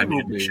the Bayern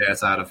Munich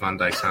shirt out of Van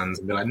Dijk's hands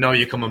and be like, no,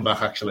 you're coming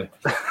back, actually.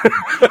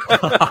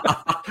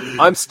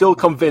 I'm still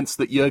convinced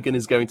that Jurgen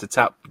is going to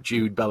tap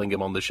Jude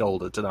Bellingham on the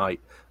shoulder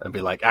tonight and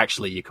be like,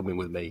 actually, you're coming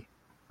with me.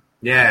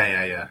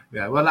 Yeah.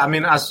 Well, I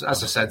mean, as I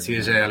said to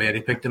you earlier,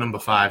 he picked the number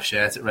 5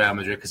 shirt at Real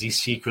Madrid because he's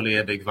secretly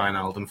a big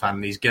Wijnaldum fan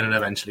and he's going to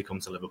eventually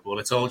come to Liverpool.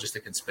 It's all just a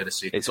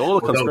conspiracy. It's all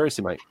a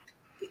conspiracy, mate.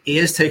 He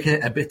is taking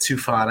it a bit too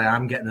far. I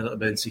am getting a little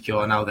bit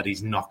insecure now that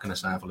he's not going to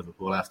sign for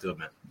Liverpool, I have to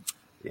admit.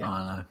 Yeah,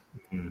 I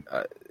know.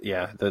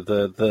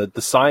 The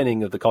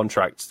signing of the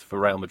contract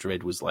for Real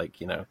Madrid was like,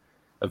 a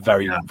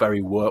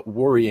very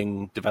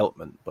worrying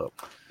development. But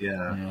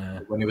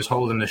when he was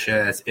holding the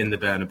shirt in the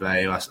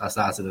Bernabeu, I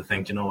started to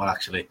think,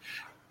 actually,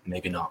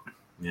 maybe not.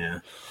 Yeah.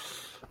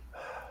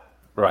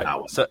 Right.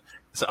 So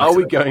are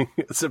we going?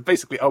 So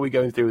basically, are we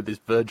going through with this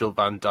Virgil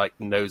van Dijk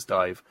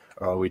nosedive,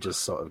 or are we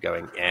just sort of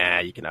going,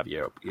 you can have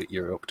your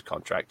upped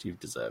contract, you've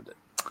deserved it?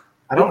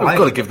 We've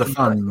got to give the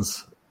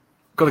fans.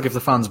 Got to give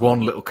the fans one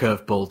little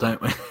curveball,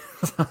 don't we?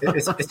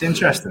 It's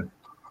interesting.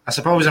 I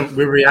suppose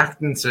we're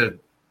reacting to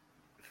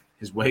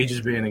his wages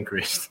being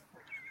increased.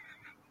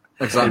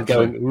 Exactly.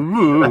 Going,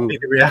 ooh. The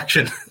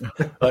reaction.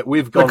 Like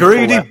we've got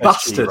greedy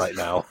bastard right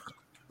now.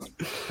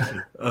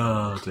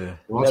 Oh dear.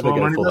 What's more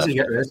money does he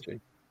get this?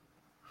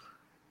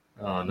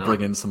 Oh no.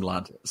 Bring in some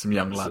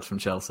young lad from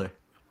Chelsea.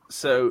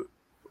 So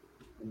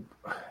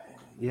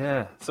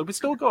we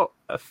still got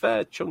a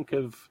fair chunk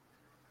of.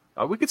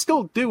 We could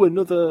still do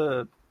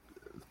another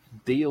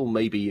deal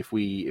maybe if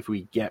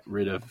we get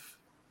rid of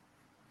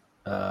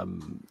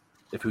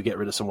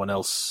someone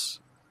else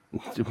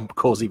to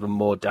cause even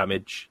more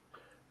damage,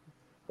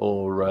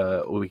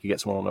 or we could get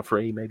someone on a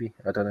free maybe.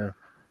 I don't know.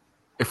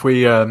 If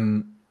we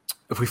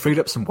freed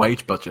up some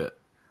wage budget,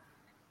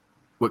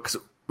 because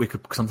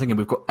I'm thinking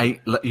we've got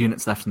 8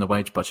 units left in the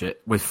wage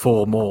budget. With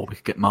 4 more, we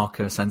could get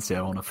Marco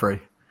Asensio on a free.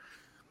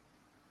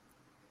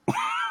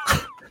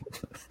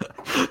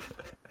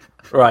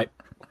 Right.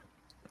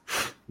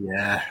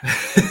 Yeah.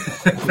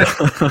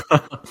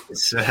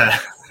 Sorry,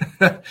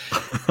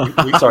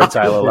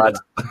 Tyler, lad.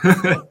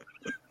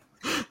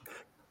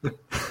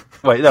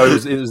 Wait, no,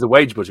 it was the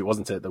wage budget,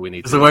 wasn't it, that we need?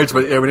 It's the wage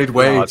budget. Yeah, we need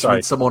wage. We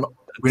need someone.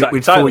 We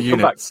need Tyler, 4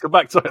 units. Come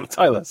back,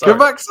 Tyler. Sorry. Come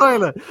back,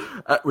 Tyler.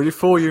 We need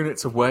 4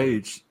 units of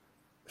wage.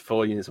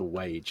 4 units of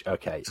wage.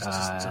 Okay.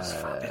 Does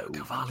Fabio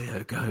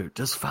Carvalho go?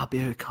 Does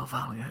Fabio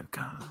Carvalho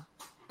go?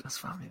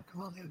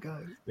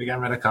 We're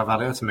getting rid of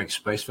Carvalho to make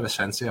space for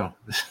Asensio.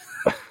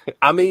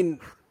 I mean,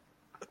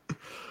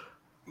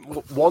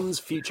 one's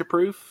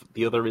future-proof,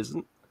 the other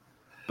isn't.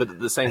 But at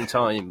the same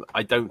time,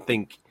 I don't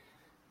think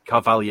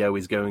Carvalho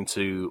is going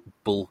to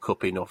bulk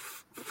up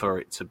enough for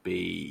it to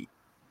be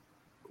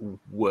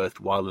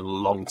worthwhile in the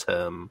long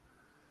term.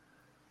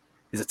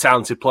 He's a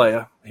talented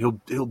player. He'll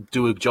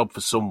do a job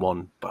for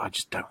someone, but I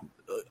just don't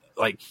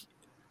like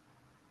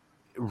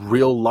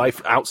real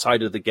life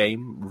outside of the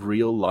game.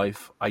 Real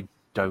life, I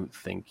don't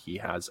think he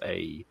has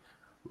a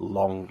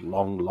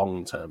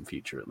long term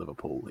future at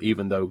Liverpool.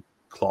 Even though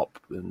Klopp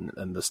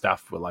and the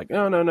staff were like,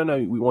 no,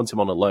 we want him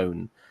on a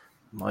loan.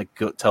 My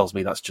gut tells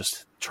me that's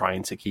just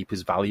trying to keep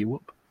his value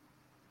up.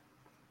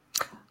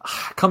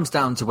 It comes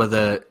down to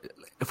whether,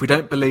 if we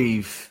don't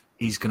believe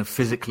he's going to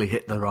physically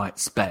hit the right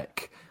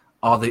spec,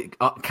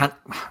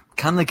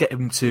 can they get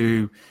him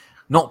to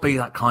not be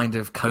that kind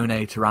of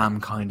Kone Turan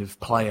kind of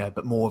player,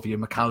 but more of your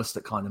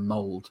McAllister kind of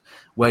mould,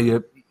 where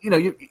you're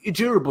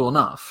durable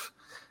enough,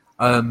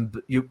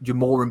 but you're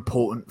more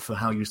important for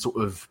how you sort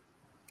of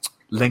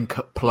link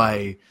up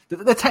play,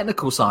 the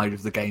technical side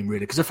of the game, really.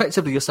 Because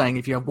effectively, you're saying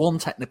if you have one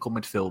technical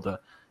midfielder,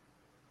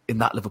 in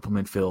that Liverpool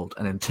midfield,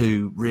 and then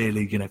 2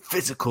 really,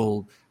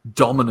 physical,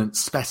 dominant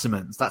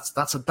specimens. That's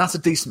a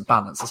decent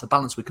balance. That's a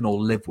balance we can all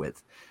live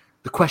with.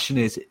 The question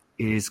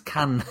is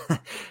can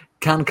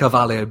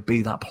Carvalho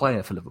be that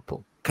player for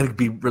Liverpool? Can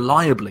he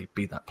reliably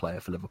be that player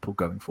for Liverpool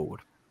going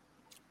forward?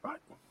 Right.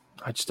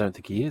 I just don't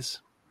think he is.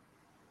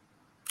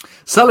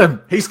 Sell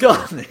him. He's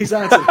gone. He's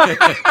out of here.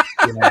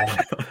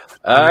 Yeah.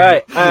 All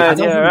right, and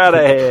you're out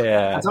of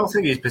here. I don't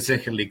think he's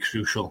particularly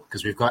crucial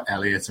because we've got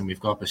Elliott and we've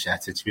got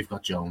Bajcetic, we've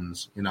got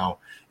Jones. In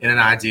an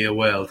ideal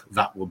world,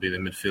 that will be the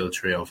midfield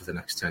trio for the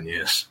next 10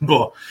 years.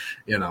 But,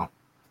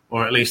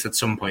 or at least at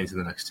some point in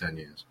the next 10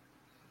 years.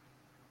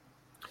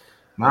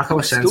 Marco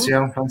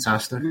Asensio,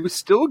 fantastic. We've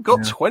still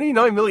got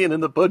 29 million in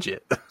the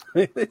budget.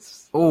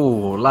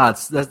 Oh,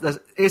 lads,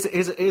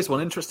 here's one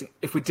interesting.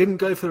 If we didn't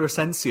go for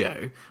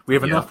Asensio, we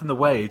have enough in the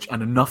wage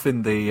and enough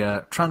in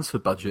the transfer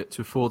budget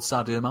to afford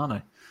Sadio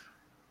Mane.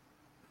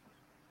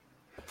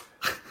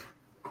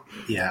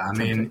 Yeah, I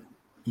mean,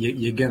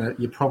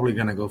 you're probably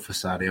gonna go for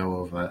Sadio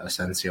over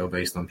Asensio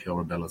based on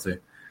pure ability.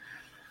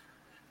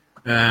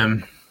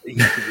 You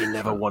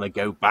never want to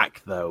go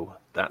back, though.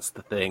 That's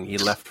the thing. He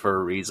left for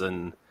a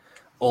reason.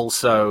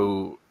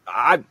 Also,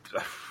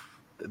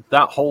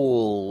 that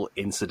whole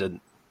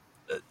incident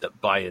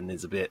at Bayern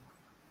is a bit.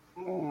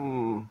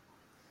 Oh,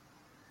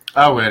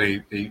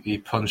 where he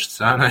punched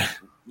Sane.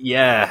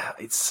 Yeah,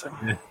 it's.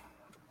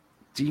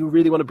 Do you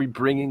really want to be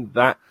bringing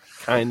that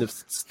kind of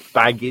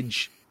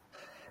baggage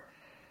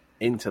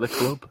into the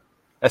club,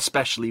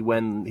 especially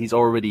when he's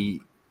already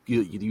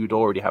you'd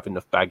already have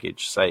enough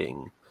baggage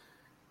saying,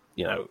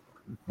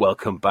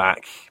 welcome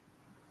back.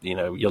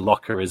 Your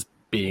locker is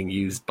being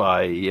used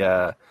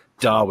by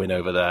Darwin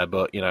over there,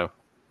 but Yeah.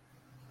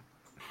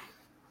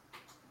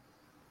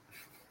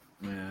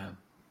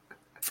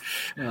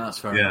 That's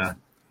fair enough.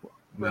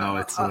 No,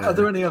 it's. Are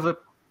there any other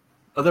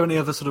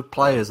sort of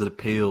players that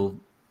appeal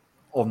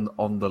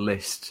on the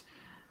list?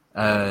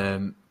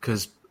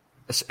 Because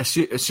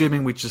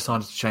assuming we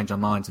decided to change our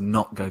minds and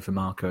not go for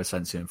Marco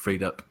Asensio and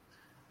freed up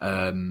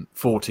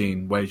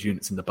 14 wage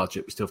units in the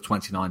budget, we still have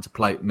 29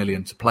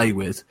 million to play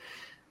with.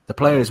 The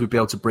players we'd be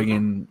able to bring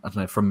in, I don't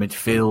know, from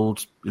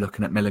midfield, you're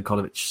looking at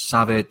Milinkovic,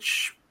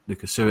 Savic,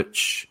 Luka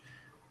Suic,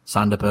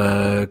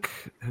 Sanderberg,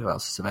 who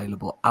else is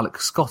available?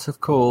 Alex Scott,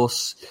 of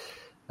course.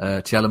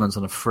 Tielemans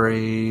on a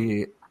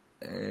free.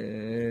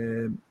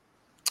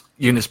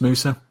 Yunus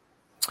Musa.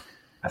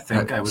 I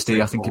think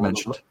Steve, I think you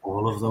mentioned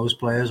all of those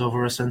players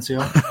over Asensio.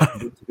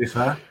 To be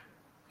fair,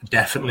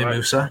 definitely right.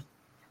 Musa.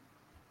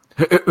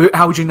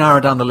 How would you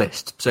narrow down the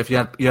list? So if you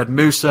had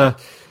Musa,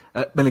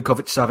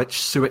 Milinkovic, Savic,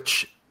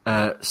 Suic,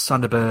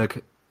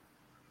 Sanderberg,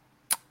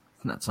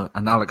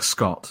 and Alex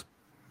Scott.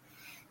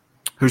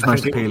 Who's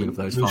most appealing of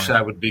those Musa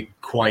 5? would be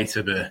quite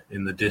a bit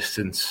in the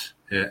distance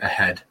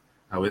ahead.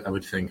 I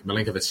would think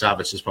Milinkovic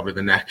Savic is probably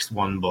the next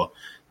one, but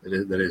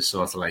that is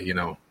sort of like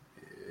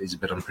he's a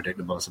bit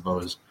unpredictable, I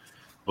suppose.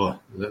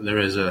 But there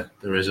is a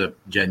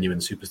genuine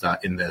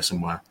superstar in there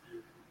somewhere.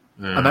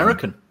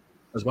 American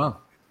as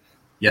well.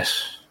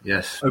 Yes.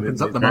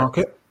 Opens up the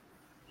market.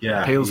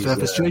 Yeah, appeals to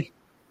FSG.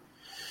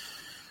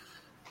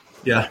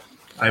 Yeah,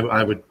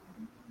 I would.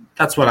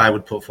 That's what I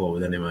would put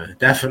forward anyway.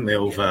 Definitely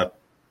over,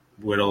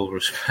 with all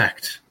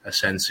respect,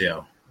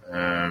 Asensio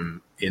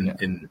in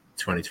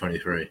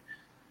 2023.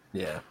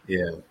 Yeah.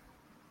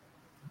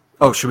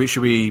 Oh,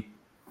 should we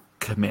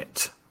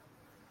commit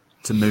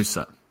to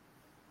Musa?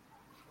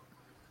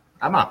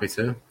 I'm happy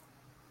to.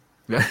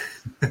 Yeah.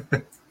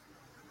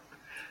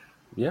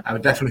 Yeah. I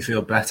would definitely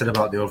feel better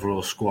about the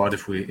overall squad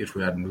if we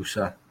had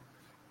Musa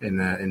in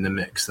the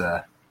mix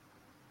there.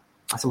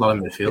 That's a lot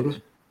of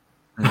midfielders.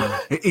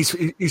 He's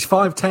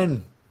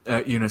 5'10",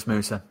 Yunus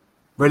Musa.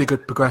 Really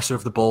good progressor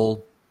of the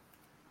ball.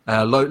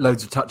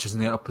 Loads of touches in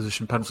the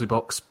opposition penalty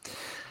box.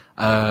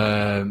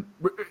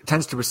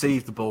 Tends to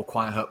receive the ball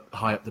quite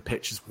high up the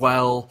pitch as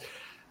well.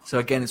 So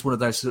again, it's one of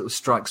those that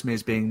strikes me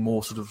as being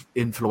more sort of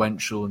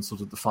influential in sort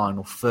of the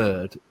final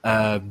third.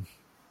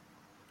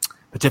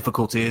 The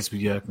difficulty is with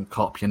Jurgen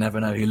Klopp, you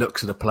never know. He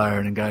looks at a player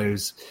and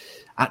goes,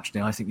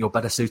 actually, I think you're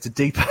better suited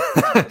deeper.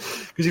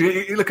 Because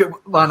you look at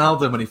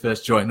Wijnaldum when he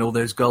first joined, all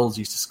those goals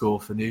he used to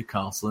score for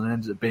Newcastle, and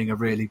ended up being a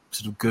really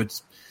sort of good,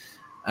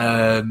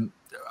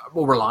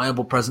 more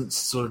reliable presence,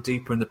 sort of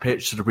deeper in the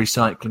pitch, sort of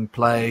recycling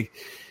play,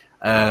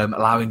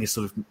 allowing his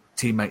sort of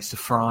teammates to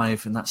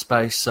thrive in that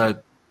space. So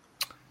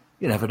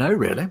you never know,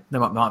 really.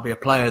 There might be a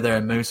player there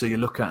in Musa you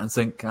look at and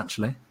think,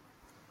 actually,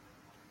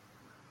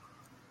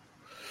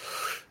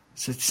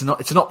 it's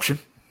an option.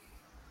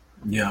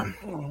 Yeah,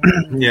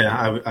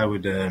 I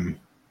would. I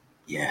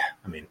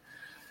mean,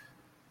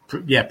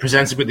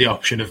 presented with the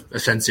option of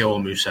Asensio or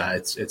Musa,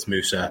 it's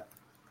Musa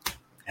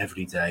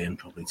every day and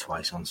probably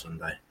twice on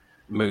Sunday.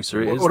 Musa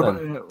it is. What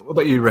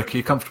about you, Rick? Are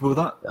you comfortable with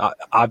that?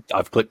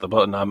 I've clicked the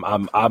button.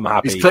 I'm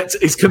happy.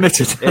 He's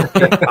committed.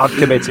 I'm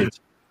committed.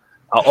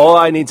 All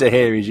I need to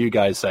hear is you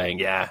guys saying,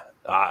 "Yeah,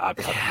 I'd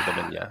be happy with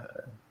them." And yeah.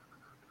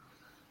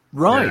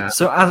 Right. Yeah.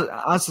 So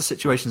as the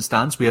situation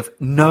stands, we have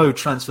no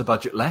transfer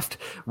budget left.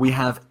 We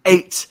have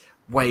 8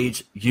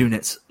 wage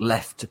units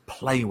left to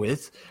play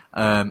with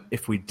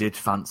if we did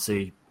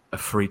fancy a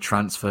free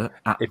transfer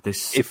at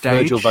this stage. If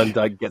Virgil van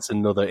Dijk gets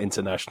another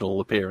international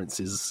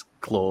appearances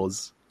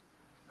clause.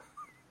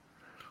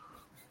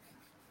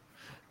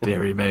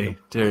 Deary me.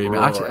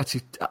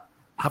 Actually,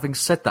 having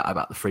said that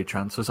about the free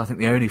transfers, I think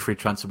the only free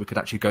transfer we could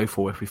actually go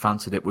for if we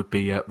fancied it would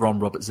be Ron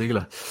Robert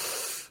Zieler.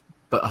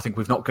 But I think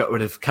we've not got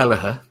rid of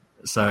Kelleher,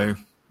 so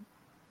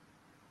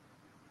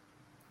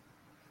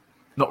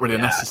not really a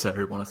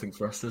necessary one, I think,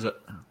 for us, is it?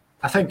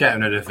 I think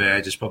getting rid of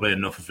Verge is probably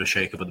enough of a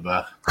shake-up at the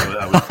back.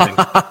 I would think.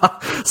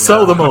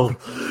 Sell them all.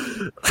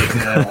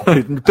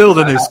 Build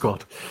a new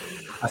squad.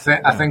 I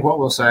think what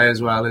we'll say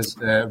as well is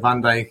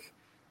Van Dijk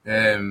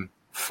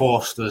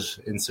forced us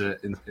into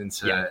getting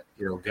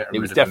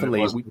rid of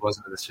definitely, him. It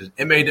wasn't a decision.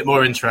 It made it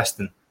more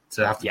interesting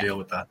to have to deal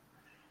with that.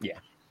 Yeah.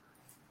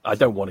 I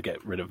don't want to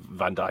get rid of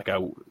Van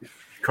Dijk.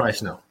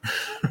 Christ, no.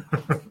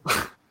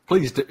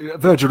 Please,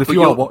 Virgil, if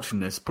you are watching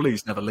this,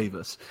 please never leave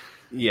us.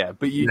 Yeah,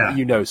 but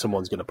you know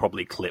someone's going to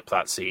probably clip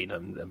that scene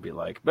and be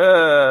like,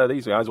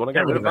 these guys want to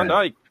get rid of Van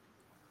Dijk.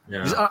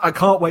 Yeah. I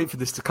can't wait for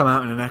this to come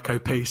out in an echo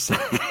piece.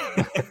 Honestly,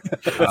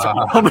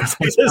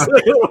 I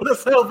want to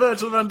sell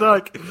Virgil van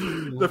Dijk.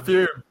 The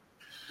fume.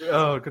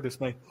 Oh,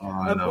 goodness me.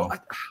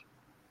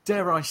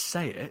 Dare I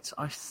say it,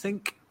 I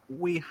think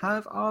we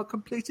have our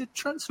completed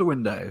transfer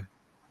window.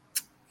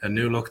 A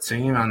new look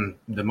team, and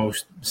the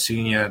most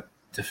senior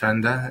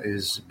defender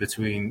is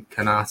between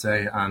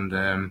Kanate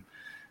and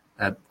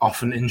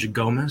often injured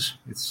Gomez.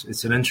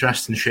 It's an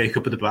interesting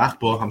shake-up at the back,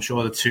 but I'm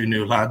sure the two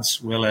new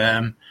lads will,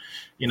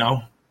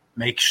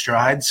 make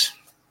strides.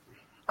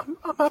 I'm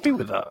happy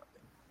with that.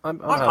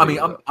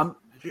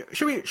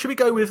 Should we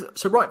go with,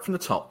 so right from the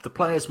top, the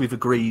players we've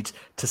agreed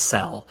to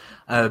sell.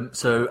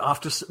 So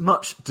after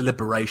much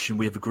deliberation,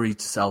 we have agreed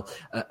to sell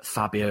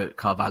Fabio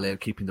Carvalho,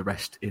 keeping the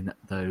rest in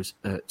those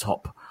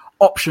top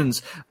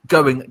options.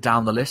 Going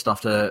down the list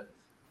after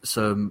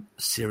some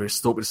serious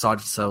thought, we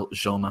decided to sell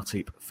Jean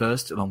Matip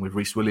first, along with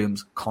Reece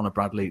Williams, Connor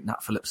Bradley,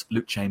 Nat Phillips,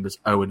 Luke Chambers,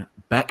 Owen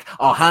Beck.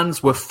 Our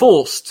hands were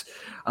forced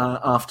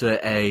after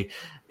a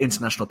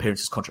international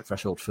appearances contract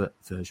threshold for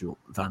Virgil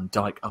van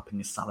Dijk, upping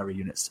his salary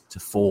units to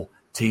 14.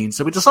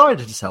 So we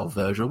decided to sell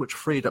Virgil, which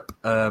freed up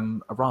a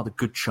rather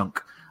good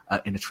chunk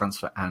in a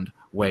transfer and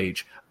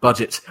wage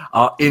budget.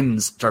 Our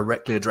ins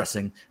directly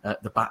addressing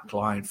the back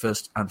line.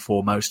 First and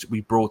foremost, we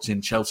brought in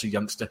Chelsea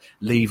youngster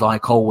Levi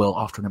Colwill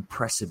after an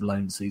impressive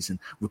loan season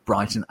with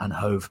Brighton and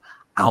Hove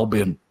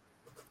Albion.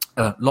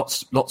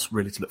 Lots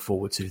really to look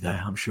forward to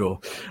there, I'm sure.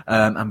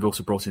 And we've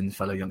also brought in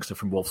fellow youngster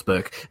from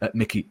Wolfsburg,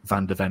 Mickey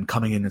van der Ven,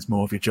 coming in as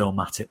more of your Joel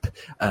Matip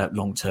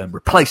long-term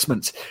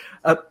replacement.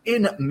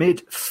 In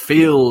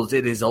midfield,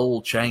 it is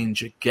all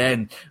change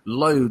again.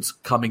 Loads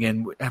coming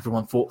in.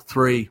 Everyone thought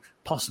 3,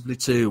 possibly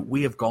 2.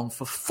 We have gone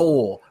for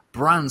 4.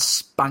 Brand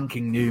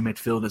spanking new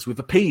midfielders. We've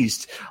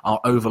appeased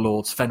our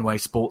overlords, Fenway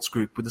Sports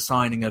Group, with the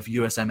signing of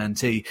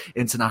USMNT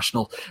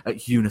international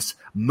Yunus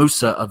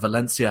Musa of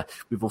Valencia.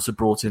 We've also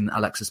brought in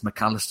Alexis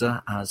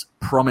McAllister as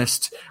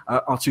promised.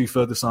 Our 2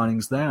 further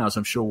signings there, as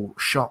I'm sure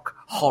shock,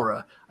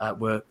 horror,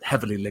 were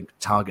heavily linked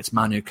targets,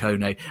 Manu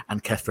Kone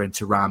and Kefren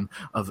Turam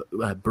of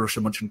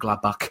Borussia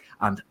Mönchengladbach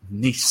and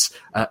Nice,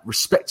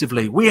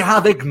 respectively. We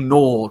have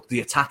ignored the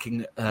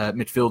attacking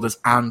midfielders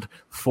and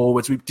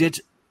forwards. We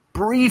did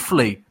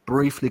briefly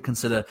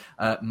consider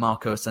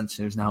Marco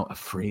Asensio, who's now a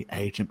free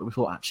agent, but we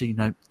thought, actually,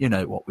 you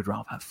know what, we'd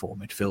rather have 4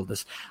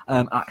 midfielders.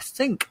 I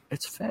think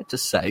it's fair to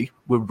say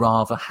we're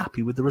rather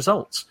happy with the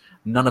results.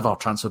 None of our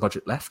transfer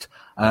budget left.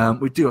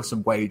 We do have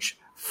some wage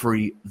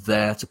free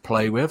there to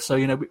play with, so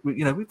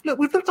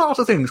we've looked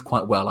after things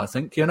quite well. I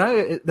think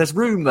there's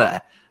room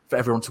there for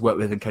everyone to work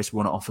with in case we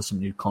want to offer some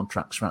new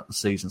contracts throughout the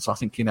season. So I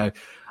think a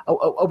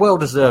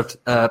well-deserved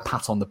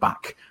pat on the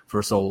back for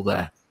us all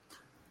there.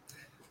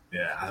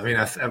 Yeah, I mean,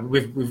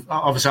 we've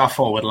obviously our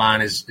forward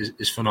line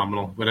is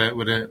phenomenal with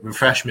a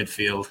refreshed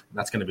midfield.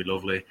 That's going to be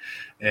lovely.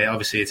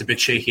 Obviously, it's a bit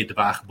shaky at the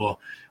back, but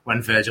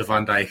when Virgil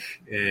van Dijk,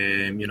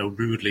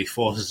 rudely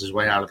forces his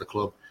way out of the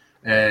club,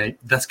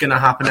 that's going to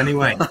happen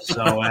anyway.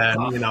 So,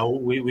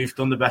 we've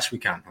done the best we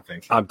can, I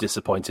think. I'm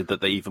disappointed that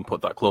they even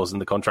put that clause in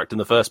the contract in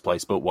the first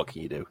place, but what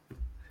can you do?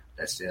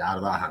 It's out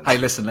of our hands. Hey,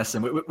 listen.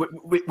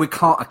 We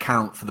can't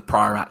account for the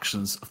prior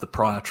actions of the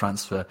prior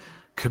transfer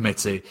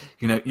committee.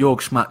 Jörg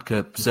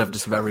Schmatke served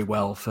us very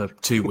well for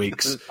 2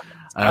 weeks,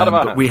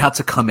 but we had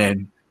to come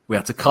in.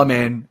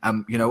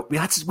 And we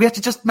had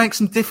to just make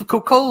some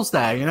difficult calls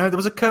there. There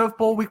was a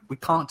curveball. We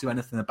can't do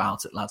anything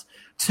about it, lads.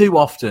 Too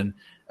often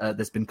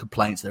there's been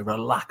complaints over a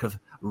lack of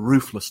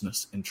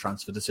ruthlessness in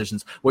transfer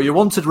decisions. Well, you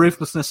wanted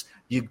ruthlessness,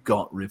 you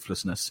got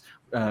ruthlessness.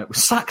 We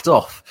sacked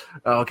off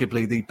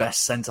arguably the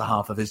best centre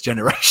half of his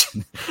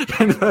generation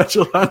in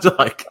Virgil van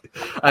Dijk,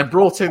 and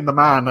brought in the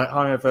man that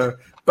I have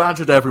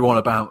badgered everyone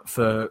about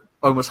for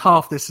almost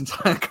half this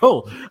entire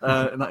call,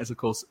 and that is, of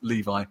course,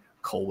 Levi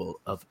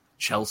Colwill of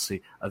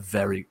Chelsea a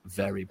very,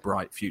 very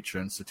bright future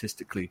and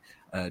statistically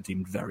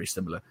deemed very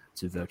similar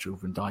to Virgil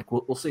van Dijk.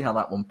 We'll see how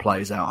that one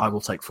plays out. I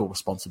will take full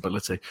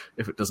responsibility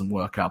if it doesn't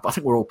work out. But I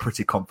think we're all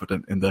pretty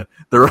confident in the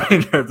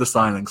remainder of the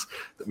signings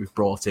that we've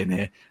brought in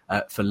here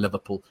for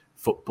Liverpool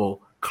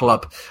Football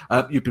Club.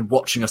 You've been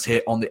watching us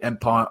here on the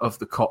Empire of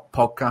the Cop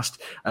podcast.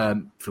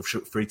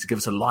 Feel free to give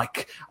us a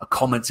like, a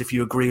comment if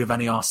you agree with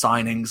any of our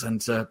signings,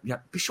 and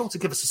be sure to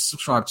give us a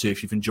subscribe too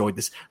if you've enjoyed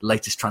this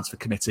latest Transfer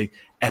Committee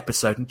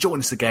episode, and join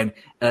us again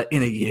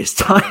in a year's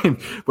time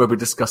where we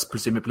discuss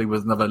presumably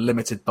with another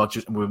limited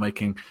budget, and we're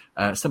making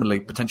similarly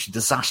potentially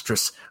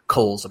disastrous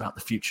calls about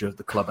the future of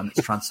the club and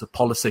its transfer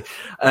policy.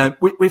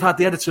 We've had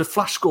the editor of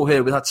Flash Score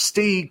here, we've had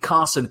Steve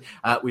Carson,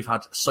 we've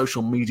had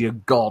social media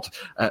god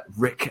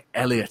Rick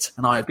Elliott,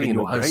 and I have been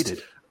your host.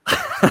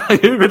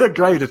 You've been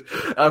upgraded.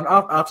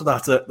 After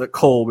that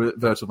call with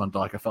Virgil van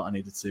Dijk, I felt I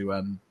needed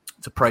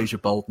to praise your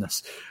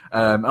boldness.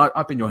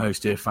 I've been your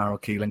host here, Farrell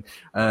Keeling.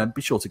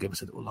 Be sure to give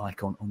us a little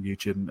like on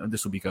YouTube, and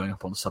this will be going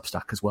up on the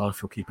Substack as well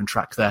if you're keeping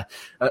track there.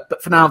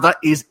 But for now, that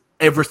is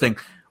everything.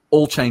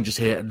 All changes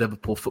here at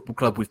Liverpool Football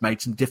Club. We've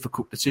made some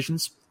difficult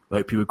decisions. I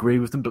hope you agree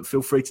with them, but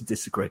feel free to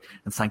disagree.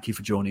 And thank you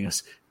for joining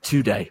us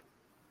today.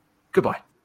 Goodbye.